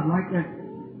kingdom of God like that,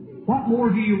 what more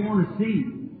do you want to see?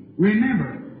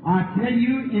 Remember, I tell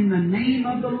you in the name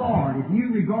of the Lord, if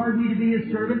you regard me to be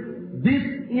His servant, this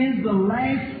is the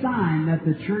last sign that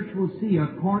the church will see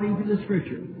according to the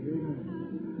Scripture.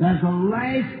 That's the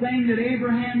last thing that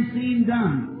Abraham seen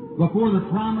done before the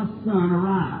promised Son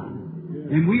arrived.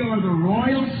 And we are the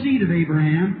royal seed of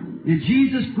Abraham, and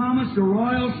Jesus promised the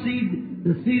royal seed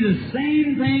to see the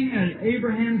same thing that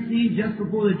Abraham seen just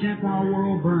before the Gentile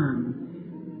world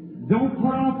burned. Don't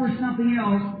put off for something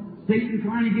else. Satan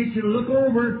trying to get you to look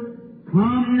over.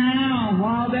 Come now,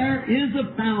 while there is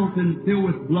a fountain filled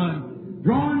with blood,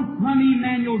 drawn from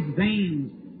Emmanuel's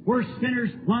veins, where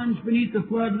sinners plunge beneath the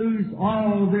flood lose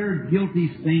all their guilty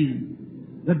stains.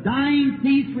 The dying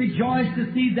thief rejoiced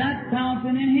to see that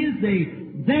fountain in his day.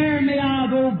 There may I,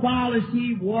 though vile as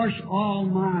he, wash all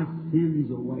my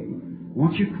sins away.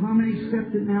 Won't you come and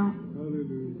accept it now?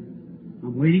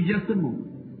 I'm waiting just a moment.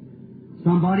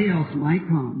 Somebody else might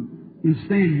come and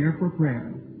stand here for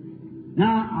prayer.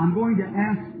 Now, I'm going to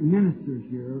ask ministers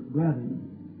here, brethren,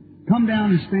 come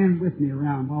down and stand with me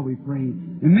around while we pray.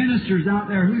 And ministers out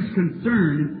there who's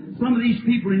concerned, some of these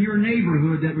people in your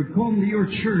neighborhood that would come to your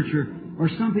church or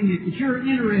something that you're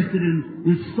interested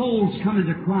in souls coming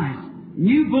to Christ.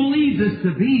 You believe this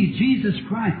to be Jesus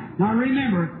Christ. Now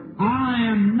remember, I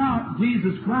am not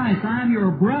Jesus Christ. I'm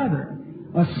your brother,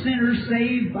 a sinner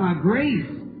saved by grace.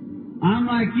 I'm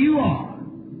like you are.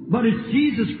 But it's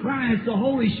Jesus Christ, the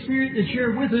Holy Spirit, that's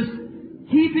here with us,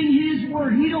 keeping His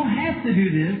Word. He don't have to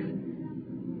do this,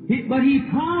 but He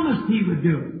promised He would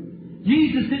do it.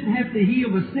 Jesus didn't have to heal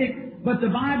the sick, but the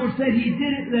Bible said He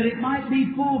did it that it might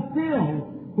be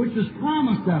fulfilled, which was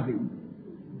promised of Him.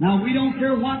 Now, we don't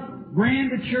care what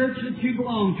brand of church that you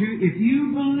belong to. If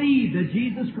you believe that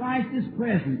Jesus Christ is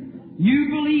present, you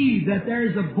believe that there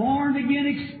is a born-again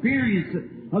experience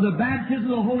of the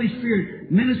baptism of the Holy Spirit.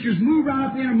 Ministers, move right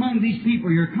up in among these people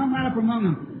here. Come right up among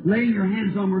them. Laying your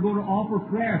hands on them. We're going to offer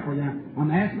prayer for them.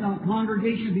 I'm asking our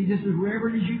congregation to be just as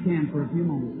reverent as you can for a few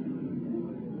moments.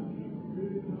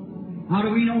 How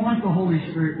do we know what the Holy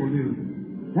Spirit will do?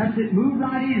 That's it. Move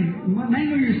right in.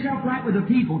 Mingle yourself right with the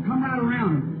people. Come right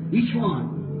around them, each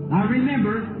one. Now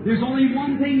remember, there's only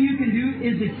one thing you can do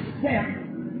is accept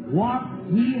what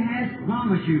He has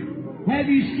promised you. Have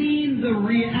you seen the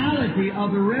reality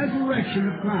of the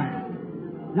resurrection of Christ?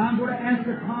 Now I'm going to ask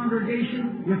the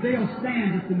congregation if they'll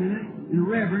stand just a minute in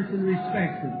reverence and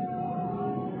respect it.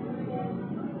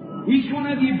 Each one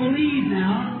of you believe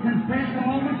now, confess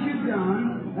all that you've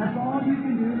done, that's all you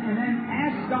can do, and then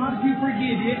ask God to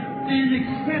forgive you and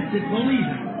accept it, believe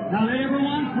it. Now let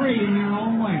everyone pray in your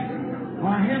own way.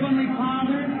 Our Heavenly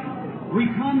Father, we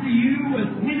come to you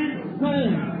with penitent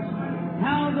souls.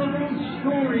 How the little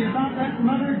story about that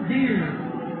mother deer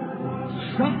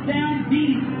struck down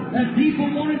deep, that people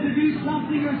wanted to do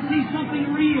something or see something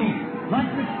real, like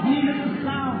the King of the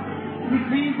South, who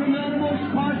came from the uttermost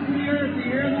parts of the earth to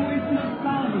hear the wisdom of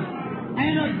Solomon.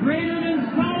 And a greater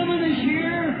than Solomon is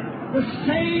here, the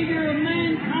Savior of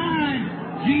mankind,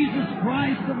 Jesus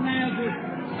Christ of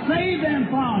Nazareth. Save them,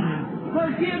 Father.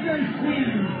 Forgive their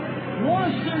sins.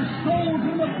 Wash their souls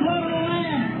in the blood of the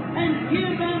Lamb and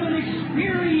give them an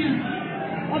experience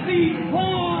of being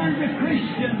born to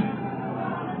Christian.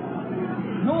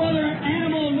 No other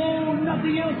animal, no,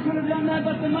 nothing else could have done that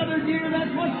but the mother dear.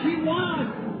 That's what she was.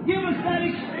 Give us that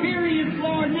experience,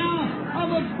 Lord, now of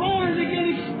a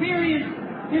born-again experience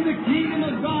in the kingdom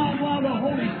of God while the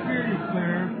Holy Spirit is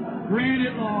there. Grant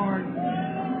it, Lord.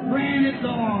 Grant it,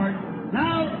 Lord.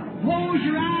 Now, close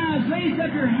your eyes, raise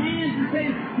up your hands and say,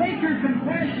 make your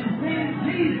confession, saying,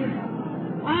 Jesus,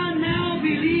 I now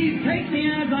believe, take me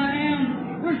as I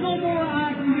am. There's no more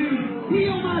I can do.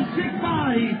 Heal my sick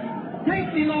body.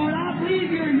 Take me, Lord. I believe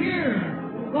you're here.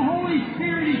 The Holy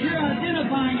Spirit is here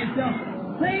identifying itself.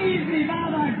 Save me by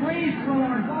thy grace,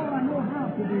 Lord. All I know how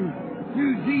to do.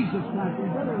 Through Jesus Christ.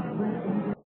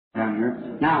 Down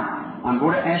here. Now, I'm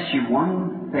going to ask you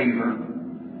one favor.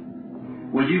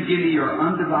 Will you give me your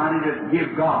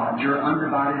give God your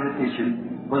undivided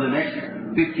attention for the next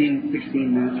 15,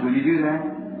 16 minutes? Will you do that?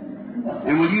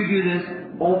 And will you do this?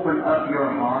 Open up your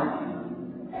heart.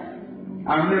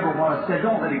 I remember what I said.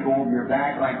 Don't let it go over your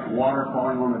back like water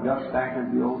falling on a duck's back, as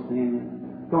the old saying.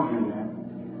 Don't do that.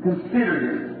 Consider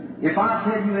this. If I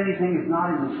tell you anything is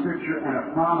not in the Scripture and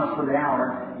a promise for the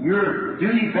hour, you're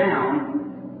duty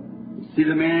bound. See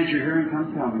the manager here and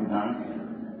come tell me about it.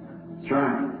 That's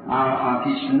right. I'll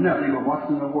teach you nothing but what's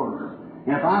in the Word.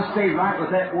 And if I stay right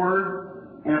with that Word,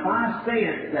 and if I say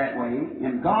it that way,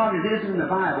 and God, it is in the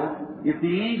Bible, if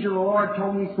the angel of the Lord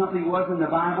told me something was in the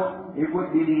Bible, it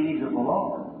would be the angel of the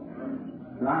Lord.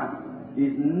 Right.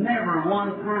 He's never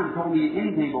one time told me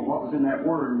anything but what was in that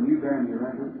Word, and you bear me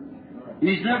record.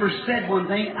 He's never said one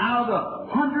thing out of the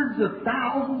hundreds of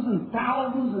thousands and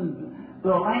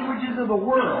the languages of the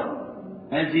world.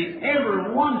 Has He ever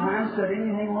one time said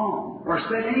anything wrong? Or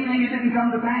said anything that didn't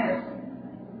come to pass?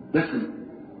 Listen,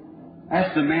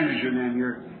 ask the manager man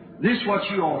here. This, what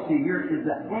you all see here, is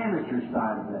the amateur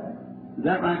side of that. Is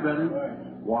that right, brother? Right.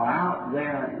 Well, out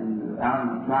there, out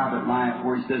in the private life,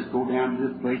 where he says, go down to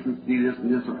this place and see this, and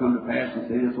this will come to pass, and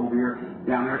say this over here,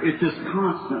 down there. It's just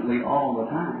constantly, all the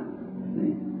time.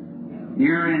 See?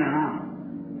 Year in and out.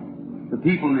 The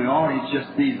people in the audience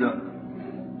just see the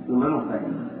little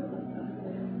things.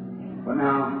 But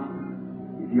now,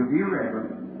 if you'll be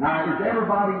reverent. Now, is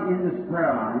everybody in this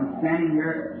prayer line standing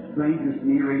here, strangers to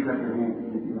me, raise up your hands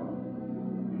if you are.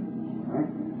 Right?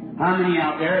 How many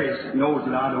out there knows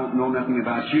that I don't know nothing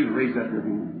about you? Raise up your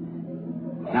hand.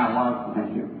 Now,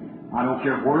 thank you. I don't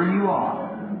care where you are.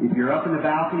 If you're up in the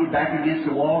balcony, back against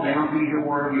the wall, down through here,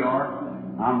 wherever you are,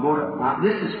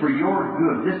 this is for your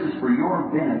good. This is for your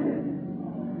benefit.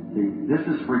 See, this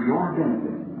is for your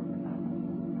benefit.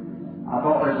 I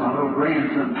thought that's my little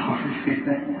grandson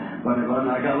talking, but it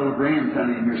wasn't. I got a little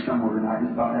grandson in here somewhere, and I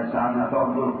just thought that's out. And I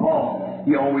thought of little Paul.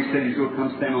 He always said he's going to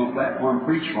come stand on the platform and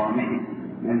preach for me.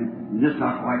 And he's just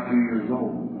not quite 2 years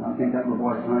old. I think that little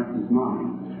boy's right his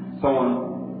mom. So,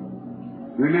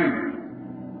 remember,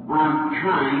 I'm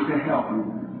trying to help you.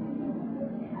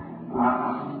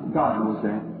 God knows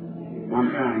that.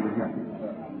 I'm trying to help you.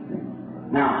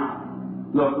 Now,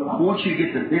 look, I want you to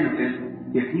get the benefit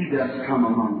if He does come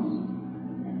among us.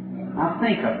 Now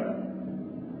think of it.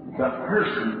 The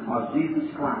person of Jesus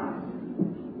Christ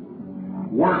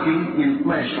working in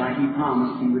flesh like He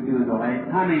promised He would do in the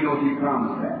last. How many knows He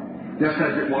promised that? Just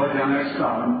as it was down there at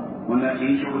Sodom when that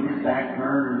angel with his back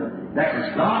turned. That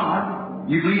was God.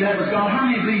 You believe that was God? How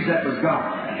many believe that was God?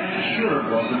 Sure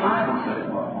it was. The Bible said it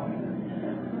was.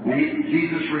 And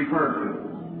Jesus referred to it.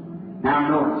 Now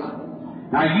notice.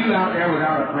 Now you out there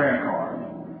without a prayer card,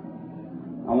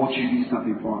 I want you to do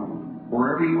something for me.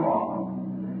 Wherever you are.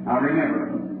 Now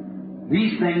remember,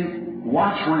 these things,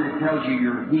 watch when it tells you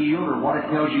you're healed or what it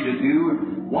tells you to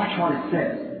do. Watch what it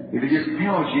says. If it just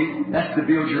tells you, that's to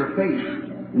build your faith.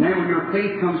 And then when your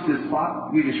faith comes to the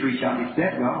spot, you just reach out and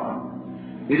accept God.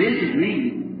 It isn't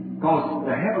me, because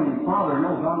the Heavenly Father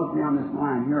knows. I look down this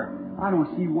line here. I don't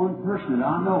see one person that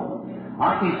I know.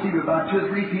 I can see about 2 or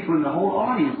 3 people in the whole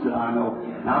audience that I know.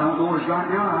 Now, I don't know as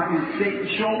right now. I can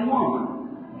show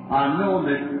one. I know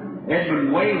that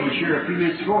Edmund Wade was here a few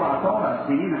minutes ago. I thought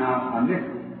I'd seen him, and I missed.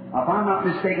 If I'm not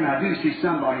mistaken, I do see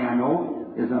somebody I know.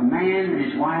 Is a man and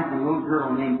his wife and a little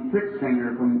girl named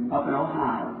Fritzinger from up in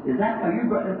Ohio. Is that you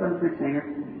got that brother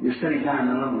Fritzinger? You're sitting down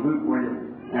in the little hoop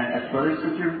where that's brother and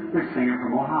sister Fritzinger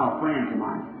from Ohio, friends of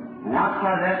mine. And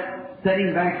outside that,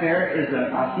 sitting back there is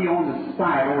I see on the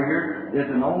side over here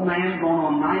is an old man going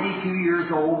on 92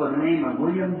 years old by the name of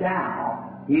William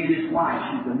Dow. He and his wife,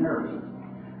 she's a nurse.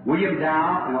 William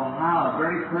Dow in Ohio, a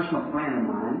very personal friend of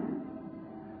mine.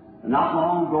 Not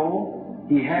long ago,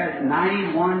 he had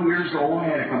 91 years old,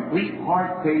 had a complete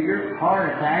heart failure, heart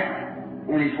attack,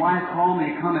 and his wife called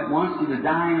me to come at once. He was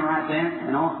dying right then,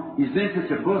 and all. He's been such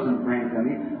a bosom friend to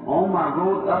me. On my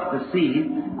road up to see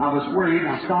him, I was worried.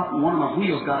 I stopped, and one of my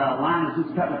wheels got out of line. I was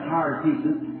just cutting a tire to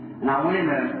pieces. And I went in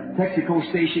the Texaco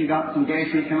station, got some gas,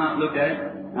 and come out and looked at it.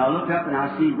 And I looked up, and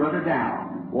I see Brother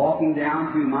Dow walking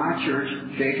down to my church,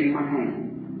 shaking my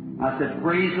hand. I said,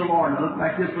 "Praise the Lord." And I looked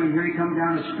back this way, and here he come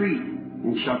down the street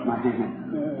and shook my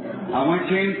hand. I went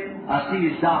to him. I seen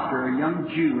his doctor, a young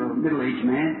Jew, or a middle-aged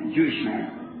man, Jewish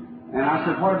man. And I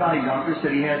said, "What about him, doctor?"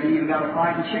 Said he hasn't even got a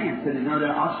fighting chance. Said, "No,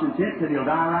 that oxygen test said he'll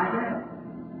die right there."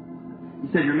 He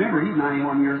said, "You remember, he's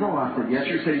 91 years old." I said, "Yes,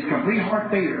 sir." He said, "He's complete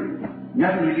heart failure.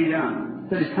 Nothing to be done." He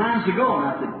said, "It's time to go." And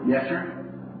I said, "Yes, sir."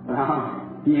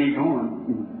 He ain't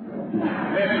going.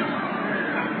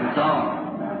 That's all.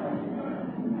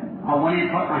 I went in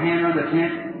and put my hand on the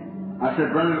tent. I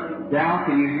said, "Brother Dow,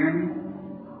 can you hear me?"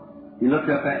 He looked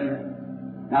up at me.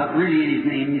 Now, really, in his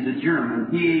name, he's a German,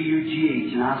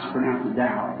 D-A-U-G-H, and I pronounce it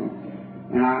Dow.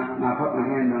 And I put my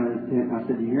hand on his tent, and I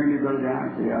said, "Do you hear me, Brother Dow?" He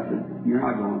said, "Yeah." I said, "You're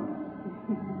not going."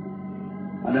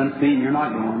 I done seen you're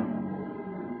not going.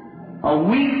 A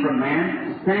week from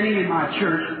man, standing in my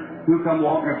church, who come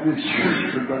walking up to this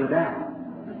church for Brother Dow.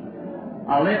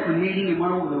 I left the meeting and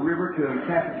went over the river to a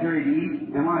cafeteria to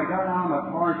eat, and when I got out of my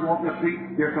car and walked up the street,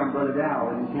 here comes Brother Dow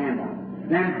with his hand out.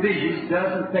 Them visions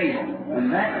doesn't fail.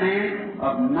 And that man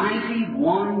of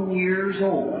 91 years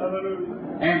old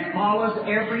and follows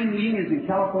every meeting is in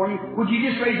California. Would you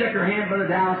just raise up your hand, Brother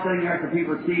Dow, sitting there so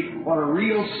people see what a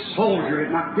real soldier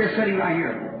is? Not just sitting right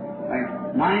here.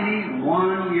 Like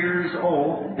 91 years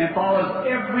old and follows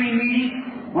every meeting.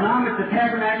 When I'm at the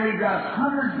tabernacle, he drives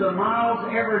hundreds of miles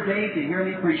every day to hear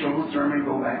me preach a little sermon and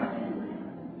go back.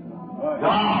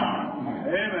 God.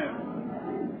 Amen.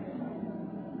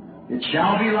 It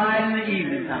shall be light in the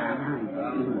evening time.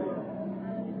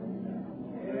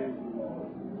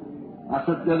 I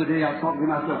said the other day, I was talking to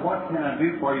him, I said, "What can I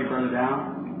do for you, Brother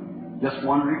Dow?" "Just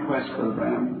one request, Brother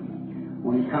Branham.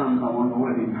 When he comes, I want to go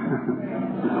with him."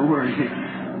 "Don't worry.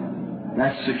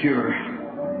 That's secure."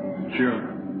 Sure.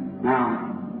 Now,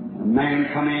 a man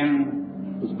come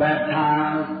in, was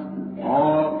baptized,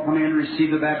 all come in,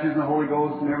 receive the baptism of the Holy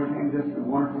Ghost and everything, just a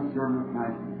wonderful service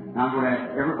tonight. Now I'm going to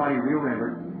ask everybody real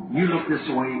reverent, you look this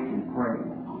way and pray.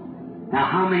 Now,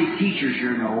 how many teachers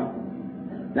you know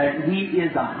that he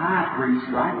is a high priest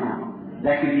right now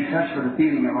that can be touched for the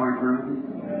feeling of our infirmities?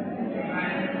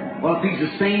 Well, if he's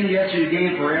the same yesterday, today,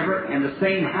 and forever, and the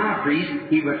same high priest,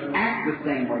 he would act the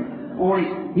same way. Only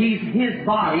his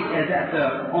body is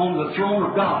on the throne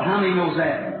of God. How many knows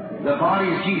that? The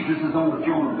body of Jesus is on the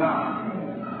throne of God.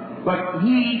 But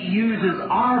he uses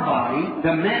our body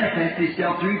to manifest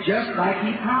himself through just like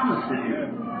he promised to do.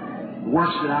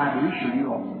 Worse than I do, should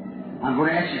you also. I'm going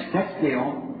to ask you to sit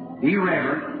still, be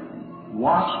reverent,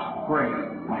 watch, pray.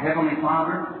 My Heavenly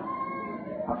Father,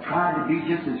 I've tried to be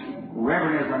just as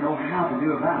reverent as I know how to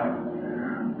do about it.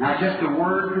 Now just a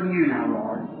word from you now,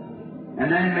 Lord. And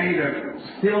then may the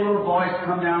still little voice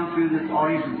come down through this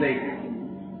audience and say,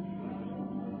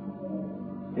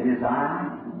 "It is I,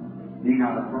 be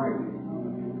not afraid."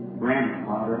 Grant it,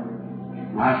 Father.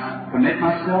 I commit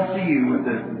myself to you with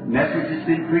the message that's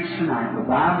been preached tonight, with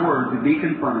thy word to be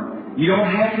confirmed. You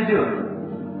don't have to do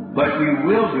it, but you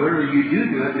will do it, or you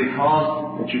do it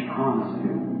because that you promised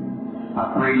to.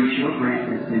 I pray you shall grant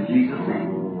this in Jesus'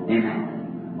 name. Amen.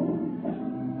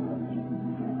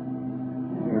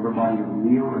 Everybody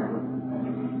real reverent.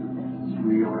 It's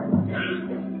real reverent.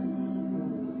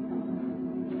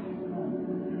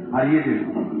 How do you do?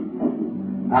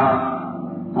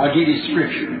 I'll give you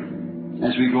scripture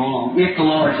as we go along. If the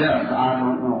Lord does, I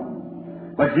don't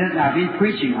know. But then I've been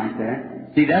preaching like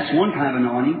that. See, that's one kind of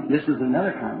anointing. This is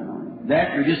another kind of anointing.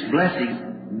 That you're just blessing.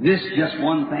 This just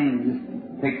one thing just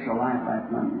takes the life back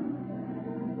from you.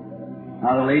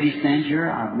 Now the lady stands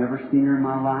here. I've never seen her in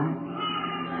my life.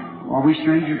 Are we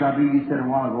strangers? I believe you said a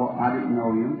while ago, I didn't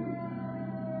know you.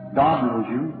 God knows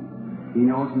you. He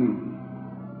knows me.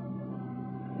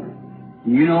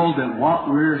 Do you know that what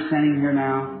we're standing here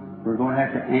now, we're going to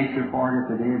have to answer for it at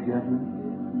the day of judgment?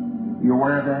 You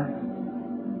aware of that?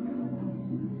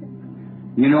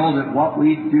 You know that what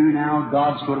we do now,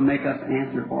 God's going to make us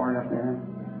answer for it up there?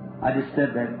 I just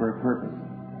said that for a purpose.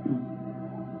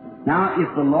 Now,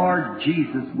 if the Lord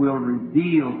Jesus will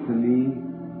reveal to me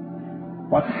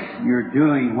what you're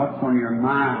doing, what's on your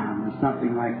mind, or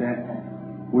something like that,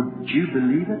 would you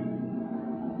believe it?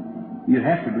 You'd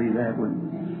have to believe that, wouldn't you?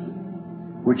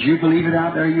 Would you believe it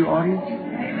out there, you audience?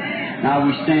 Now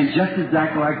we stand just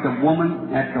exactly like the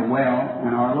woman at the well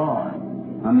and our Lord.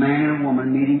 A man and a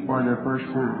woman meeting for their first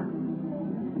time.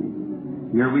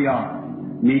 Here we are,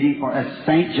 meeting for, as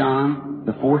St. John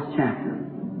the 4th chapter.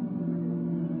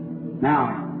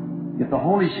 Now, if the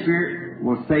Holy Spirit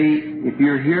will say, if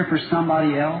you're here for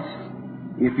somebody else,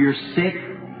 if you're sick,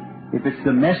 if it's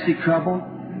domestic trouble,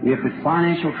 if it's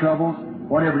financial trouble,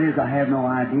 whatever it is, I have no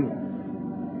idea.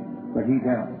 But He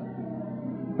does.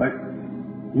 But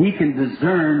He can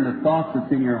discern the thoughts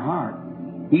that's in your heart.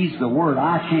 He's the Word.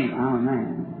 I can't. I'm a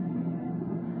man.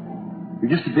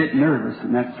 You're just a bit nervous,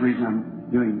 and that's the reason I'm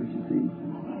doing this, you see.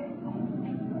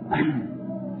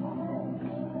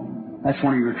 That's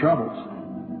one of your troubles.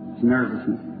 It's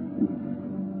nervousness.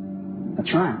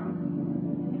 That's right.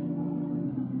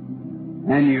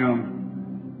 And you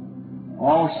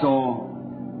also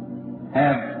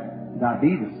have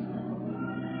diabetes.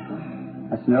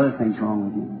 That's another thing's wrong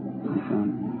with you.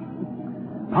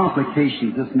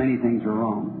 Complications, just many things are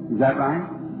wrong. Is that right?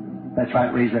 That's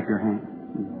right. Raise up your hand.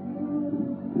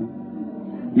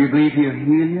 You believe He'll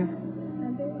heal you?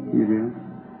 You do.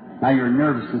 Now your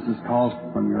nervousness is caused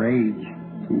from your age.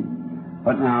 See?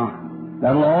 But now,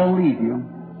 that'll all leave you.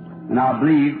 And I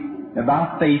believe that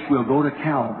by faith we'll go to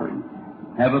Calvary,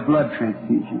 have a blood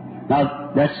transfusion.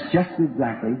 Now, that's just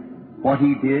exactly what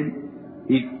He did.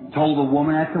 He told the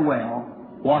woman at the well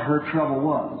what her trouble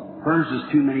was. Hers is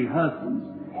too many husbands.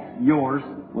 Yours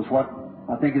was what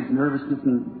I think is nervousness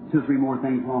and 2 or 3 more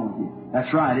things wrong with you.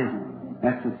 That's right, isn't it?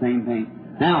 That's the same thing.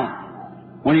 Now,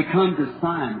 when He come to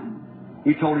Simon,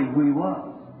 He told him who he was.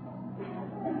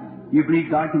 You believe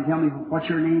God can tell me what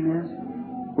your name is?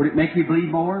 Would it make you believe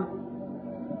more?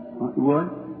 It would?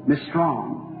 Miss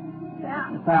Strong.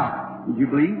 South. Would you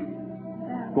believe?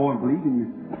 Go and believe and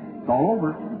it's all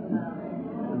over.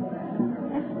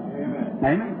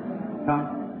 Amen. Come.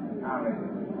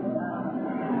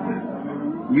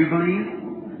 You believe?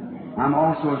 I'm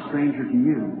also a stranger to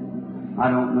you. I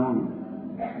don't know you.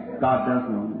 God does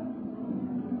know you.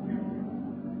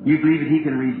 You believe that He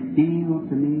can reveal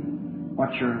to me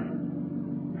what your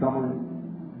trouble is?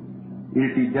 And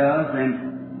if He does,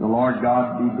 then the Lord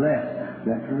God be blessed. Is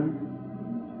that true?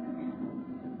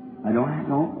 I don't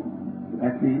know.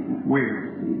 That's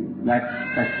weird.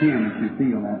 That's Him if you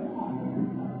feel that.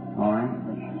 All right?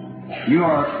 You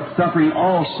are suffering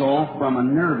also from a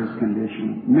nervous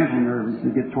condition, mental nervousness.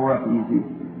 You get tore up easy.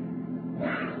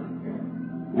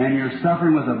 And you're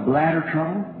suffering with a bladder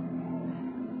trouble,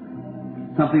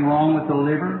 something wrong with the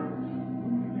liver,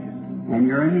 and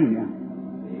your anemia.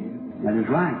 That is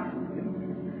right.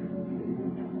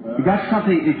 You got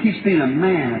something, it keeps being a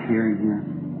man appearing here.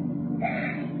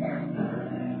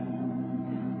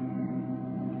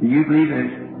 Do you believe that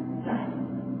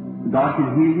God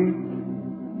can heal you?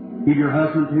 Heal your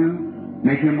husband too?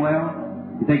 Make him well?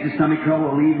 You think the stomach trouble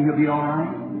will leave and he'll be all right?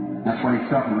 That's what he's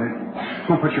suffering with.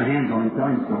 Go put your hands on him. Tell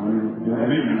him so.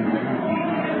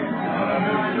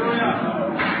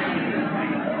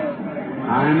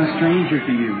 I am a stranger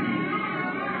to you.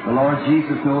 The Lord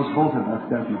Jesus knows both of us,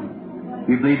 doesn't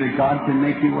He? You believe that God can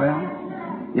make you well?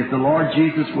 If the Lord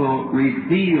Jesus will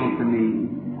reveal to me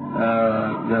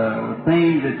the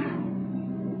thing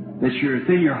that's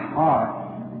in your heart,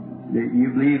 that you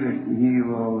believe that He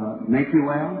will make you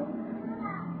well?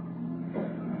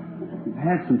 You've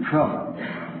had some trouble.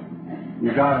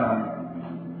 You've got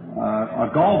a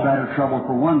gallbladder trouble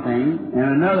for one thing,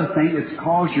 and another thing that's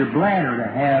caused your bladder to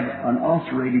have an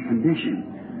ulcerated condition.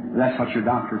 That's what your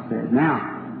doctor said. Now,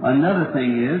 another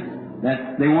thing is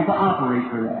that they want to operate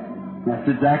for that. That's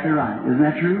exactly right. Isn't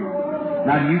that true?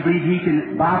 Now, do you believe He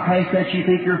can bypass that? You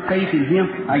think your faith in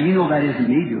Him? Now, you know that isn't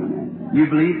me doing that. You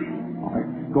believe? All right,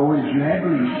 go as you have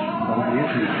believed. So be it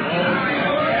to you.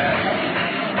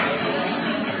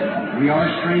 We are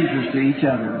strangers to each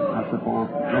other, I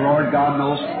suppose. The Lord God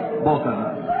knows both of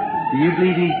us. Do you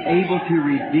believe He's able to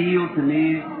reveal to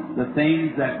me the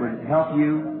things that would help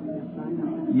you?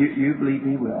 You believe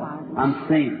He will. I'm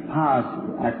saying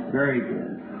positive. That's very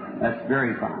good. That's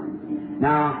very fine.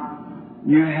 Now,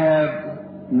 you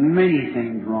have many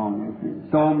things wrong with you.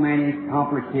 So many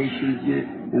complications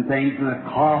and things, and a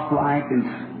cough like, and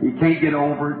you can't get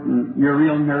over it, and you're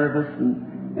real nervous,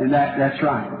 and that's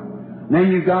right.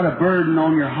 Then you've got a burden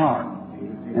on your heart,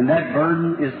 and that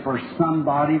burden is for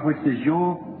somebody, which is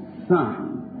your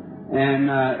son, and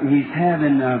he's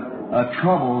having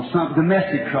trouble, some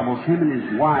domestic troubles. Him and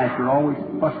his wife are always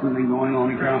fussing and going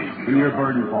on around, and you're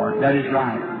burdened for it. That is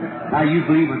right. Now you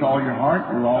believe with all your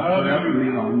heart, we're all put up and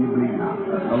believe on. You believe now.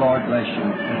 The Lord bless you.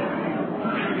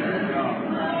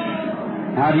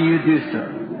 How do you do, sir?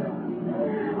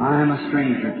 I am a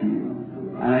stranger to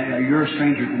you. You're a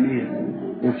stranger to me.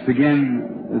 It's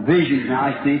beginning visions now.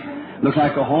 I see. Looks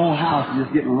like the whole house is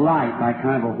just getting light, like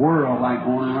kind of a whirl, like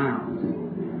going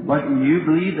around. But you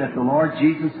believe that the Lord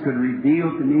Jesus could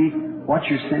reveal to me what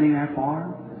you're sending that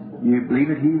for? You believe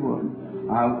it, He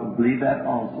would. I would believe that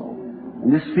also.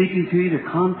 And this speaking to you to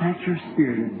contact your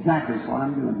spirit, exactly is what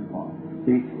I'm doing it for.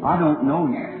 See, I don't know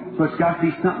yet. So it's got to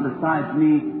be something besides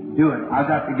me do it.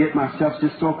 I've got to get myself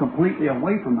just so completely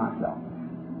away from myself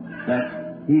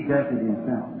that He does it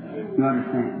Himself. You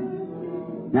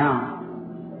understand? Now,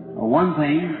 one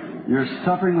thing, you're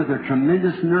suffering with a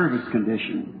tremendous nervous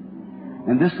condition.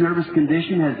 And this nervous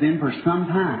condition has been for some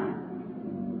time.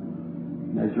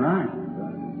 That's right.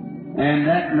 And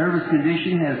that nervous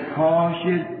condition has caused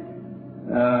you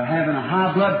having a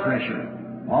high blood pressure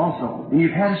also. And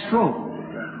you've had a stroke.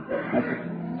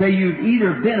 Say you've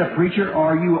either been a preacher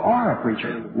or you are a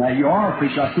preacher. Now you are a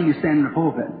preacher. I see you stand in the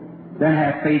pulpit. Then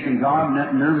have faith in God and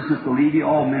that nervousness will leave you.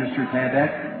 All ministers have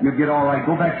that. You'll get all right.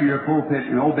 Go back to your pulpit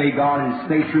and obey God and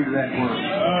stay true to that word.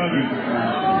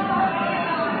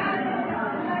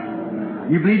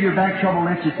 You believe your back trouble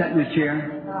lets you sit in this chair?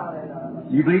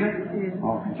 You believe it?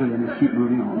 All right, so then let's keep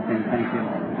moving on. Thank you,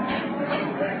 Lord.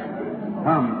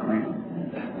 Come, thank you.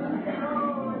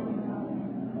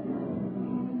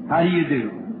 How do you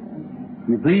do?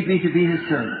 You believe me to be His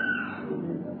servant.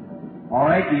 All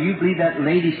right, do you believe that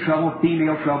lady's trouble,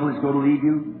 female trouble, is going to leave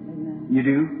you? You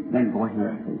do? Then go ahead.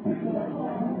 Thank you.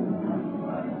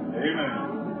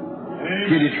 Amen.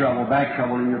 Kidney trouble, back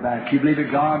trouble in your back. You believe that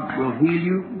God will heal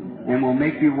you and will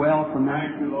make you well from that?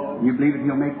 Thank you, Lord. You believe that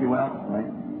He'll make you well? Right?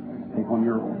 Take on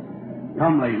your own.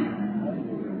 Come, lady.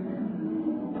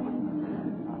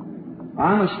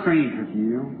 I'm a stranger to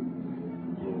you.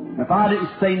 If I didn't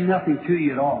say nothing to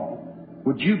you at all,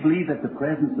 would you believe that the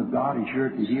presence of God is sure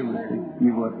to heal the sick?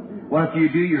 You would. What if you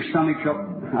do your stomach trouble?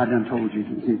 I done told you.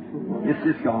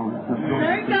 It's gone.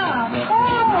 Thank God.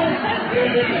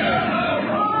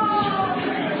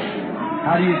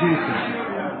 How do you do so?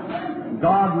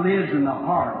 God lives in the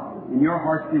heart, and your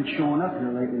heart's been showing up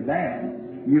here lately bad.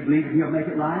 You believe that He'll make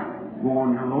it right? Go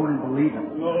on your Lord and believe it.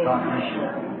 God bless you.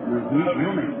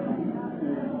 He'll make it.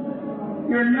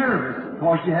 You're nervous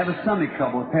because you have a stomach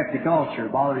trouble, a peptic ulcer,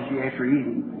 bothers you after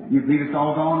eating. You believe it's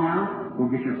all gone now? Go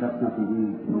get yourself something to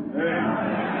eat.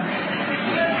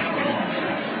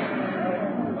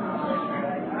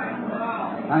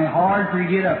 I mean, hard for you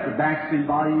to get up. The back's been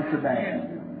bothering you so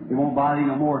bad. It won't bother you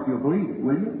no more if you'll believe it,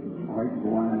 will you? All right,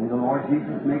 go on. May the Lord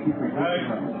Jesus make you forget your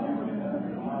trouble.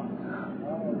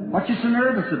 What you so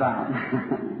nervous about?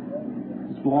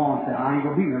 Just go on and say, I ain't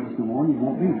going to be nervous no more, and you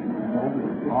won't be.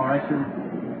 All right, sir.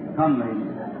 Come, lady.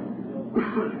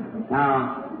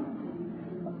 Now,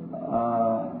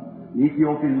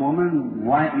 Ethiopian woman,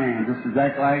 white man, just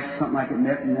exactly like something like it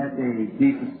met in that day.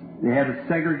 Jesus, they had a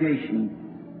segregation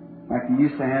like they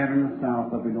used to have in the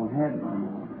South, but we don't have it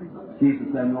anymore. Jesus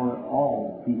said, no, that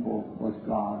all people was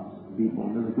God's people.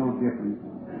 There was no difference.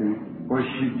 See? Or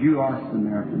should you or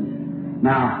Samaritan?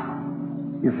 Now,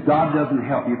 if God doesn't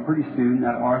help you, pretty soon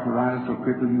that arthritis will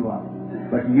cripple you up.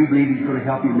 But do you believe He's going to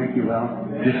help you make you well?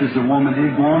 Just as the woman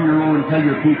did, go on your own and tell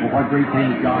your people what great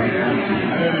things God has done for you.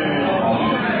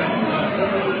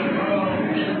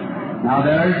 Now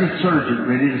there's a surgeon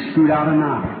ready to scoot out a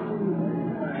knife.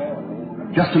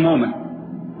 Just a moment.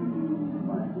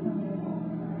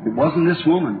 It wasn't this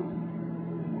woman.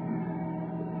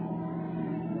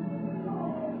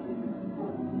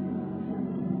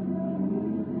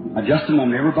 Now, just a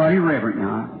moment. Everybody reverent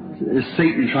now. Is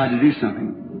Satan trying to do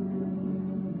something?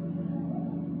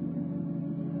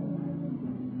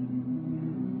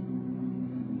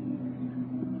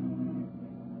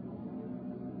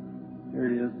 There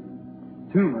it is.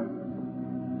 Tumor.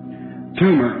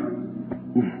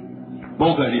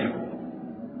 Both of you.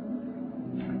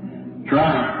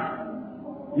 Try.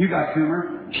 You got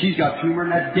tumor. She's got tumor.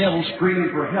 And that devil's screaming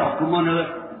for help from under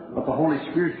the... But the Holy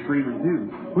Spirit's screaming too.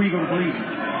 Who are you going to believe?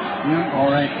 You? All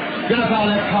right. Get up out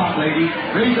of that cot, lady.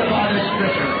 Raise up out of that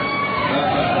stretcher.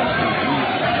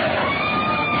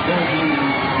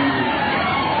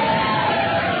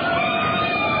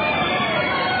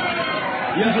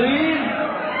 You believe?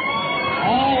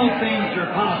 All things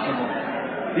are possible.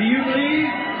 Do you believe?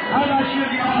 How about you,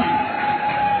 the audience?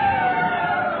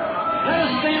 Let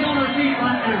us stand on our feet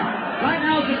right now. Right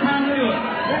now is the time to do it.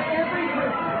 Let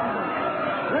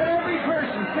every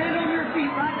person stand on your feet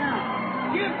right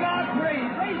now. Give God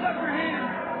praise. Raise up your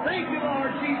hands. Thank you,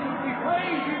 Lord Jesus. We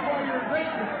praise you for your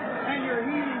greatness and your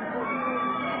healing for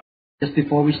you. Just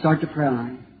before we start the prayer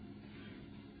line,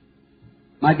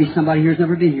 might be somebody here who's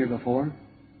never been here before.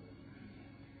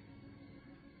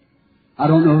 I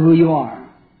don't know who you are,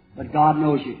 but God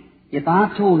knows you. If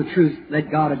I've told the truth, let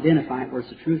God identify it whether it's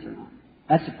the truth or not.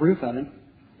 That's the proof of it.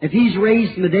 If He's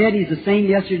raised from the dead, He's the same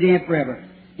yesterday and forever.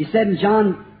 He said in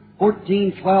John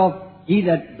 14:12, he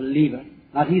that believeth,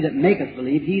 not he that maketh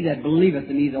believe, he that believeth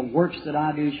in me, the works that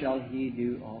I do shall he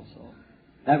do also.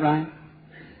 Is that right?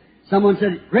 Someone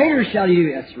said, greater shall you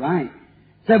do. That's right.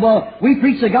 Said, well, we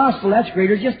preach the gospel, that's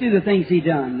greater. Just do the things he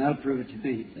done. That'll prove it to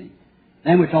me. See?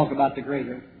 Then we talk about the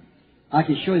greater. I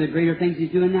can show you the greater things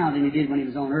he's doing now than he did when he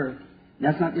was on earth. And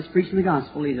that's not just preaching the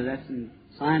gospel either. That's in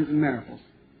signs and miracles.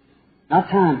 Not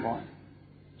time for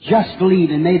it. Just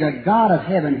believe, and may the God of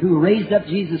heaven, who raised up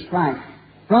Jesus Christ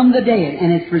from the dead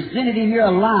and has presented him here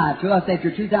alive to us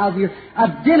after 2,000 years,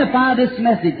 identify this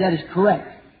message that is correct.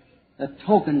 The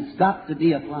token's got to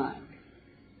be applied.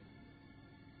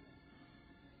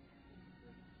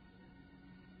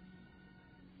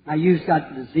 Now you've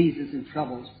got diseases and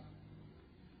troubles.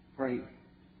 Pray.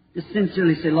 Just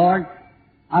sincerely say, Lord,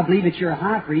 I believe that you're a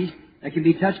high priest that can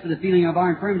be touched with the feeling of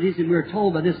our infirmities, and we're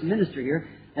told by this minister here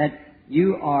that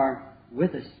you are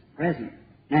with us, present.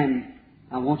 And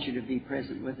I want you to be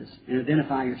present with us and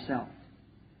identify yourself.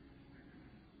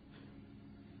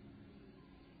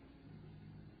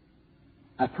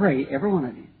 I pray, every one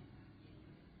of you.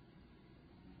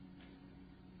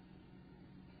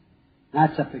 Now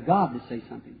it's up to God to say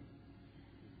something.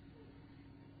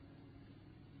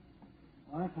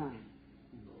 What a time.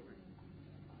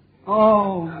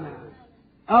 Oh, no.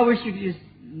 I wish you could just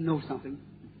know something.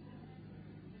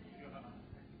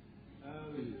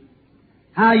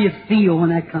 How you feel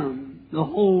when that comes. The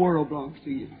whole world belongs to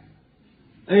you.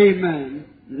 Amen.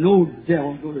 No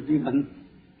devil's going to do nothing.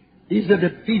 He's a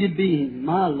defeated being.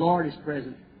 My Lord is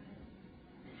present.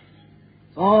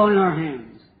 It's all in our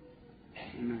hands.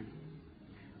 Amen.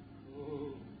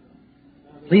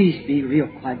 Please be real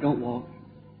quiet. Don't walk.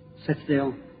 Sit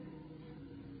still.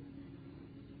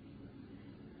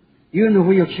 You in the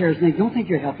wheelchairs, don't think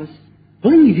you're helpless.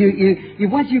 Believe. You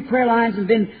went through prayer lines and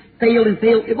been failed and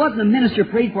failed. It wasn't the minister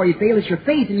prayed for you failed. It's your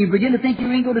faith, and you begin to think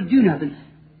you ain't going to do nothing.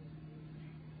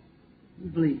 You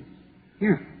believe.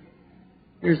 Here.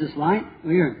 Here's this light.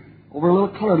 Here. Over a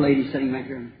little colored lady sitting right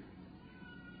here.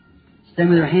 Stand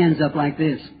with her hands up like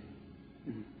this.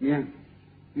 Yeah.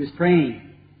 He was praying.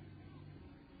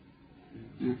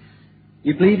 Yeah.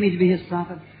 You believe me to be his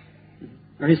prophet?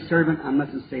 Or his servant? I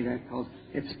mustn't say that because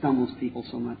it stumbles people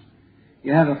so much.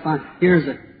 You have a fine... Here's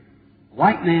a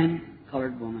white man,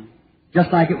 colored woman.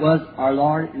 Just like it was our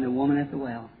Lord and the woman at the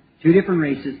well. Two different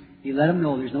races. He let them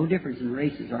know there's no difference in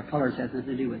races. Our colors has nothing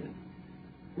to do with it.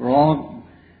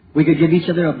 We could give each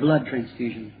other a blood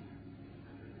transfusion.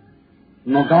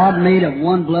 Now God made of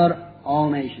one blood all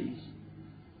nations.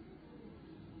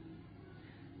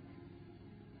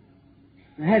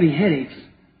 You're having headaches.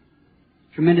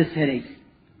 Tremendous headaches.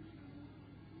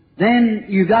 Then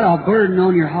you've got a burden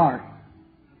on your heart.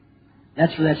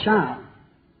 That's for that child.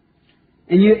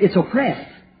 And it's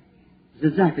oppressed.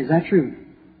 Exactly. Is that true?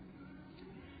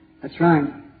 That's right.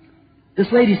 This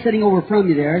lady sitting over from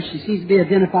you there, she seems to be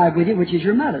identified with you, which is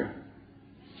your mother.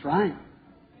 That's right.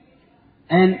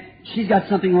 And she's got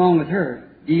something wrong with her.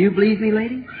 Do you believe me,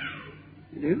 lady?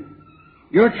 You do?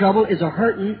 Your trouble is a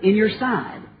hurting in your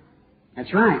side.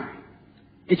 That's right.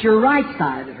 It's your right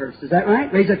side that hurts. Is that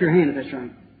right? Raise up your hand if that's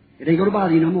right. It ain't going to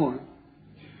bother you no more.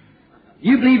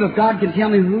 You believe if God can tell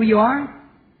me who you are?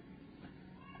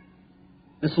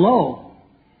 It's low.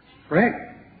 Correct.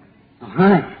 All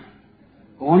right.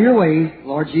 Go on your way.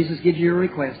 Lord Jesus gives you your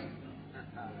request.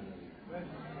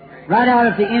 Right out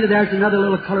at the end of there's another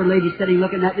little colored lady sitting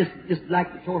looking at this just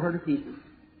like to tore her to pieces.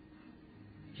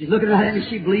 She's looking right at me.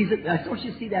 She believes it. I thought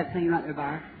you see that thing right there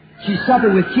by her. She's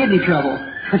suffering with kidney trouble.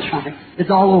 That's right. It's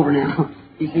all over now.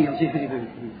 He's healed.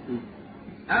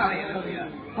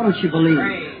 Hallelujah. Why don't you believe?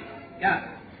 Praise God.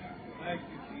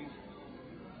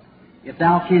 If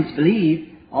thou canst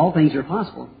believe, all things are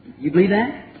possible. You believe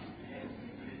that?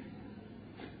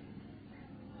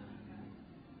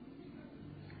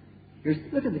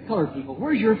 Look at the colored people.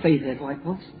 Where's your faith at, white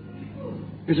folks?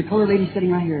 There's a colored lady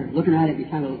sitting right here, looking right at me,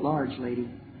 kind of a large lady.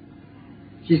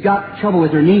 She's got trouble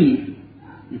with her knee.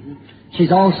 Mm-hmm.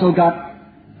 She's also got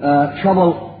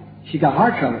trouble. She's got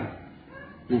heart trouble.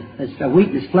 It's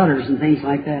weakness, flutters, and things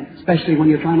like that. Especially when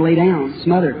you're trying to lay down,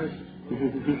 smothered.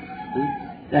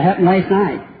 That happened last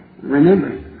night.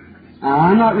 Remember,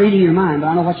 I'm not reading your mind, but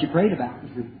I know what you prayed about.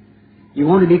 You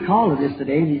wanted to be called to this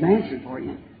today, and He's answered for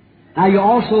you. Now you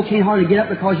also can't hardly get up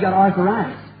because you got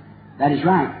arthritis. That is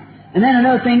right. And then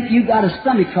another thing, you've got a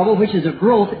stomach trouble, which is a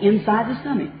growth inside the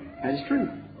stomach. That is true.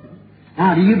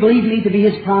 Now, do you believe me to be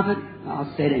His prophet?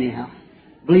 I'll say it anyhow.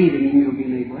 Believe in me, you'll be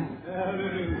made well.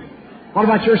 What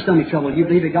about your stomach trouble? Do you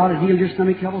believe that God has healed your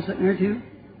stomach trouble sitting there too?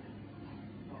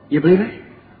 You believe it?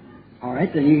 All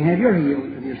right, then you can have your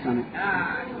healing of your stomach.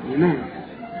 Amen.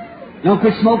 Don't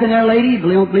quit smoking there, lady.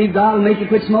 Don't believe God will make you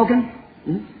quit smoking?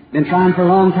 Been trying for a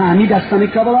long time. You got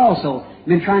stomach trouble also.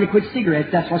 Been trying to quit cigarettes.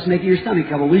 That's what's making your stomach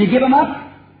trouble. Will you give them up?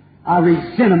 I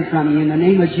resent them from you in the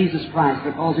name of Jesus Christ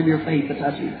because of your faith to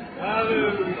touch you.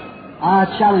 I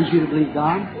challenge you to believe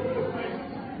God.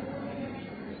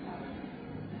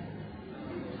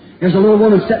 There's a little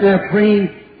woman sitting there praying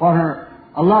for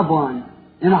a loved one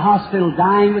in a hospital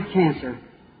dying with cancer.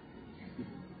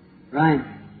 Right.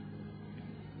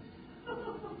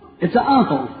 It's an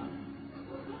uncle.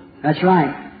 That's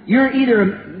right. You're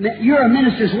a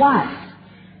minister's wife.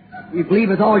 You believe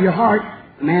with all your heart,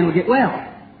 the man will get well.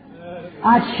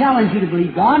 I challenge you to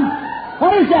believe God.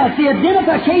 What is that? The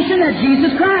identification of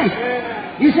Jesus Christ.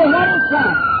 You say, what is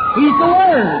that? He's the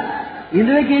Word. In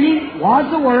the beginning was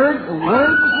the Word. The Word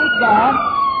was with God,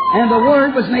 and the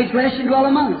Word was made flesh and dwelt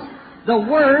among us. The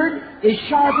Word is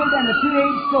sharper than a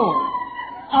two-edged sword,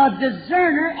 a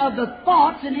discerner of the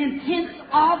thoughts and intents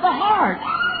of the heart.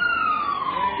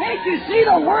 Can't you see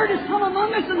the Word has come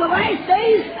among us in the last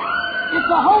days? It's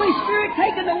the Holy Spirit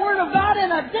taking the Word of God and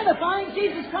identifying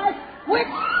Jesus Christ, which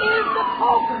is the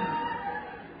token.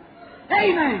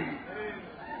 Amen.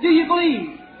 Do you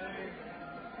believe?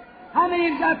 How many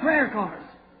of you got prayer cards?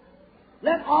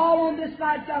 Let all on this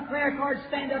side got prayer cards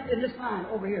stand up in this line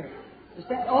over here.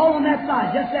 All on that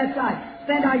side, just that side.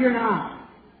 Stand out here in the aisle.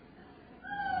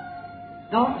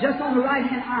 No, just on the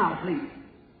right-hand aisle, please.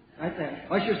 Right there.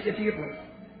 Usher, skip to your place.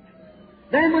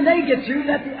 Then when they get through,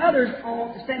 let the others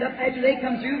all stand up after they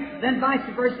come through, then vice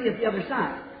versa at the other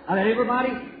side. Now let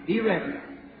everybody be ready.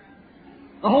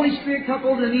 The Holy Spirit took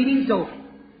over the meeting, so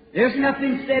there's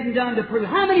nothing said and done to prove it.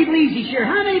 How many believes He's here?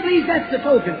 How many believes that's the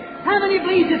token? How many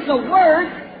believes it's the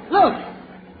Word? Look,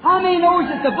 how many knows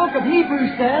that the book of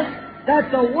Hebrews says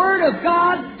that the Word of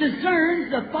God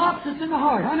discerns the thoughts that's in the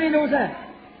heart? How many knows that?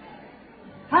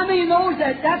 How many knows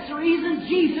that that's the reason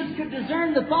Jesus could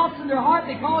discern the thoughts in their heart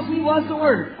because He was the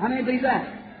Word? How many believes that?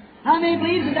 How many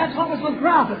believes that that's what was with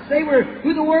prophets? They were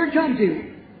who the Word come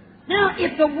to. Now,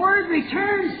 if the Word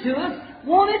returns to us,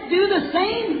 won't it do the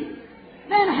same?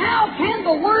 Then how can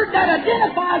the Word that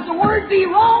identifies the Word be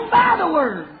wrong by the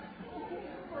Word?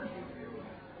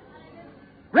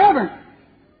 Reverend,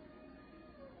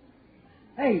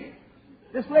 hey,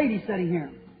 this lady sitting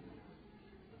here,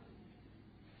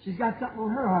 she's got something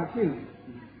on her heart, too.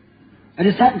 I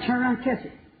just had to turn around and catch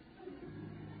it.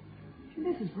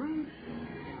 Mrs. Grant?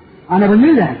 I never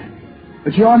knew that.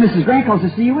 But you are Mrs. Grant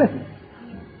because I see you with her.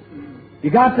 You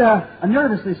got a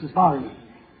nervousness that's bothering you.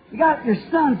 You got your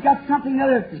son's got something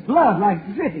other, his blood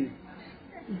like dripping.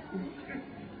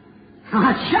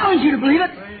 I challenge you to believe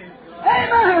it.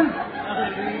 Amen.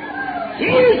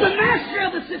 He's the master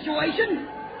of the situation.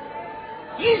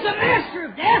 He's the master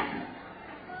of death.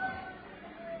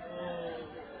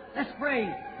 Let's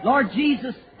pray. Lord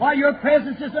Jesus, while your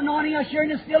presence is anointing us here in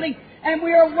this building, and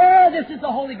we are aware this is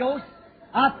the Holy Ghost,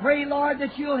 I pray, Lord,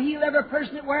 that you'll heal every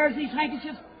person that wears these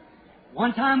handkerchiefs.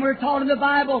 One time we were taught in the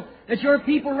Bible that your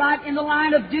people right in the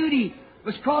line of duty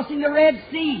was crossing the Red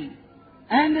Sea,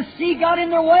 and the sea got in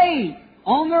their way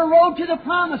on their road to the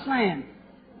Promised Land.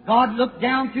 God looked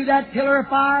down through that pillar of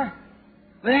fire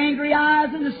with angry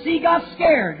eyes, and the sea got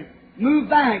scared, moved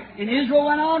back, and Israel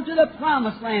went on to the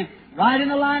Promised Land, right in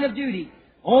the line of duty.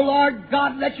 Oh, Lord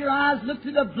God, let your eyes look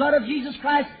to the blood of Jesus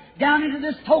Christ down into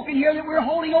this token here that we're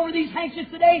holding over these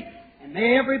handkerchiefs today. And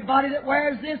may everybody that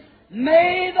wears this,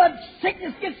 may the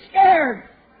sickness get scared.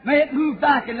 May it move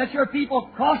back and let your people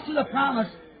cross to the promise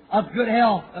of good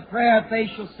health. A prayer of faith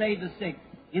shall save the sick.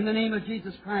 In the name of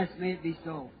Jesus Christ, may it be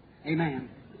so. Amen.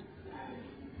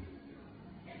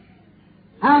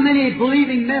 How many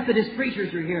believing Methodist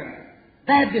preachers are here?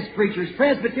 Baptist preachers,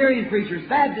 Presbyterian preachers,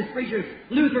 Baptist preachers,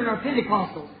 Lutheran or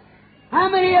Pentecostals. How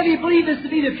many of you believe this to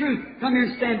be the truth? Come here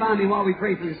and stand by me while we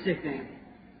pray for the sick man.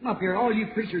 Come up here, all you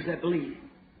preachers that believe.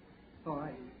 It's all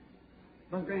right.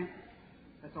 Brother Grant,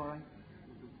 that's all right.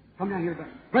 Come down here,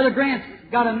 brother. Brother Grant's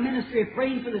got a ministry of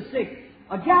praying for the sick.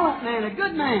 A gallant man, a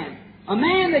good man. A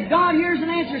man that God hears and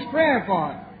answers prayer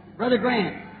for. Brother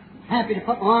Grant, I'm happy to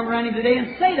put my arm around him today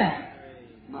and say that.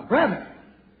 My brother.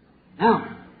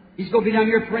 Now, he's going to be down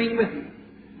here praying with me.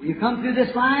 When you come through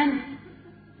this line,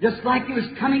 just like he was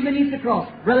coming beneath the cross,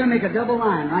 brother, make a double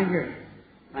line right here.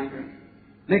 Right here.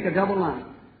 Make a double line.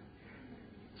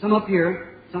 Some up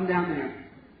here, some down there.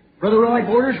 Brother Roy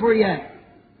Borders, where you at?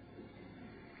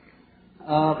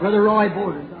 Brother Roy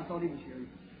Borders. I thought he was here.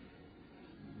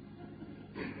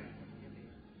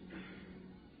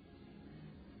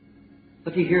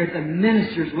 Look here at the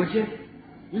ministers, would you?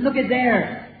 Look at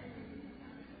there.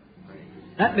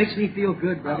 That makes me feel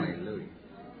good, brother. Hallelujah.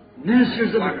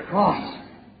 Ministers of the cross.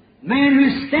 Man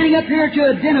who's standing up here to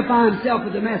identify himself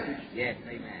with the message. Yes,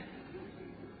 amen.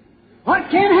 What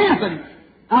can happen?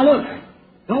 Now look,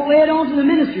 don't lay it on to the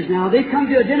ministers now. They've come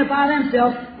to identify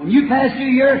themselves. When you pass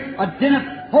through here,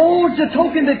 hold the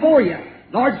token before you.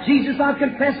 Lord Jesus, I've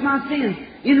confessed my sins.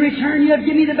 In return, you have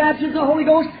given me the baptism of the Holy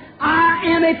Ghost. I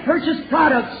am a purchased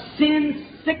product. Sin,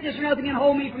 sickness, or nothing can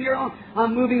hold me from here on.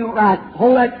 I'm moving right.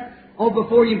 Hold that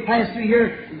before you pass through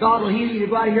here. God will heal you to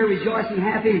go out of here rejoicing,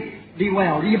 happy, be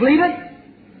well. Do you believe it?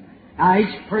 Now,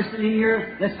 each person in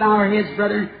here, let's bow our heads,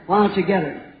 brethren, while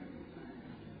together.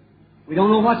 We don't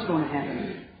know what's going to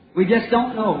happen. We just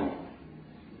don't know.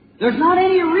 There's not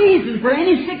any reason for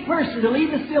any sick person to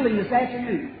leave this building this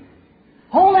afternoon.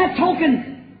 Hold that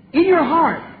token in your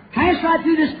heart. Pass right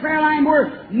through this prayer line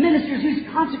where ministers who's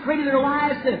consecrated their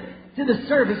lives to the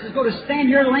service is going to stand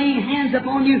here laying hands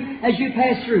upon you as you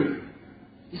pass through.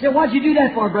 You say, what'd you do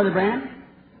that for, Brother Branham?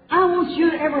 I want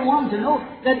you, everyone, to know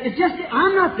that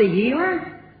I'm not the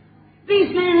healer. This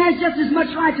man has just as much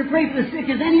right to pray for the sick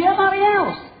as anybody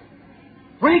else.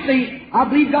 Frankly, I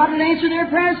believe God would answer their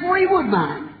prayers before He would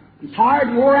mine. I'm tired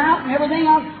and wore out and everything.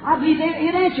 I believe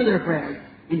He'd answer their prayers.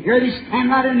 And here they stand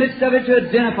right in the midst of it to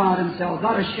identify themselves,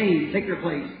 not ashamed, take their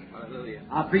place. Hallelujah.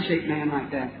 I appreciate men like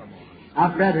that.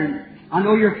 Now, brethren, I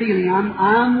know you're feeling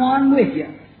I'm one with you.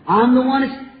 I'm the one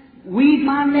that's weaved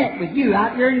my net with you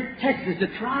out here in Texas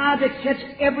to try to catch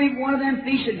every one of them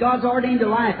fish that God's ordained to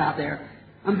life out there.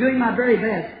 I'm doing my very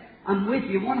best. I'm with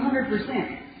you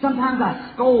 100%. Sometimes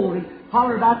I scold and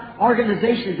holler about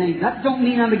organization things. That don't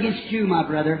mean I'm against you, my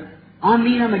brother. I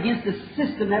mean I'm against the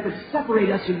system that would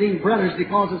separate us from being brothers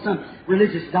because of some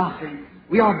religious doctrine.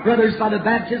 We are brothers by the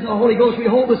baptism of the Holy Ghost. We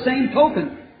hold the same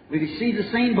token. We receive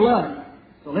the same blood.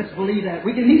 So let's believe that.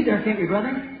 We can meet there, can't we,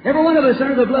 brethren? Every one of us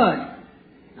under the blood.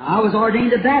 Now, I was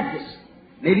ordained a Baptist.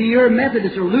 Maybe you're a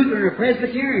Methodist or Lutheran or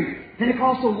Presbyterian,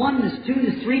 Pentecostal oneness,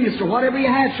 two-ness, three-ness, or whatever you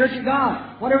have, Church of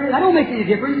God. Whatever, that don't make any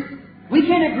difference. We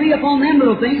can't agree upon them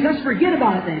little things. Let's forget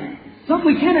about it then.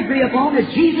 Something we can agree upon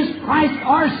is Jesus Christ,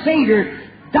 our Savior,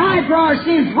 died for our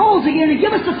sins, rose again, and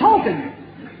give us the token.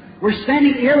 We're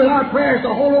standing here with our prayers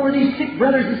to hold over these sick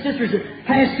brothers and sisters that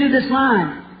pass through this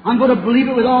line. I'm going to believe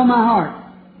it with all my heart.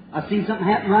 I've seen something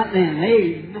happen right then.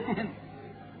 Amen.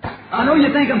 I know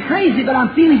you think I'm crazy, but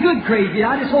I'm feeling good crazy.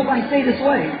 I just hope I can stay this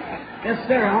way. Yes,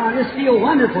 sir. I just feel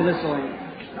wonderful this way.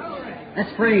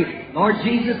 Let's pray. Lord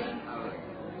Jesus,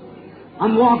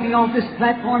 I'm walking off this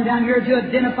platform down here to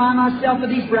identify myself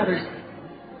with these brothers.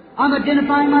 I'm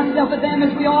identifying myself with them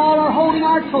as we all are holding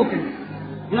our tokens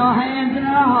in our hands and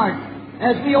in our hearts.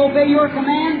 As we obey your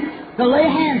command to lay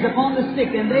hands upon the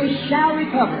sick, and they shall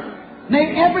recover.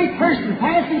 May every person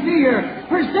passing through here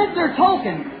present their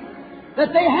token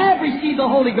that they have received the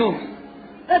Holy Ghost,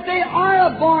 that they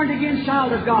are a born-again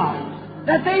child of God,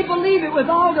 that they believe it with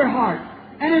all their heart.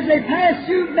 And as they pass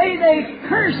through, may they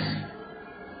curse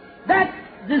that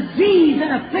disease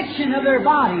and affliction of their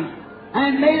body,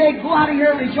 and may they go out of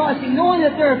here rejoicing, knowing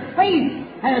that their faith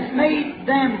has made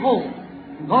them whole.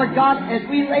 Lord God, as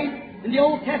we lay in the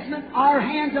Old Testament our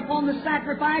hands upon the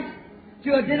sacrifice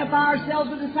to identify ourselves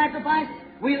with the sacrifice,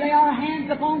 we lay our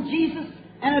hands upon Jesus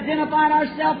and identified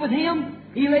ourselves with Him.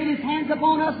 He laid His hands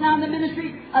upon us now in the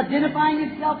ministry, identifying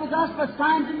Himself with us for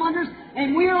signs and wonders,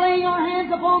 and we're laying our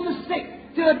hands upon the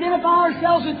sick to identify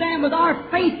ourselves with them, with our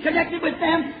faith connected with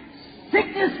them.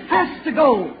 Sickness has to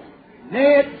go.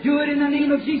 May it do it in the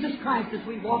name of Jesus Christ as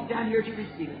we walk down here to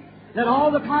receive it. Let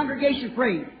all the congregation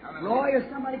pray. Roy or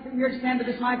somebody come here, stand by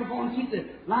this microphone and keep the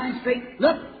line straight.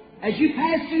 Look, as you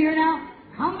pass through here now,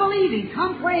 come believing,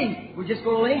 come praying. We're just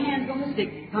going to lay hands on the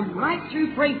sick. Come right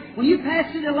through praying. When you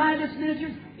pass through the line of this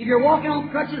minister, if you're walking on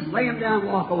crutches, lay them down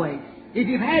and walk away. If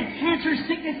you've had cancer,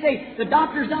 sickness, say, the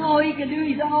doctor's done all he can do,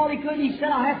 he's done all he could, and he said,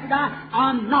 I'll have to die.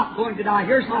 I'm not going to die.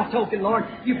 Here's my token, Lord.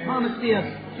 You promised me a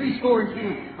 70.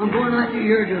 I'm going right through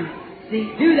here to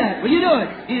see. Do that. Will you do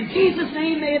it? In Jesus'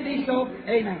 name, may it be so.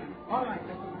 Amen. All right.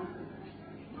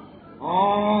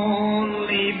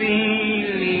 Only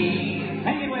believe.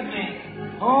 Sing it with me.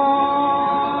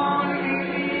 Only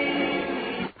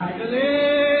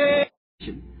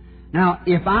believe. Now,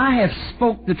 if I have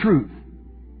spoke the truth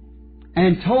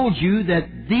and told you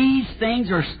that these things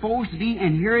are supposed to be,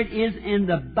 and here it is in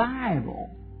the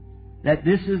Bible, that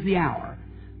this is the hour.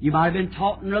 You might have been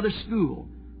taught in another school.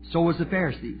 So was the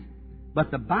Pharisees.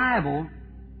 But the Bible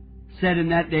said in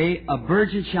that day, a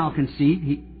virgin shall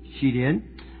conceive. She did.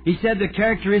 He said the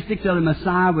characteristics of the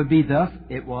Messiah would be thus.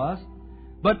 It was.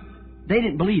 But they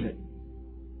didn't believe it.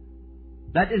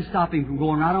 That didn't stop him from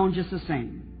going right on just the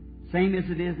same. Same as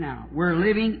it is now. We're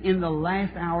living in the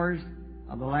last hours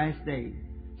of the last day.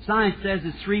 Science says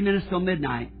it's 3 minutes till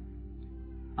midnight.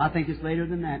 I think it's later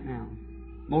than that now.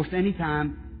 Most any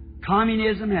time.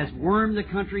 Communism has wormed the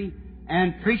country,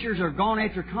 and preachers are gone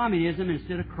after communism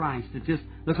instead of Christ. It just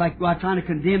looks like God trying to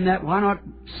condemn that. Why not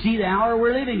see the hour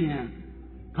we're living in?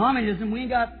 Communism, we ain't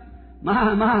got,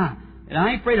 my. And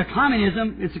I ain't afraid of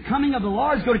communism. It's the coming of the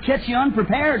Lord. It's going to catch you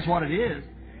unprepared is what it is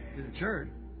to the church.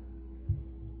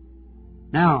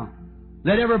 Now,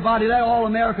 let all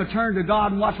America turn to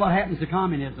God and watch what happens to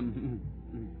communism.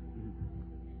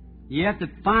 You have to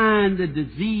find the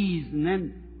disease and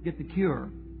then get the cure.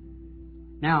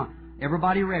 Now,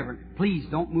 everybody reverent, please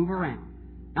don't move around.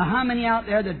 Now, how many out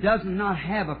there that does not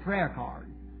have a prayer card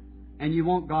and you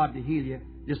want God to heal you?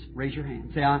 Just raise your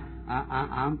hand. Say,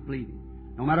 I'm believing.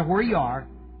 No matter where you are.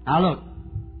 Now, look.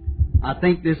 I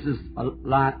think this is a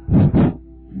lot.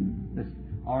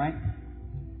 All right?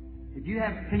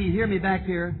 Can you hear me back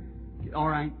here? All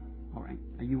right. All right.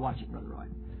 Now, you watch it, Brother Roy.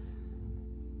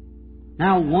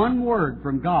 Now, one word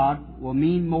from God will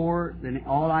mean more than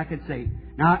all I could say.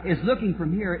 Now, it's looking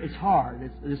from here, it's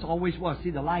hard. This always was.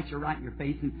 See, the lights are right in your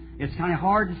face, and it's kind of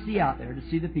hard to see out there, to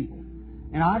see the people.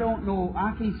 And I don't know,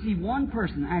 I can see one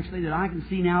person, actually, that I can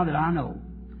see now that I know.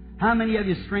 How many of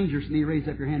you strangers to me, raise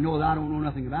up your hand, know that I don't know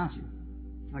nothing about you?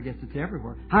 I guess it's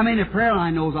everywhere. How many in the prayer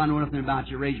line knows I know nothing about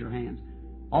you? Raise your hands.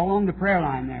 All along the prayer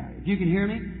line there. If you can hear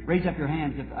me, raise up your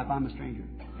hands if I'm a stranger.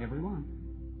 Everyone.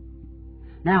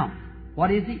 Now, what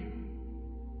is he?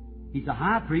 He's a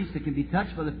high priest that can be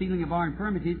touched by the feeling of our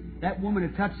infirmities. That woman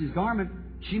who touched his garment,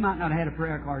 she might not have had a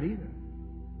prayer card either.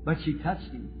 But she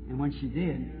touched him. And when she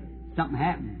did, something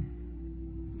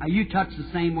happened. Now you touch the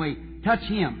same way. Touch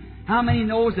him. How many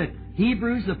knows that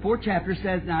Hebrews, the 4th chapter,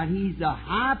 says now he's a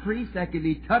high priest that can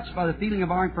be touched by the feeling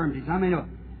of our infirmities? How many know?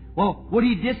 Well, would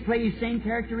he display his same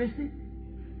characteristics?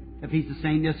 If he's the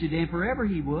same yesterday and forever,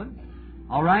 he would.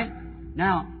 All right?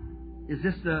 Now, is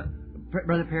this the...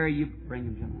 Brother Perry, you bring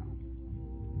him to me.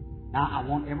 Now, I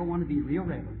want everyone to be real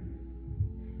reverent.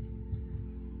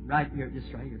 Right here,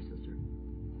 just right here, sister.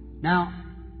 Now,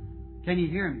 can you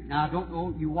hear me? Now, I don't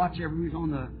know, you watch who's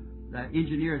on the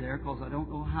engineer there, because I don't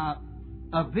know how...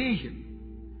 A vision.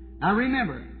 Now,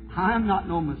 remember, I'm not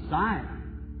no Messiah.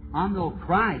 I'm no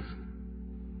Christ.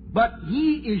 But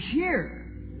He is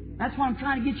here. That's what I'm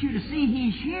trying to get you to see.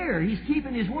 He's here. He's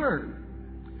keeping His word.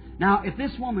 Now, if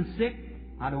this woman's sick,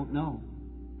 I don't know.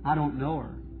 I don't know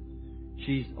her.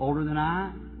 She's older than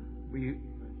I. We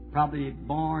probably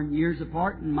born years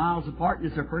apart and miles apart, and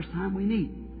it's our first time we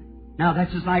meet. Now,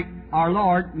 that's just like our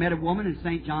Lord met a woman in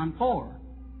St. John 4.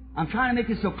 I'm trying to make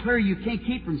it so clear you can't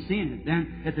keep from seeing it.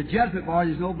 Then at the judgment bar,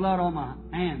 there's no blood on my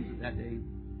hands that day.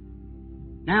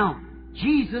 Now,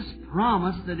 Jesus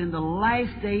promised that in the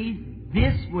last days,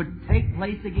 this would take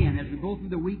place again. As we go through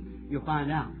the week, you'll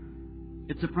find out.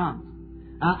 It's a promise.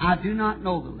 I do not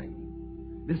know the lady.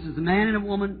 This is a man and a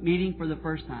woman meeting for the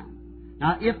first time.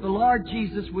 Now, if the Lord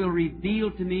Jesus will reveal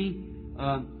to me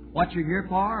what you're here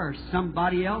for, or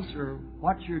somebody else, or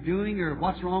what you're doing, or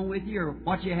what's wrong with you, or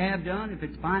what you have done, if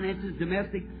it's finances,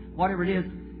 domestic, whatever it is,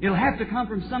 it'll have to come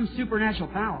from some supernatural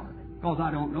power, because I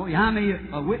don't know you. How many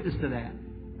are witness to that?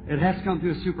 It has to come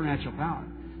through a supernatural power.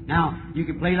 Now, you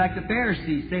can play like the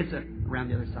Pharisees. Say it's around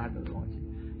the other side of the Lord.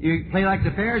 You can play like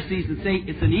the Pharisees and say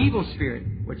it's an evil spirit,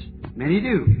 which many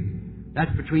do.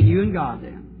 That's between you and God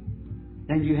then.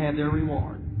 Then you have their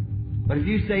reward. But if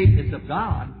you say it's of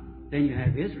God, then you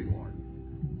have His reward.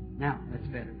 Now, that's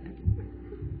better. Thank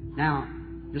you. Now,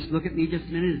 just look at me just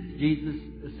a minute. As Jesus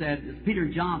said, as Peter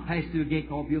and John passed through a gate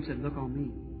called Beautiful, said, look on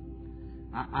me.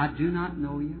 I do not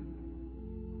know you.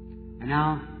 And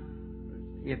now,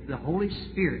 if the Holy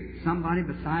Spirit, somebody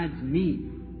besides me,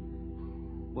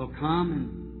 will come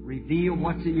and reveal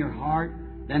what's in your heart,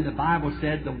 then the Bible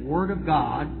said the Word of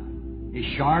God is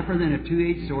sharper than a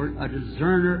two-edged sword, a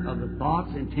discerner of the thoughts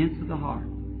and intents of the heart.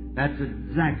 That's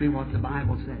exactly what the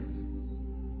Bible says.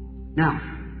 Now,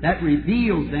 that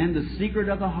reveals then the secret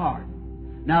of the heart.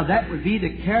 Now, that would be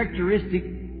the characteristic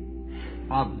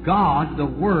of God, the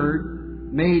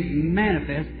Word, made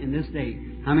manifest in this day.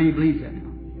 How many believe that now?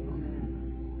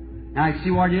 Now, you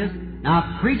see what it is? Now,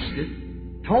 I've preached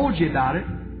it, told you about it,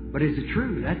 but is it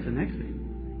true? That's the next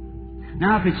thing.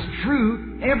 Now, if it's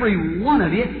true, every one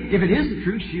of you, if it isn't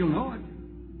true, she'll know it.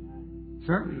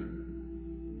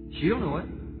 Certainly. She'll know it.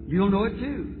 You'll know it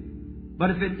too.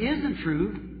 But if it isn't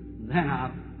true, then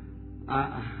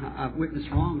I've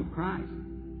witnessed wrong of Christ.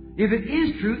 If it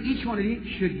is true, each one of you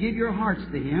should give your hearts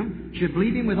to Him, should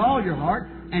believe Him with all your heart,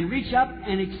 and reach up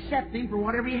and accept Him for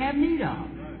whatever you have need of.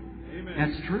 Amen.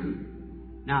 That's true.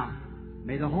 Now,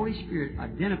 may the Holy Spirit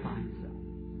identify Himself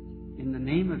in the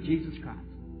name of Jesus Christ.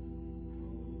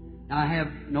 Now, I have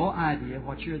no idea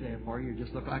what you're there for. You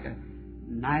just look like a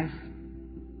nice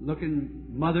looking,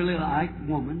 motherly like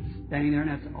woman standing there,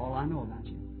 and that's all I know about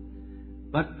you.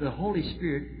 But the Holy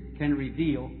Spirit can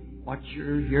reveal what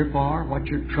you're here for, what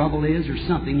your trouble is, or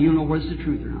something. You'll know whether it's the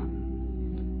truth or not.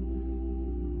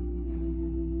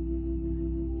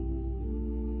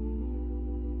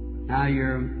 Now,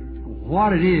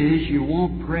 what it is you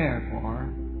want prayer for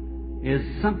is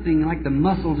something like the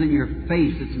muscles in your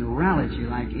face. It's neurology,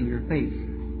 like in your face.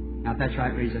 Now, if that's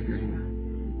right, raise up your hand.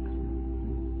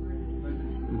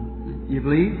 You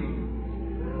believe?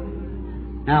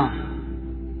 Now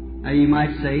you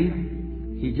might say,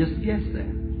 he just guessed that.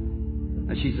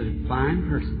 Now, she's a fine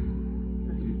person.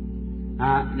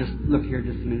 Just look here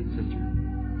just a minute, sister.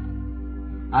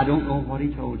 I don't know what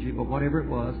he told you, but whatever it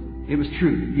was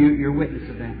true. You're witness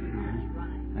of that.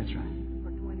 That's right.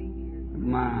 For 20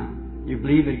 years. You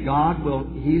believe that God will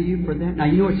heal you for that? Now,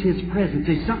 you know it's His presence.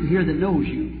 There's something here that knows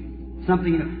you.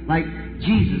 Something like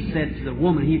Jesus said to the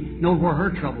woman. He knew where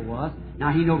her trouble was.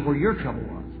 Now He knows where your trouble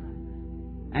was.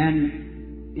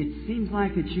 And it seems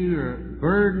like that you're a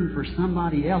burden for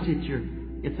somebody else.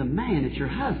 It's a man. It's your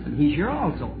husband. He's your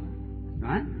also.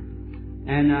 Right?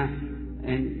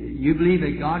 And you believe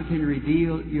that God can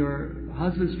reveal your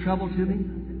husband's trouble to me?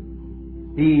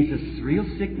 He's a real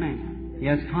sick man. He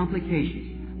has complications.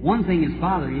 One thing that's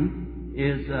bothering him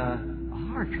is a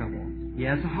heart trouble. He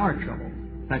has a heart trouble.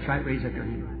 That's right. Raise up your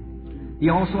hand. He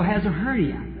also has a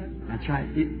hernia. That's right.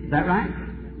 Is that right?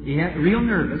 He has real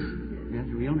nervous. Yes,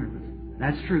 real nervous.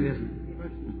 That's true, isn't it?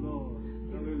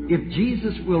 If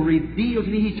Jesus will reveal to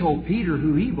me, He told Peter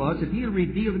who He was, if He'll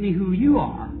reveal to me who you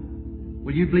are,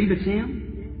 will you believe it's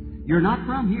Him? You're not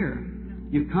from here.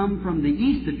 You've come from the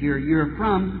east of here. You're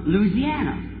from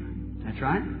Louisiana. That's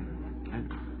right.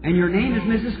 And your name is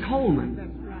Mrs. Coleman.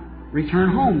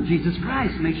 Return home. Jesus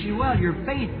Christ makes you well. Your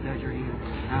faith does your healing.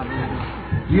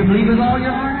 You believe with all your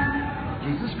heart?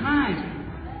 Jesus Christ.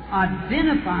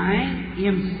 Identifying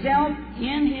Himself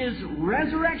in His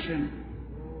resurrection.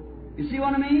 You see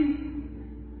what I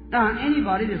mean? Now,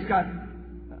 anybody that's got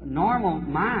a normal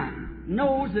mind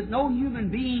knows that no human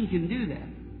being can do that.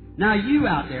 Now, you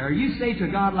out there, you say to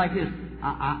God like this,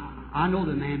 I know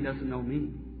the man doesn't know me.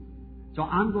 So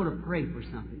I'm going to pray for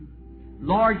something.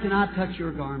 Lord, can I touch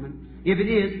your garment? If it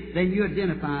is, then you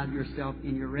identify yourself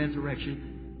in your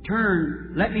resurrection.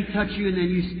 Turn, let me touch you, and then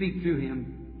you speak through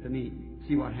Him to me.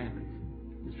 See what happens.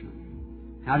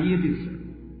 How do you do, sir?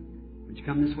 Would you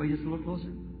come this way just a little closer?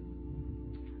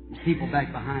 There's people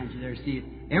back behind you there. See,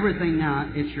 everything now,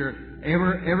 it's your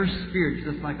every spirit's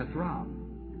just like a throb.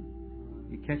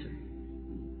 You catch it.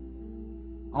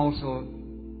 Also,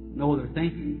 know they're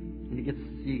thinking, and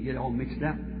you get all mixed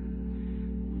up.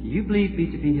 Do you believe me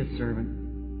to be His servant?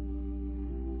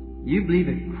 You believe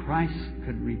that Christ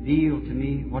could reveal to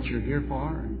me what you're here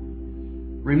for?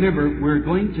 Remember, we're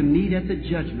going to meet at the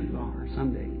judgment bar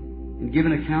someday and give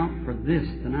an account for this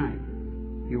tonight.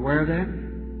 You aware of that?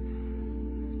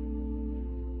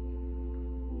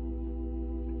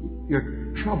 Your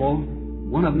trouble,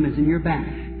 one of them is in your back.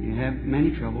 You have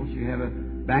many troubles. You have a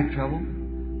back trouble.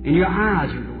 And your eyes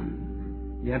are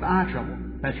going. You have eye trouble.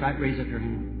 That's right. Raise up your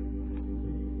hand.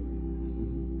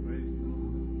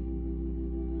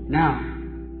 Now,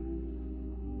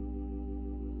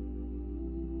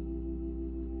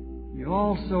 you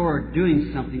also are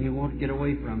doing something you want to get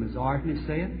away from. As Arthur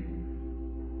said,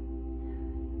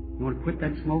 you want to quit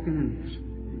that smoking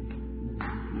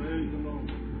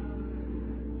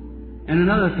and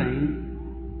another thing,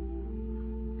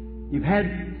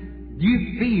 do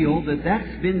you feel that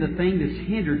that's been the thing that's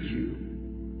hindered you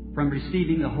from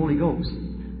receiving the Holy Ghost?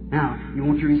 Now, you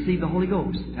want to receive the Holy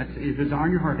Ghost. That's a desire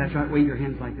in your heart. That's right. Wave your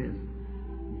hands like this.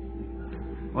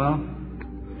 Well,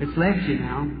 it's left you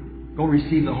now. Go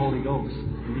receive the Holy Ghost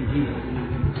and be healed.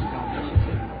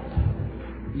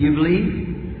 You believe?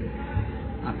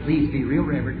 Now, please be real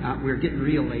reverent. We're getting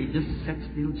real late. Just sit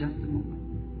still just a moment.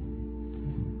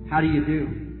 How do you do?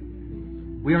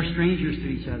 We are strangers to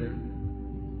each other.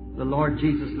 The Lord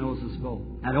Jesus knows us both.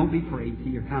 Now, don't be afraid.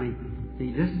 See, you're kind of...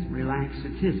 See, just relax.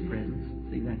 It's His presence.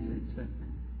 See, that's it.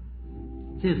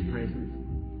 It's His presence.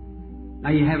 Now,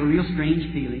 you have a real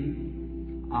strange feeling.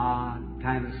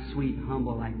 Kind of a sweet,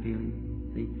 humble-like feeling.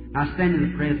 See? Now, standing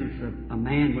in the presence of a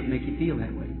man would make you feel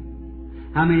that way.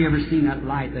 How many ever seen that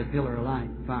light, that pillar of light,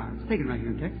 fire? It's taken right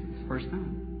here in Texas. It's the first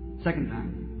time. Second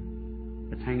time.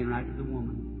 It's hanging right to the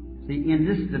woman. See, in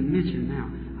this dimension now,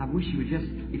 I wish you would just,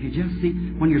 if you just see,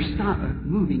 when you're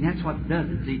moving, that's what does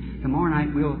it. See, tomorrow night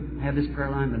we'll have this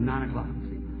prayer line at 9 o'clock.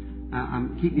 See,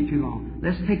 I'm keeping you too long.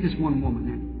 Let's take this one woman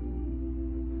then.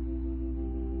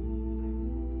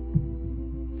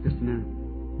 Just a minute.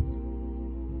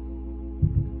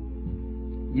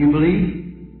 You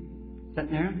believe?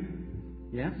 Sitting there?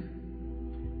 Yes?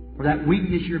 For that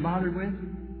weakness you're bothered with?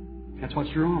 That's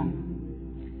what's wrong.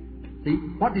 See,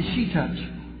 what did she touch?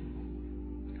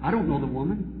 I don't know the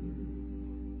woman.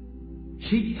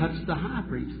 She touched the high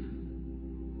priest.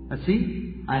 Now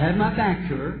see, I had my back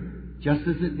to her, just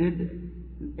as it did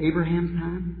in Abraham's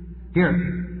time.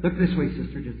 Here, look this way,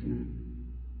 sister, just a minute.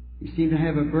 You seem to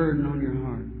have a burden on your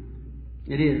heart.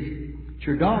 It is. It's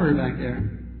your daughter back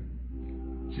there.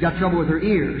 She's got trouble with her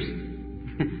ears.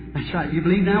 That's right. You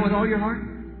believe now with all your heart?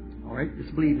 All right,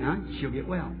 just believe now. She'll get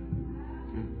well.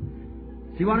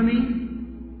 See what I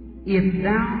mean? If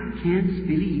thou canst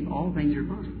believe, all things are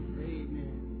possible.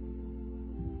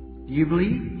 Do you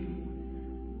believe?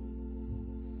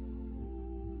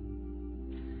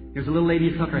 There's a little lady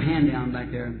who stuck her hand down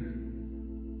back there.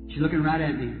 She's looking right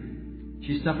at me.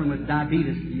 She's suffering with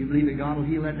diabetes. Do you believe that God will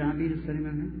heal that diabetes sitting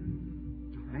in her?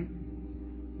 All right.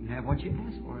 You have what you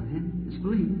ask for, then. Just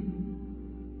believe.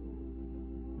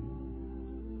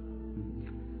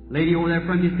 Lady over there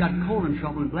from you's got colon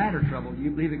trouble and bladder trouble. Do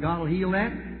you believe that God will heal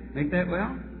that? Make that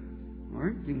well? All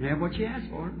right. You can have what you ask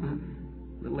for.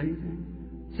 Little lady saying.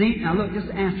 See, now look, just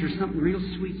ask her something real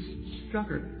sweet. Struck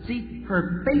her. See,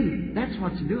 her faith, that's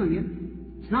what's doing it.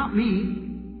 It's not me.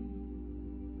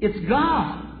 It's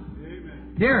God.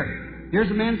 Amen.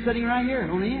 Here's a man sitting right here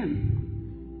on the end.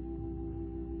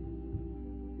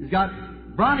 He's got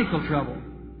bronchial trouble.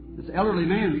 This elderly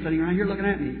man sitting right here looking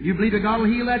at me. Do you believe that God will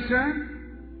heal that, sir?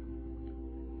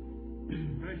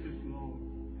 Precious Lord.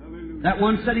 Hallelujah. That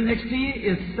one sitting next to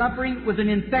you is suffering with an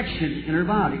infection in her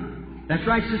body. That's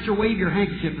right, sister. Wave your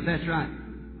handkerchief if that's right.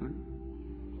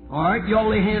 All right, you all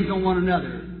lay hands on one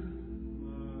another.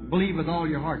 Believe with all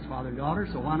your hearts, father and daughter,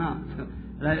 so why not?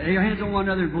 Lay your hands on one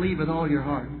another and believe with all your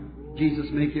heart. Jesus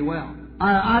make you well.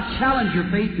 I challenge your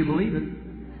faith to believe it.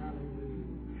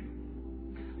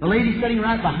 The lady sitting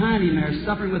right behind him there is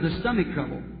suffering with a stomach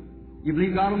trouble. You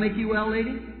believe God will make you well,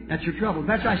 lady? That's your trouble.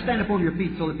 That's right, stand up on your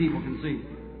feet so that people can see.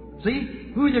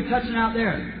 See? Who are they touching out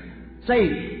there?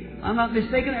 Say, I'm not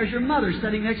mistaken, there's your mother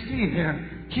sitting next to you there.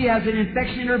 She has an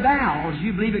infection in her bowels.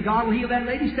 You believe that God will heal that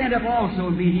lady? Stand up also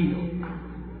and be healed.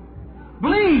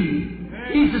 Believe!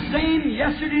 He's the same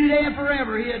yesterday, today, and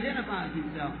forever. He identifies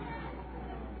Himself.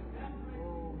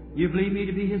 You believe me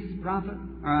to be His prophet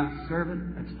or a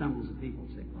servant? That stumbles the people.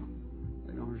 Say, well,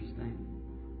 they don't understand.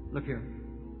 Look here.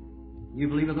 You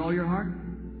believe with all your heart?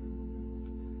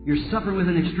 You're suffering with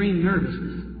an extreme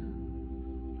nervousness.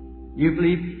 You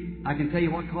believe, I can tell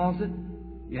you what caused it?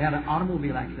 You had an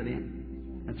automobile accident.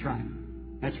 That's right.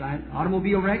 That's right.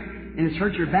 Automobile wreck, and it's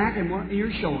hurt your back and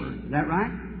your shoulder. Is that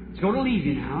right? It's going to leave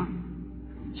you now.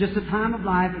 Just a time of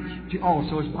life.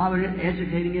 Also, it's bothering it,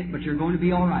 agitating it, but you're going to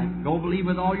be all right. Go believe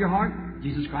with all your heart.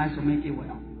 Jesus Christ will make you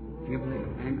well. You believe.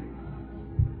 Amen.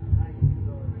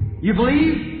 You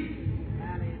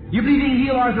believe? You believe He can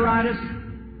heal arthritis?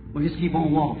 Well, just keep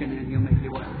on walking and He'll make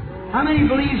you well. How many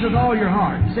believes with all your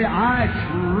heart? Say, I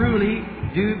truly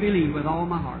do believe with all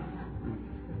my heart.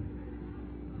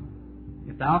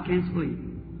 If thou canst believe.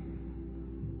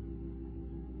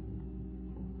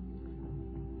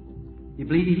 You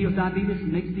believe He heals diabetes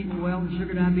and makes people well,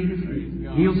 sugar diabetes,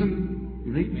 and heals them?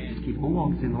 You believe? Just keep on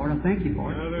walking. Say, Lord, I thank you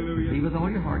for it. Hallelujah. Believe with all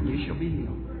your heart and you shall be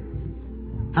healed.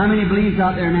 How many believes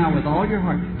out there now with all your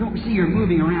heart? Don't see you're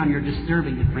moving around, you're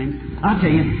disturbing it, friends. I'll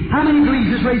tell you, how many believes?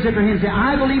 Just raise up your hand and say,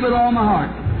 I believe with all my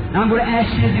heart. Now I'm going to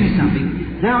ask you to do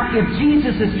something. Now, if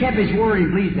Jesus has kept His word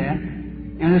and believed that,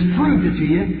 and has proved it to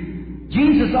you,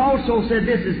 Jesus also said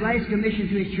this, His last commission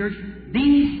to His church,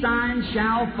 these signs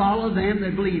shall follow them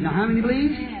that believe. Now, how many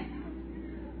believes?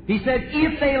 He said,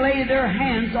 if they lay their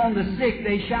hands on the sick,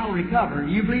 they shall recover.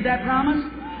 You believe that promise?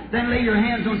 Then lay your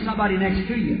hands on somebody next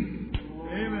to you.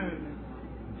 Amen.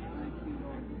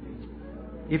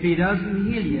 If He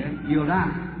doesn't heal you, you'll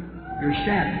die. You're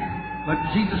shattered. But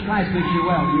Jesus Christ makes you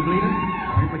well. Do you believe it?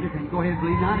 All right, put your hands. Go ahead and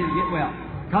believe now and you'll get well.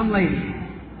 Come, lady.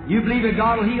 You believe that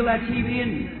God will heal that TB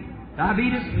and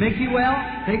diabetes, make you well?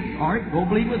 All right, go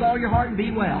believe with all your heart and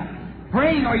be well.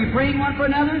 Praying, are you praying one for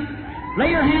another? Lay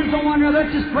your hands on one another.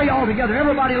 Let's just pray all together.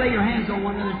 Everybody lay your hands on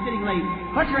one another. It's getting late.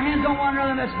 Put your hands on one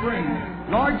another and let's pray.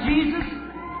 Lord Jesus,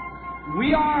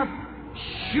 we are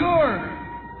sure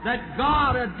that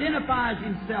God identifies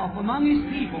Himself among His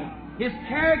people. His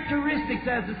characteristics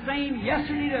as the same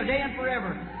yesterday, today, and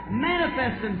forever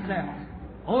manifest themselves.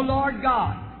 O Lord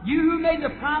God, You who made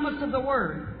the promise of the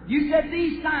Word, You said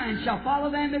these signs shall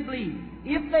follow them that believe.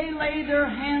 If they lay their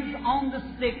hands on the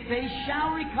sick, they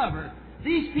shall recover.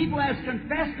 These people has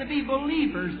confessed to be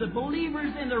believers, the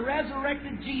believers in the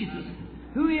resurrected Jesus.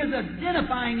 who is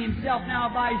identifying Himself now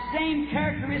by His same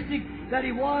characteristic that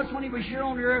He was when He was here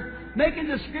on the earth, making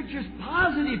the Scriptures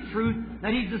positive truth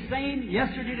that He's the same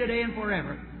yesterday, today, and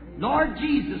forever. Lord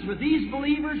Jesus, with these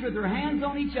believers with their hands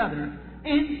on each other,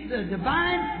 in the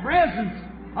divine presence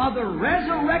of the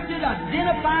resurrected,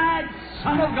 identified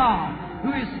Son of God,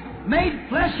 who is made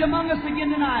flesh among us again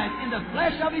tonight, in the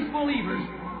flesh of His believers,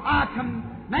 I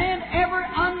command every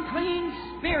unclean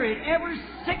spirit, every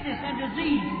sickness and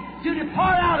disease to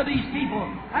depart out of these people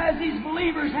as these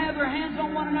believers have their hands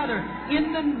on one another.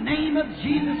 In the name of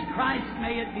Jesus Christ,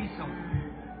 may it be so.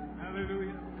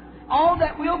 Hallelujah. All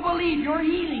that will believe your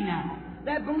healing now,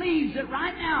 that believes that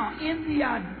right now, in the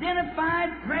identified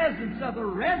presence of the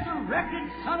resurrected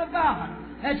Son of God,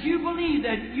 that you believe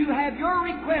that you have your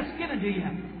request given to you,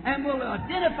 and will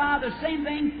identify the same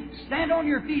thing, stand on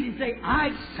your feet and say, I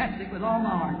accept it with all my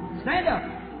heart. Stand up.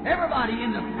 Everybody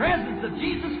in the presence of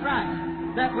Jesus Christ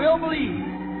that will believe.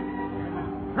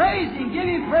 Praise Him. Give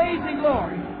Him praise and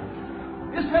glory.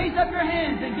 Just raise up your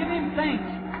hands and give Him thanks.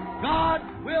 God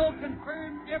will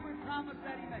confirm every promise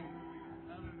that He made.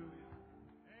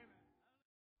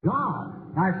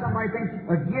 God. Now, if somebody thinks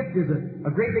a gift is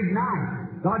a great big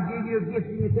knife, God gave you a gift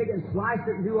and you take it and slice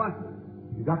it and do what?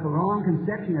 You've got the wrong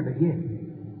conception of a gift.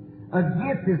 A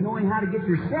gift is knowing how to get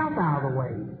yourself out of the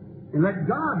way and let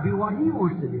God do what He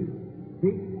wants to do.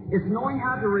 See? It's knowing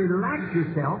how to relax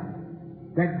yourself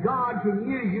that God can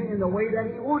use you in the way that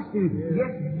He wants to.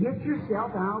 Get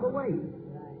yourself out of the way.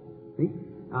 See?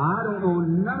 Now, I don't know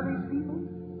none of these people.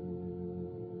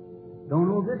 Don't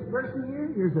know this person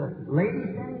here. Here's a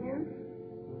lady standing here.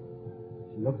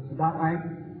 She looks about like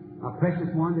a precious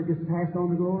one that just passed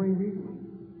on to glory recently.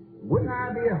 Wouldn't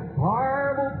I be a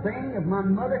horrible thing if my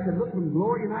mother could look from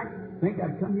glory tonight and think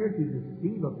I'd come here to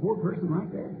deceive a poor person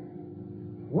like that?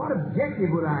 What objective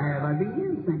would I have? I'd be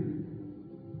insane.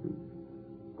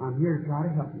 I'm here to try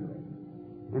to help you,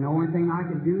 lady. And the only thing I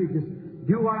can do is just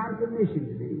do what I'm commissioned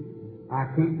to do. I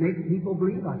can't make people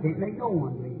believe. I can't make no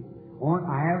one believe.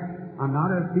 I'm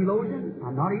not a theologian.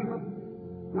 I'm going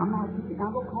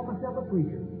to call myself a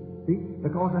preacher. See?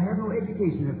 Because I have no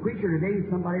education. A preacher today is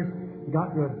somebody who's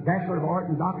got a Bachelor of Art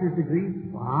and Doctor's degree.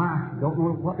 Well, I don't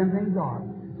know what them things are.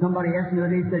 Somebody asked me the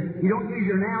other day, said, you don't use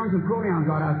your nouns and pronouns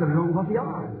right. I said, I don't know what they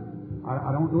are. I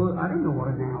don't know. I didn't know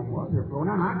what a noun was or a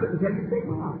pronoun. I couldn't tell you state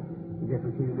my life. The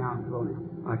difference between a noun and pronoun.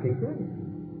 I can't tell you.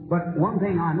 But one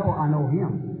thing I know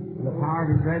Him. And the power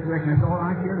of His resurrection. That's all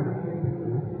I care to know.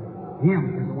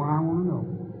 Him is the one I want to know.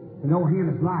 To know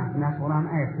Him is life, and that's what I'm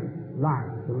after.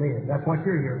 Life to live. That's what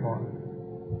you're here for.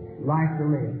 Life to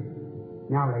live.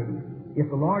 Now, ladies, if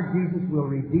the Lord Jesus will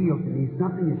reveal to me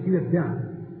something that you have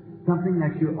done, something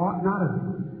that you ought not have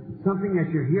done, something that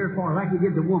you're here for, like He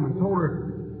did the woman, told her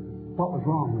what was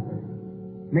wrong with her.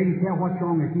 Maybe tell what's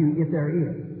wrong with you, if there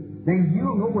is. Then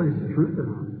you'll know whether it's the truth or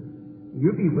not.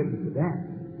 You'll be witness to that.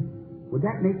 Would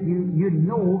that make you'd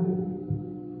know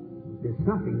there's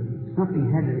something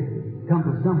had to come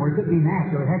from somewhere. It couldn't be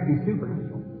natural, it had to be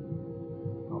supernatural.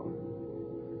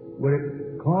 Would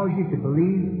it cause you to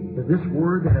believe that this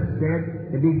word that is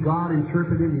said to be God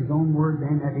interpreted His own word,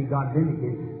 then that be God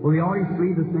vindicated? Will you always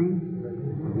believe the same?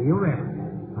 Real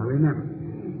reverend. I remember.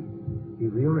 Be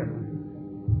real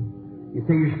reverend. You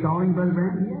say you're stalling, Brother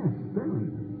Branham? Yes,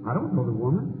 certainly. I don't know the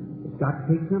woman. It's got to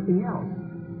take something else.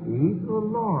 The angel of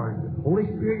the Lord, the Holy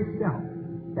Spirit itself,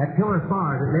 that pillar of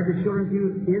fire that led the children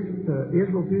to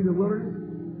Israel through the wilderness.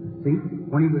 See,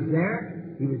 when He was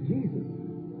there, He was Jesus.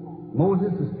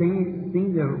 Moses was seen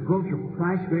the approach of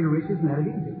Christ's greater riches than that of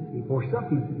Egypt. He forsook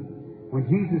Egypt. When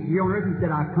Jesus was here on earth, He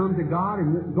said, I come to God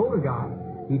and go to God.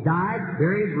 He died,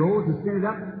 buried, rose, ascended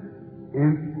up,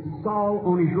 and Saul,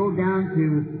 on his road down to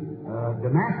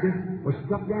Damascus, was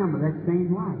struck down by that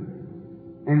same light.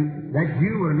 And that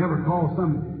Jew would have never called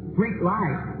some freak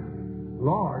light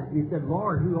Lord. He said,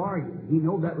 Lord, who are you? He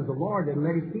knew that was the Lord that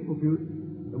led His people through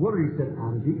the wilderness. He said,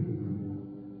 I'm Jesus.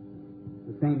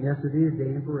 The same yesterday,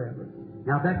 today, and forever.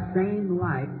 Now that same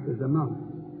light is among us.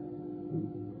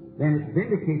 Then it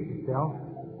vindicates itself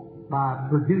by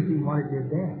producing what it did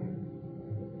there.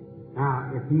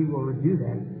 Now, if He will do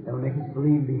that, that will make us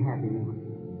believe and be happy, won't it?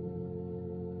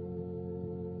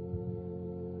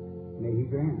 May He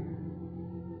grant.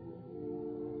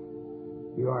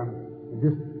 You are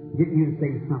just getting you to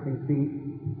say something. See,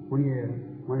 when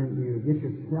you get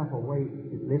yourself away,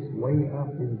 it lifts way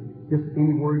up, and just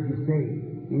any words you say,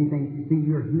 anything. See,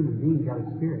 you're a human being, got a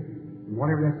spirit, and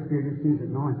whatever that spirit is, it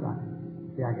anoints.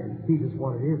 See, I can see just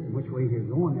what it is and which way you're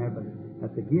going there, but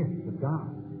that's a gift of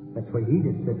God. That's what He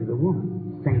just said to the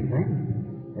woman. Same thing,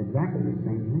 exactly the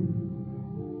same thing.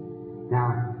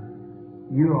 Now,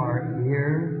 you are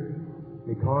here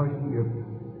because you're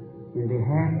in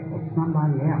behalf of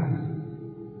somebody else.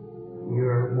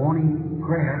 You're wanting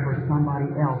prayer for somebody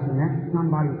else, and that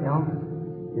somebody else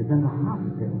is in the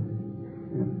hospital.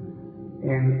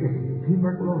 And it's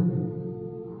tuberculosis.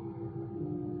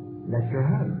 That's your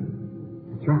husband.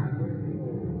 That's right.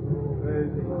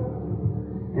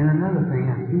 And another thing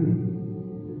I see,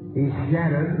 he's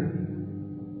shadowed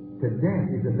to death.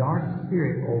 He's a dark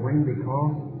spirit over him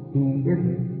because he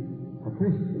isn't a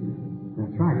Christian.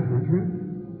 That's right, isn't that true?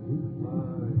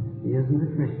 He isn't a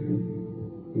Christian.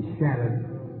 He's shadowed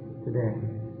to death.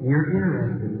 You're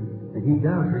interested that he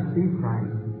does receive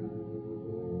Christ.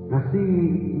 Now see,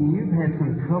 you've had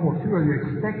some trouble too, or they're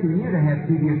expecting you to have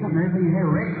TB or something. Maybe you had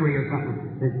an X-ray or something.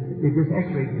 They just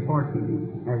X-rayed you for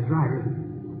TB. That's right, isn't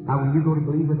it? Now will you go to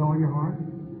believe with all your heart?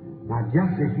 Now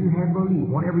just as you have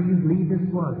believed, whatever you believe this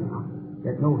was now,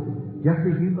 that knows it, just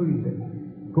as you believe it,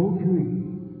 go to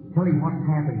him. Tell him what's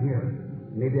happened here.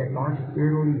 Maybe that dark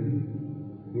spirit will leave.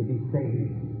 You'll be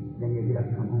saved. Then you'll get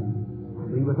up and come home.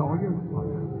 Believe with all your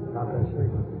heart. God bless you.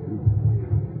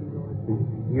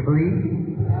 You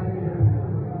believe?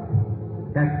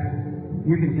 That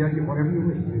you can judge it whatever you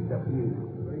wish to. It's up to you.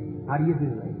 How do you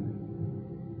do, ladies?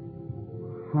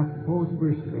 I suppose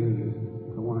we're strangers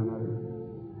to one another.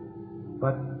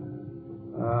 But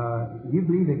you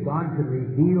believe that God could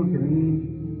reveal to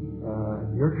me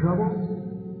your troubles?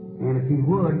 And if He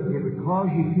would, it would cause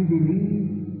you to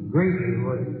believe greatly,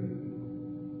 would it?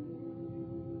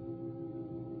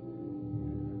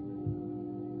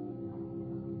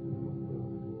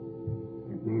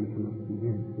 That man come up from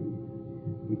here and see.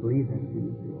 You believe that's in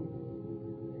the field.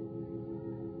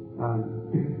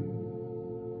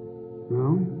 No?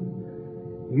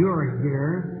 You're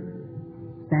here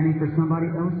standing for somebody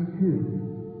else too.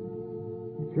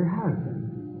 It's your husband.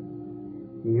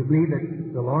 Do you believe that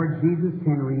the Lord Jesus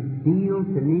can reveal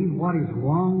to me what is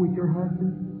wrong with your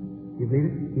husband? Do you believe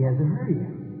it? He has a hernia.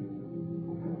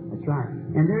 That's right.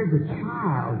 And there's a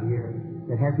child here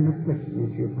that has an affliction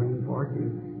that you're praying for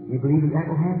too. You believe that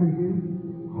will happen too?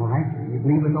 All right. You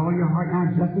believe with all your heart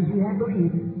now, just as you have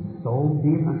believed. So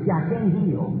be it. See, I can't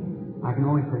heal. I can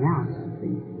only pronounce,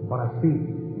 see, what I speak.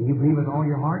 And you believe with all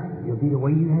your heart, you'll be the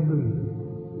way you have believed.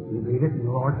 You believe it, and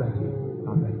the Lord bless you.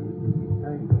 God bless you.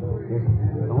 Yes,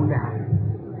 don't doubt.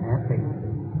 Have faith.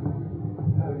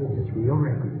 It's real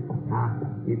reverent. Now,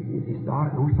 if you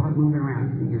don't start moving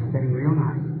around. See, you're sitting real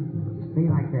nice. Just stay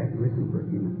like that and listen for a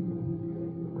few minutes.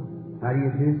 How do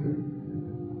you do this?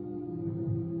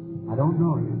 I don't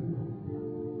know you.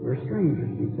 We're strangers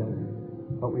to each other.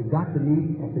 But we've got to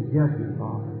meet at the judgment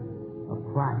bar of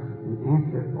Christ and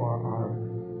answer for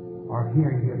our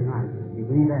hearing here tonight. You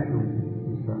believe that, don't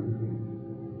you, sermon?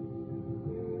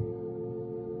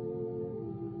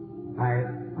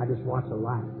 I just watch a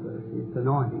light. It's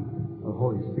anointing of the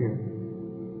Holy Spirit.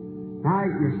 Now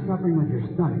you're suffering with your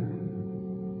stomach.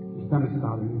 Your stomach's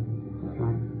bothering you. That's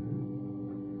right.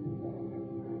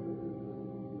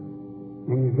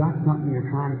 And you've got something you're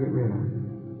trying to get rid of.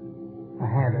 A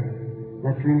habit.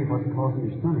 That's really what's causing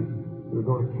your stomach. You'll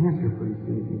go to cancer pretty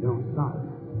soon if you don't stop it.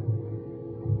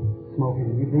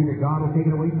 Smoking. You believe that God will take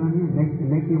it away from you and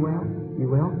make you well? You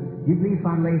will? You believe if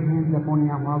I lay hands up on you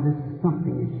now, while this is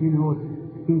something that you know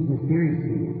seems mysterious to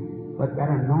you, but that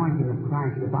anointing of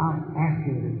Christ, if I'm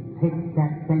asking to take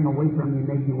that thing away from you and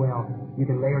make you well, you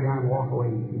can lay her down and walk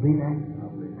away. You believe that?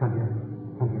 Come here.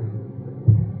 Come here.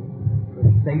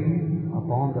 Satan,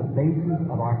 upon the basis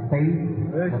of our faith,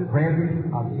 the presence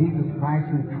of Jesus Christ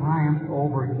who triumphed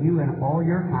over you and all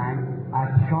your time, I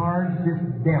charge this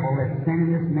devil that's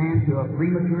sending this man to a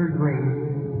premature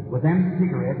grave with them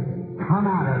cigarettes. Come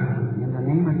out of him in the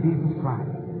name of Jesus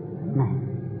Christ.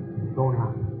 Man, go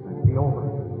now. Be over.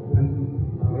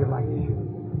 Live like you should.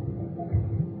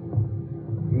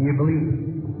 Do you believe?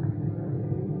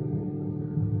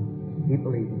 Keep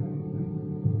believing.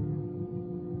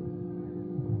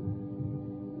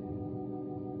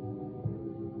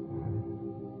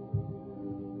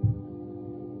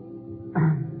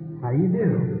 How do you do?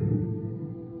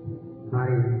 Not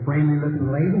a friendly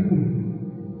looking lady.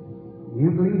 You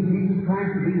believe Jesus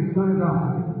Christ to be the Son of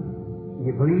God.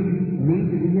 You believe me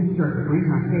to be His servant. The reason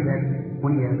I say that,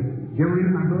 when you read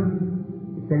my book,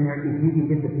 it's saying there, if you can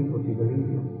get the people to believe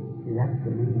you. See, that's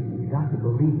the main thing. You've got to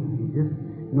believe. You just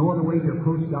no other way to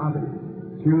approach God but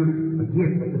through a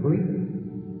gift, but to believe it.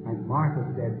 Like Martha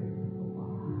said,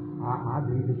 I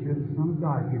believe that you're the Son of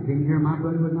God. If you'd been here, my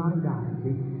brother would not have died.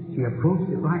 See, she approached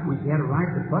it right when she had a right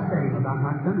to fuss at him about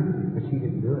not coming, but she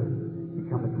didn't do it. She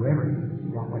come with reverence. She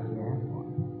got what she asked for.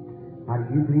 Now,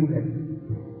 do you believe that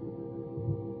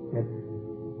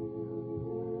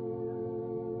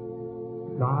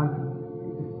God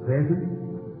present,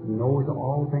 knows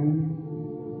all things.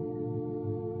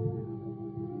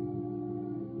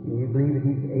 And you believe that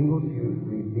He's able to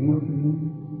reveal to you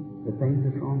the things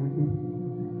that's wrong with you?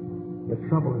 The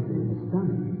trouble is in the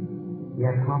stomach. You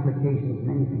have complications,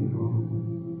 many things wrong.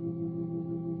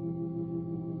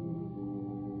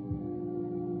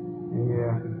 And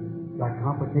you've got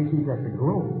complications at the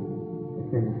growth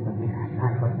that's in the stomach.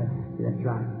 That's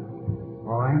right.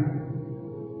 All right?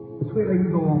 But sweetly,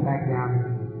 you go on back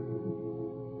down.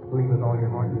 Believe with all your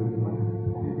heart and your mind.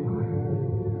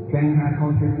 Train my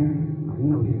culture. He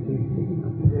knows you too.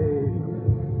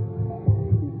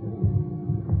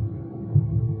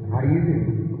 How do you do?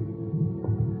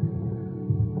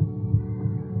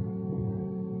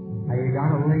 Now you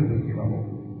got a lady trouble.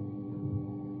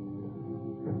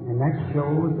 And that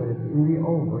shows that it's in the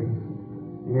ovaries.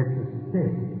 And it's a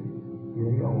cyst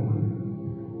in the ovaries.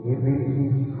 You believe that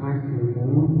Jesus Christ can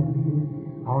remove that cyst?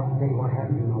 I'll tell you what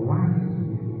happened to my wife.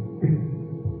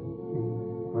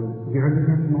 When you heard the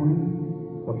testimony,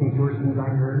 what came to her as soon as I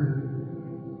heard?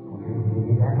 Okay,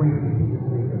 maybe that way you can just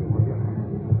leave it.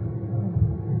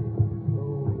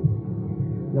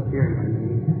 Look here,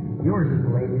 yours is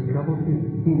the lady's trouble too,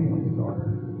 female disorder.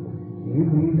 Do you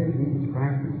believe that Jesus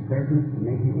Christ is present to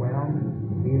make you well,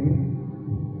 heal you?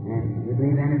 And you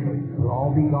believe then it'll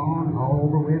all be gone, all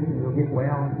over with, and you'll get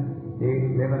well and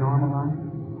live a normal life?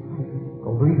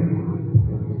 Go believe it now.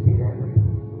 You see that way.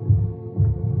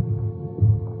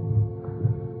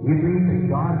 You believe that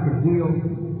God can heal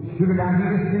sugar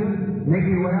diabetes too, make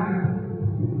you well?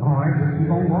 All right, just keep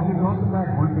on walking across the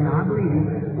platform saying, I believe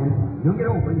it, and you'll get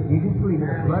over it. You just believe it.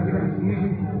 The blood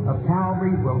transfusion of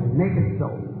Calvary will make it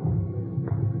so.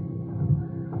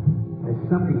 There's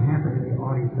something happened in the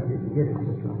audience I didn't get it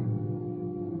just right.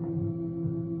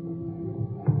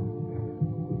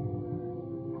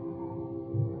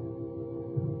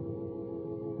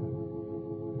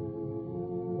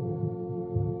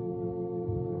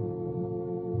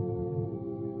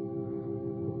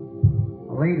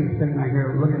 Lady sitting right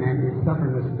here looking at you,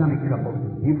 suffering with stomach trouble.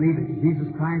 You believe that Jesus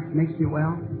Christ makes you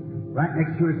well? Right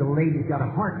next to her is a lady who's got a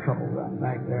heart trouble right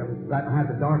back there, right behind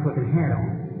the dark-looking hat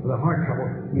on. With a heart trouble,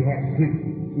 you had it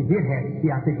too. You did have it. See,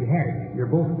 I think you had it.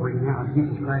 You're both free now.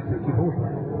 Jesus Christ makes you both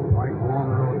well. All right, along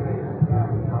the road.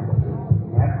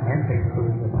 Have faith for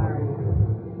the Bible.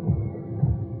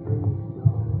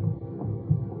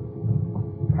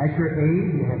 At your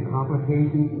age, you have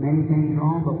complications, many things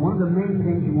wrong, but one of the main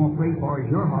things you want to pray for is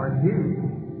your heart, too.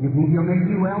 You believe He'll make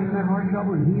you well from that heart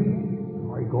trouble and heal you?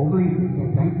 All right, go believe it.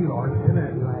 And thank you, Lord.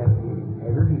 Amen. You'll have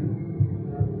ever healed.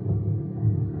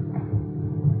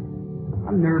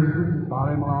 I'm nervous.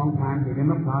 Followed him a long time, gave him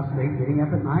a prostate, getting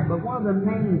up at night. But one of the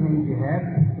main things you have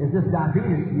is this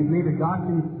diabetes. You believe that God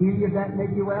can heal you if that make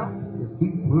you well? Just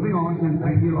keep moving on and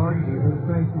thank you, Lord Jesus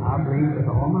Christ. I believe with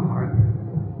all my heart.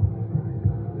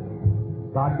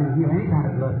 God can heal any kind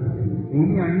of blood disease,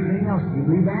 any or anything else. Do you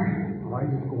believe that? All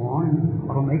right, just go on and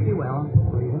it'll make you well.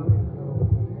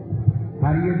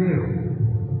 How do you do?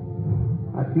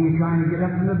 I see you trying to get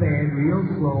up from the bed real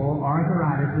slow.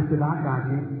 Arthritis just about got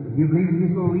you. If you believe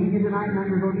He's going to leave you tonight and now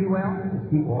you're going to be well, just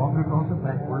keep walking across the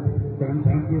platform, saying,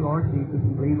 thank you, Lord Jesus,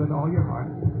 and believe with all your heart.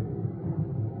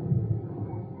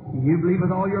 You believe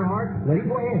with all your heart? Let Him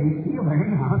go ahead. He's healed there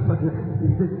now. That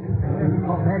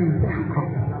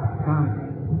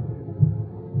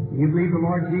you believe the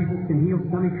Lord Jesus can heal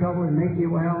stomach trouble and make you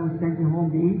well and send you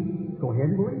home to eat? Go ahead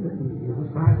and believe it. Jesus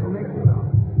Christ will make you well.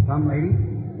 Come, lady.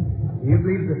 You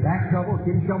believe the back trouble,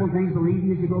 kid trouble, things will leave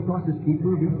you as you go across this keep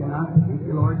moving. Thank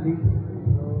you, Lord Jesus.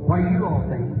 What do you all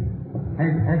think?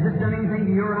 Has this done anything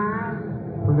to your eyes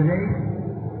for the day?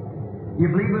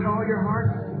 You believe with all your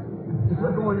heart? Just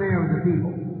look over there with the people.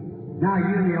 Now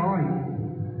you in the audience.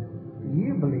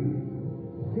 You believe.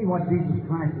 See what Jesus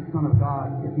Christ, the Son of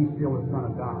God, if He's still the Son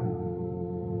of God.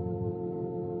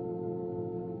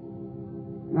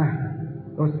 Now,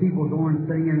 those people going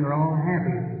sitting in, they're all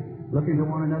happy, looking to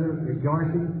one another,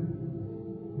 rejoicing,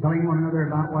 telling one another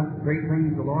about what great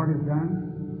things the Lord has done.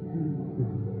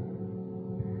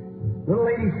 Little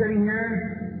lady sitting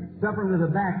here, suffering with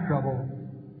a back trouble,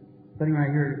 sitting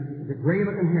right here, with a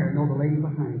gray-looking hair. No, the lady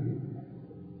behind you.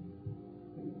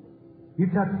 You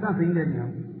touched something, didn't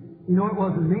you? You know it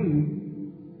wasn't me.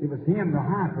 It was Him, the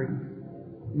high priest.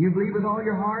 You believe with all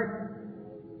your heart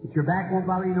that your back won't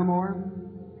bother you no more?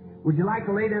 Would you like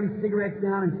to lay them cigarettes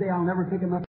down and say, I'll never pick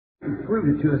them up? He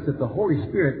proved it to us that the Holy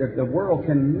Spirit, that the world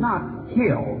cannot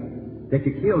kill. They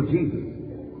could kill Jesus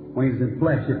when He was in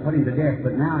flesh. It put Him to death.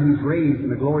 But now He's raised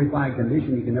in a glorified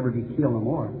condition. He can never be killed no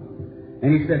more. And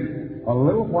He said, a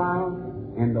little while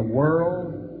and the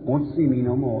world won't see me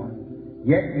no more.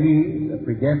 Yet ye, the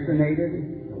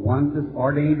predestinated, the ones that's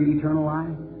ordained to eternal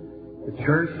life, the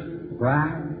church, the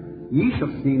bride, ye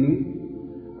shall see me,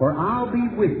 for I'll be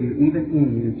with you, even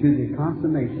in you, to the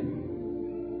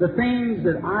consummation. The things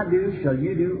that I do shall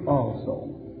you do also.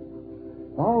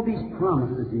 All these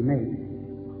promises He made.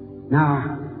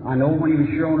 Now, I know when He was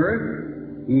here on earth,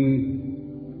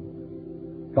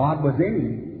 God was in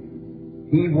Him.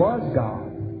 He was God.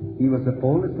 He was the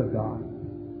fullness of God.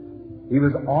 He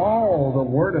was all the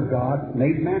Word of God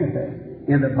made manifest.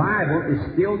 And the Bible is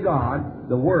still God,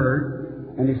 the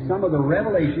Word, and is some of the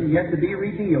revelation yet to be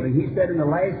revealed. And He said in the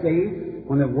last days,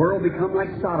 when the world become like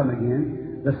Sodom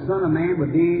again, the Son of Man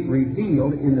would be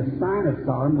revealed, and the sign of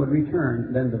Sodom would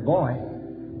return. Then the voice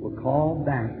would call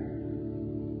back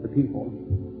the people,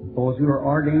 those who are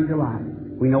ordained to life.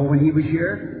 We know when He was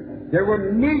here, there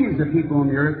were millions of people on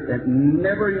the earth that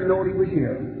never even knew He was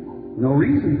here. No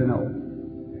reason to know.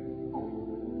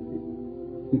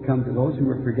 He comes to those who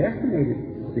were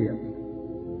predestinated to see it.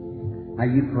 Now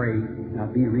you pray. Now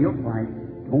be real quiet.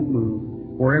 Don't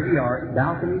move. Wherever you are,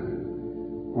 balconies,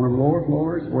 on the lower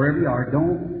floors, wherever you are,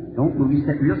 don't move. You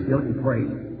sit real still and pray.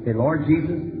 Say, Lord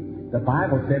Jesus, the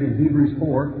Bible said in Hebrews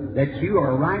 4 that you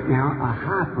are right now a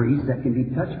high priest that can be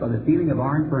touched by the feeling of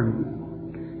our infirmities.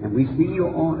 And we see you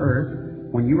on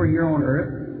earth. When you were here on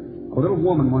earth, a little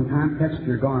woman one time touched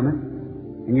your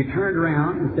garment, and you turned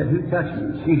around and said, who touched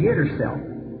me? She hid herself.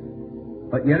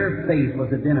 But yet her faith was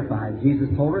identified.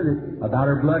 Jesus told her that about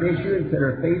her blood issue and said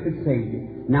her faith had saved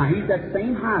you. Now He's that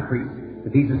same high priest.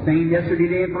 If He's the same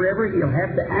yesterday, today, and forever, He'll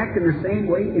have to act in the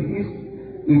same way if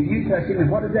you touch Him.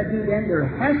 And what does that do then? There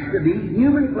has to be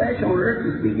human flesh on earth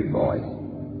to speak His voice.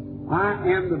 I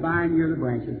am the vine, you're the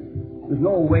branches. There's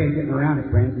no way of getting around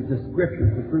it, friends. It's just Scripture,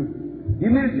 it's the truth.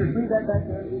 You ministers read that back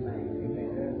there?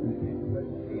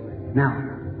 Now,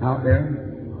 out there,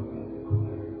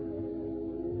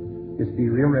 just be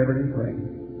real reverent and pray.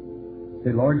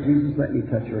 Say, Lord Jesus, let me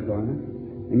touch your garment.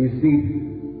 And you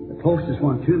see, the closest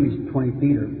one to me is 20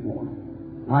 feet or more.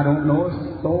 I don't know a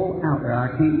soul out there.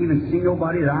 I can't even see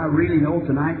nobody that I really know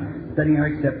tonight sitting there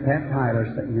except Pat Tyler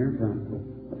sitting here in front,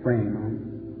 a friend of mine.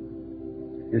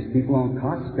 There's people on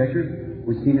cots, stretchers.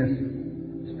 We've seen a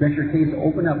stretcher case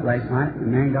open up last night. The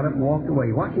man got up and walked away.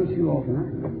 Why can't you all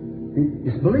tonight?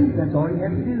 Just believe. That's all you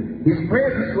have to do. His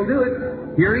presence will do it.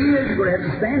 Here He is. You're going to have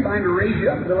to stand by Him to raise you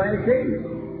up at the last days.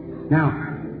 Now,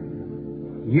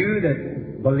 you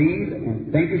that believe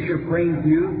and think that you're praying to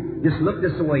you, just look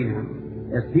this way now.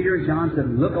 As Peter and John said,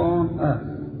 look on us.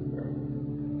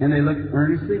 And they looked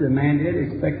earnestly. The man did,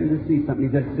 expecting to see something.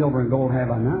 He said, silver and gold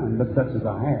have I none, but such as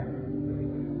I have.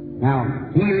 Now,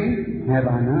 healing have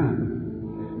I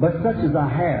none, but such as I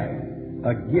have,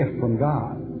 a gift from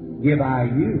God, give I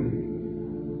you.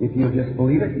 If you'll just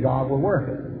believe it, God will work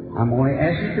it. I'm only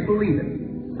asking you to believe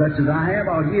it. Such as I have,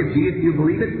 I'll give to you. If you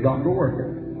believe it, God will work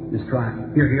it. Just try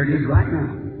it. Here it is right now.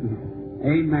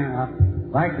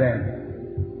 Amen. Like that.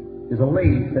 There's a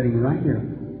lady sitting right here.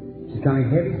 She's kind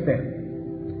of heavy set,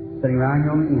 sitting right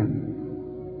here on the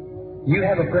end. You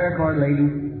have a prayer card,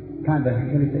 lady. Kind of a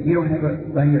heavy set. You don't have a,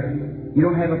 right here. You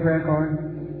don't have a prayer card?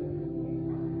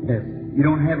 Yes. You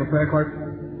don't have a prayer card?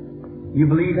 You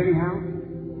believe anyhow?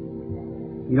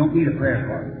 You don't need a prayer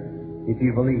card if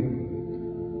you believe.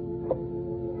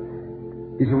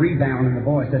 There's a rebound in the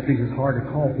voice. That's the reason it's hard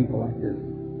to call people like this.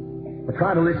 But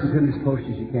try to listen to them as close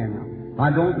as you can now.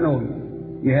 I don't know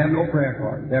you. You have no prayer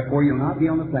card. Therefore, you'll not be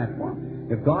on the platform.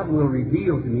 If God will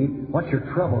reveal to me what your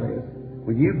trouble is,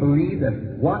 will you believe that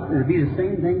it'll be the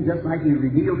same thing just like He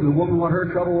revealed to the woman what her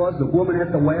trouble was, the woman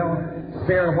at the well,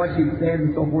 Sarah what she said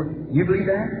and so forth. You believe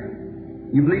that?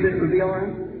 You believe that it would be all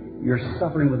right? You're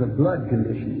suffering with a blood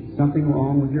condition. Something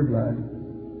wrong with your blood.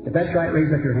 If that's right, raise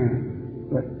up your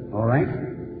hand. Good. All right?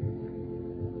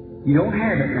 You don't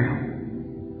have it now.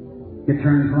 It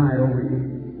turns right over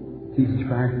you. Jesus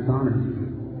Christ is honored you.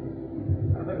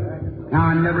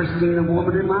 Now, I've never seen a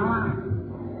woman in my life.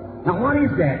 Now, what is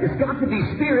that? It's got to be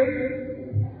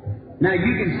spirit. Now,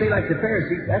 you can say like the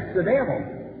Pharisees, that's the devil.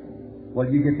 Well,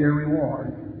 you get their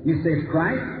reward. You say it's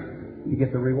Christ, you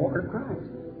get the reward of Christ.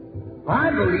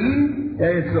 I believe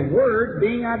that it's the Word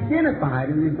being identified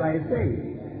in these last days.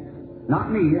 Not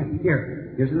me.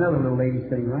 Here's another little lady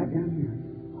sitting right down here.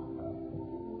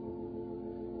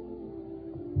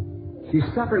 She's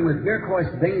suffering with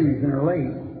varicose veins in her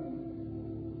legs.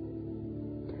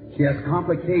 She has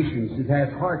complications. She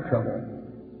has heart trouble.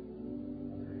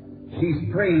 She's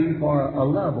praying for a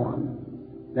loved one.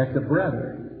 That's a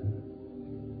brother.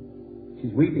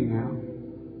 She's weeping now.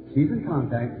 She's in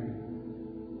contact.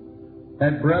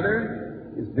 That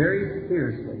brother is very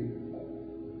seriously.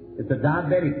 It's a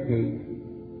diabetic case.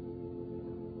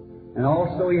 And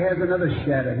also he has another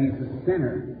shadow. He's a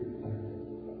sinner.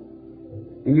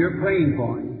 And you're praying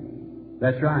for him.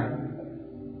 That's right.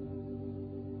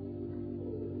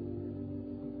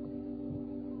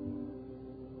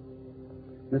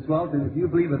 Miss Welton, if you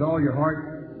believe with all your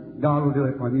heart, God will do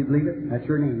it for you. You believe it? That's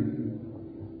your name.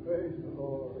 Praise the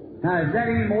Lord. Now, is that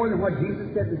any more than what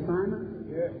Jesus said to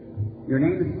Simon? Yes. Your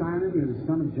name is Simon. You're the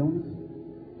son of Jonas.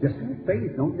 Just have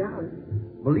faith. Don't doubt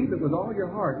it. Believe it with all your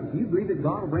heart. If you believe it,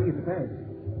 God will bring it to pass.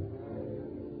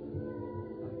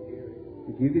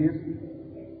 If you can just...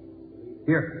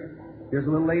 Here's a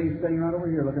little lady sitting right over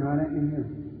here, looking right at me here.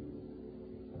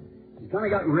 She's kind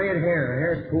of got red hair. Her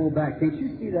hair's pulled back. Can't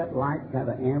you see that light, kind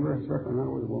of amber circling right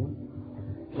over the woman?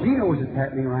 She knows it's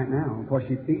happening right now. Of course,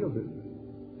 she feels it.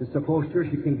 It's so close to her,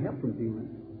 she can't help from feeling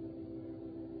it.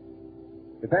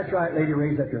 If that's right, lady,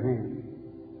 raise up your hand.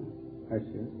 That's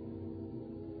it.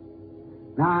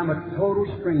 Now, I'm a total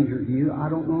stranger to you. I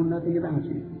don't know nothing about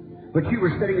you. But you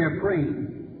were sitting there praying.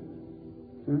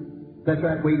 That's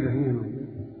right, wave your hand like this.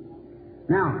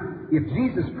 Now, if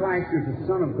Jesus Christ is the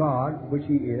Son of God, which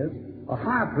He is, a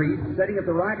high priest sitting at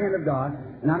the right hand of God,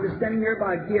 and I'm just standing here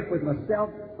by gift with myself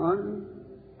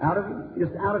out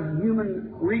of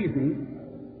human reasoning,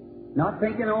 not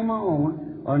thinking on my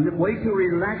own, or way to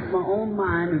relax my own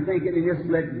mind and thinking and just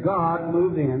let God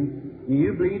move in. And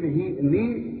you believe that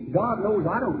God knows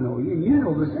I don't know you, and you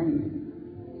know the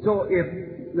same. So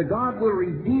if the God will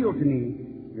reveal to me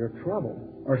your trouble,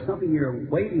 or something you're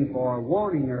waiting for, or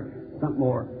wanting, or something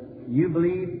more, you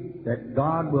believe that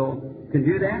God can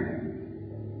do that?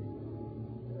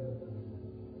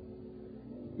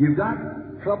 You've got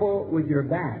trouble with your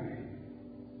back.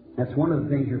 That's one of the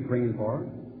things you're praying for.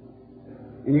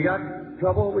 And you got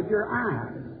trouble with your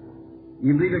eyes.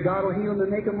 You believe that God will heal them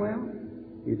and make them well?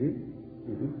 You do?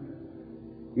 You do?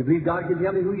 You believe God can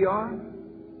tell me who you are?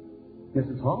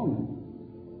 Mrs. Hallman.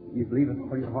 You believe it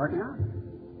for your heart now?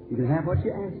 You can have what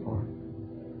you ask for.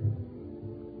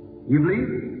 You believe?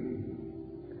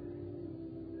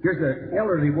 Here's an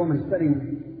elderly woman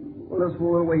sitting a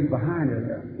little ways behind her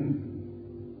there.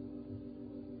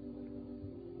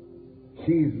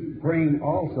 She's praying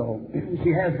also. She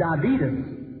has diabetes.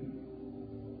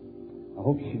 I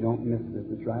hope she don't miss this.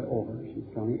 It's right over. She's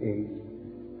telling me age.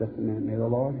 Just a minute. May the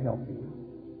Lord help you.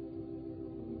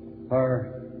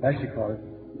 As she calls it.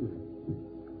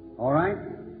 All right?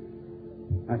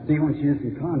 I see when she is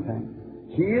in contact.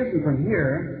 She isn't from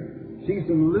here. She's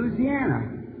from Louisiana.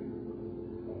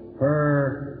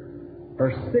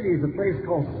 Her city is a place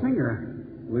called Singer,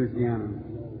 Louisiana.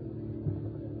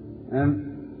 And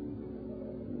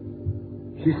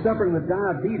she's suffering with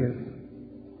diabetes.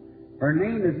 Her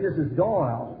name is Mrs.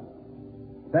 Doyle.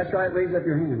 That's right, raise up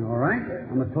your hand, all right?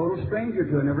 I'm a total stranger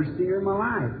to her, never seen her in my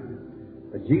life.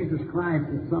 But Jesus Christ,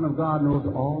 the Son of God, knows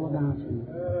all about you.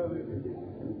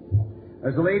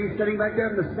 There's a lady sitting back there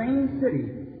in the same city,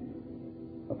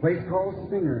 a place called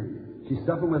Singer. She's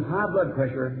suffering with high blood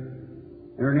pressure,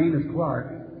 and her name is Clark.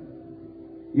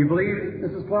 You believe,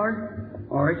 Mrs. Clark?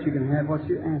 All right, you can have what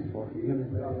you asked for.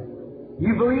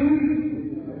 You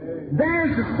believe?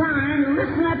 There's the sign.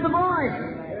 Listen at the voice.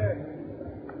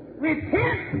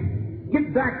 Repent.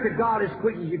 Get back to God as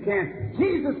quick as you can.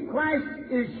 Jesus Christ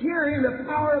is here in the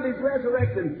power of His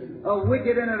resurrection. A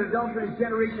wicked and an adulterous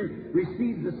generation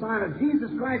receives the sign of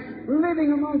Jesus Christ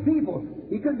living among people.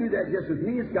 He couldn't do that just with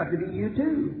me. It's got to be you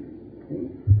too. See?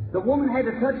 The woman had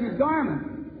to touch His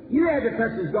garment. You had to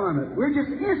touch His garment. We're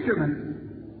just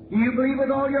instruments. Do you believe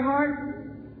with all your heart?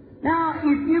 Now,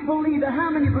 if you believe it,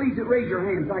 how many believes it? Raise your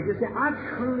hands like this. Say, I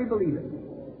truly believe it.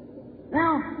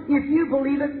 Now, if you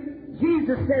believe it,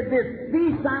 Jesus said this,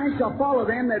 these signs shall follow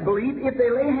them that believe. If they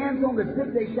lay hands on the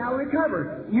sick, they shall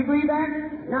recover. You believe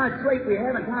that? Now, it's late. We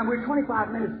haven't time. We're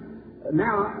 25 minutes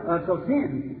now till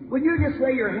 10. Will you just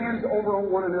lay your hands over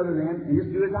on one another then and just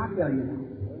do as I tell you now?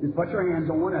 Just put your hands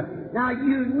on one another. Now,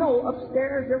 you know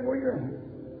upstairs there where you're at.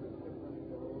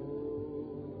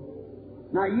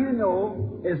 Now, you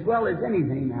know as well as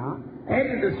anything now,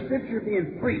 after the Scripture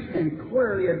being preached and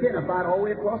clearly identified all the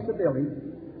way across the building,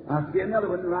 I see another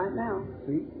one right now.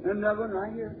 See? Another one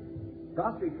right here.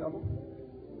 Prostate trouble.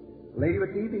 Lady with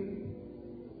TB.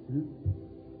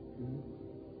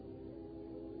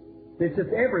 It's just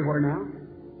everywhere now.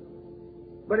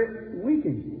 But it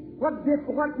weakens you.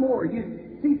 What more? You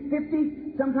see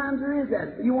 50? Sometimes there is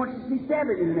that. You want to see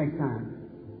 70 the next time.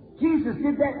 Jesus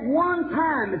did that one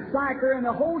time at Sychar, and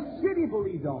the whole city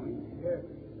believed on Him. Yes.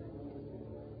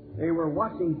 They were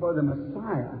watching for the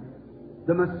Messiah.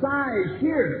 The Messiah is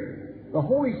here. The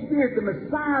Holy Spirit, the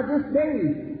Messiah this day.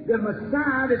 The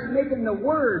Messiah that's making the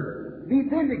Word be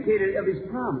vindicated of His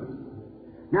promise.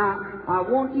 Now, I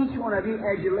want each one of you,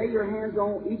 as you lay your hands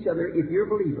on each other, if you're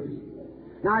believers.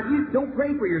 Now, if you don't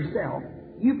pray for yourself,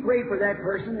 you pray for that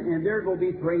person, and they're going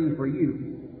to be praying for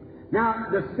you. Now,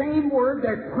 the same word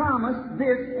that promised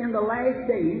this in the last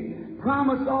days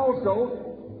promised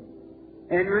also,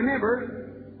 and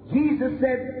remember, Jesus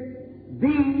said,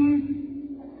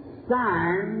 "These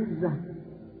signs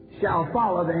shall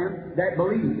follow them that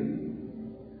believe."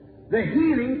 The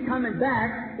healing coming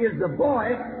back is the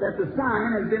voice that the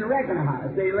sign has been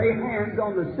recognized. They lay hands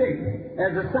on the sick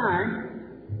as a sign.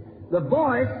 The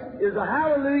voice is a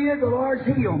hallelujah, the Lord's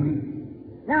healed me.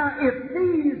 Now, if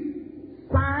these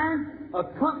signs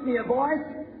accompany a voice,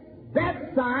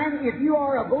 that sign, if you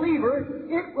are a believer,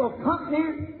 it will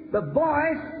accompany, the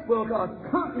voice will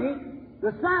accompany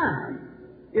the sign.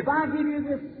 If I give you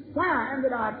this sign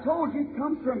that I told you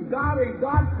comes from God, and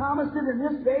God promised it in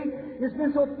this day, it's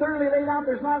been so thoroughly laid out,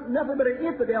 there's nothing but an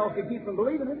infidel could keep from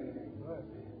believing it.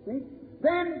 See?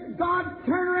 Then God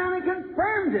turned around and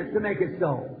confirmed it to make it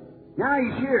so. Now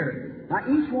He's here. Now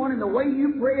each one in the way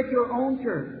you pray at your own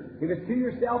church, if it's to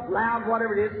yourself, loud,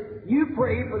 whatever it is, you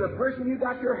pray for the person you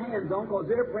got your hands on because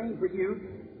they're praying for you.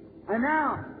 And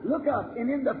now, look up, and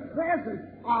in the presence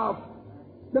of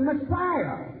the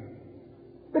Messiah,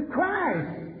 the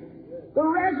Christ, the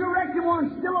resurrected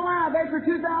one, still alive after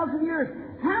 2,000 years,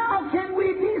 how can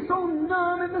we be so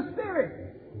numb in the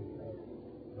Spirit?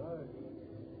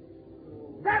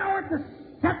 That ought to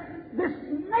set this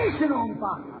nation on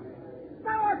fire.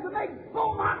 That ought to make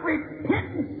Beaumont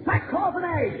repent in sackcloth and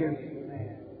ashes.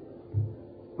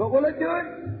 But will it do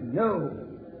it? No.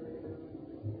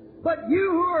 But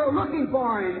you who are looking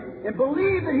for Him and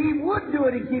believe that He would do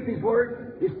it and keep His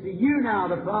word, it's to you now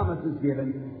the promise is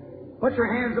given. Put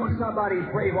your hands on somebody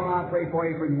and pray while I pray for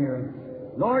you from here.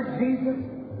 Lord Jesus,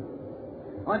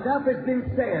 enough has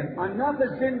been said. Enough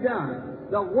has been done.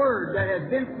 The word that has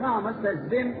been promised has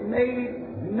been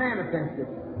made manifested.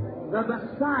 The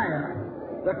Messiah,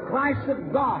 the Christ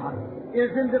of God,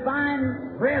 is in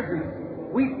divine presence.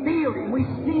 We feel Him. We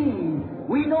see Him.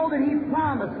 We know that He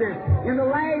promised this in the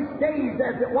last days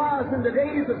as it was in the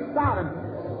days of Sodom.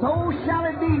 So shall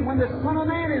it be when the Son of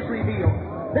Man is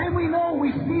revealed. Then we know,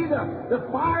 we see the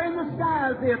fire in the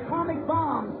skies, the atomic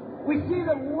bombs. We see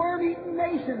the worm-eaten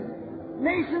nations.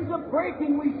 Nations are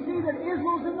breaking. We see that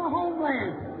Israel's in the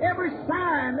homeland. Every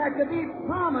sign that could be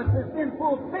promised has been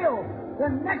fulfilled. The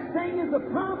next thing is the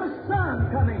promised Son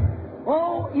coming.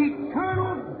 Oh,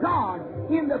 eternal God,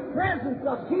 in the presence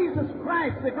of Jesus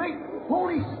Christ, the great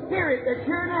Holy Spirit that's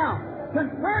here now,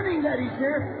 confirming that He's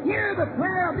here, hear the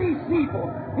prayer of these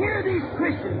people. Hear these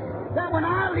Christians. That when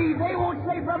I leave, they won't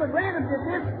say, Brother Branham did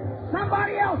this.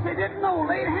 Somebody else they didn't know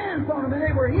laid hands on them and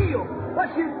they were healed.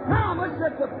 But you promised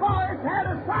that the voice had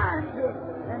a sign to it.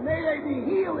 And may they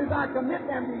be healed as I commit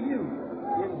them to you.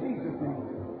 In Jesus'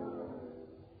 name.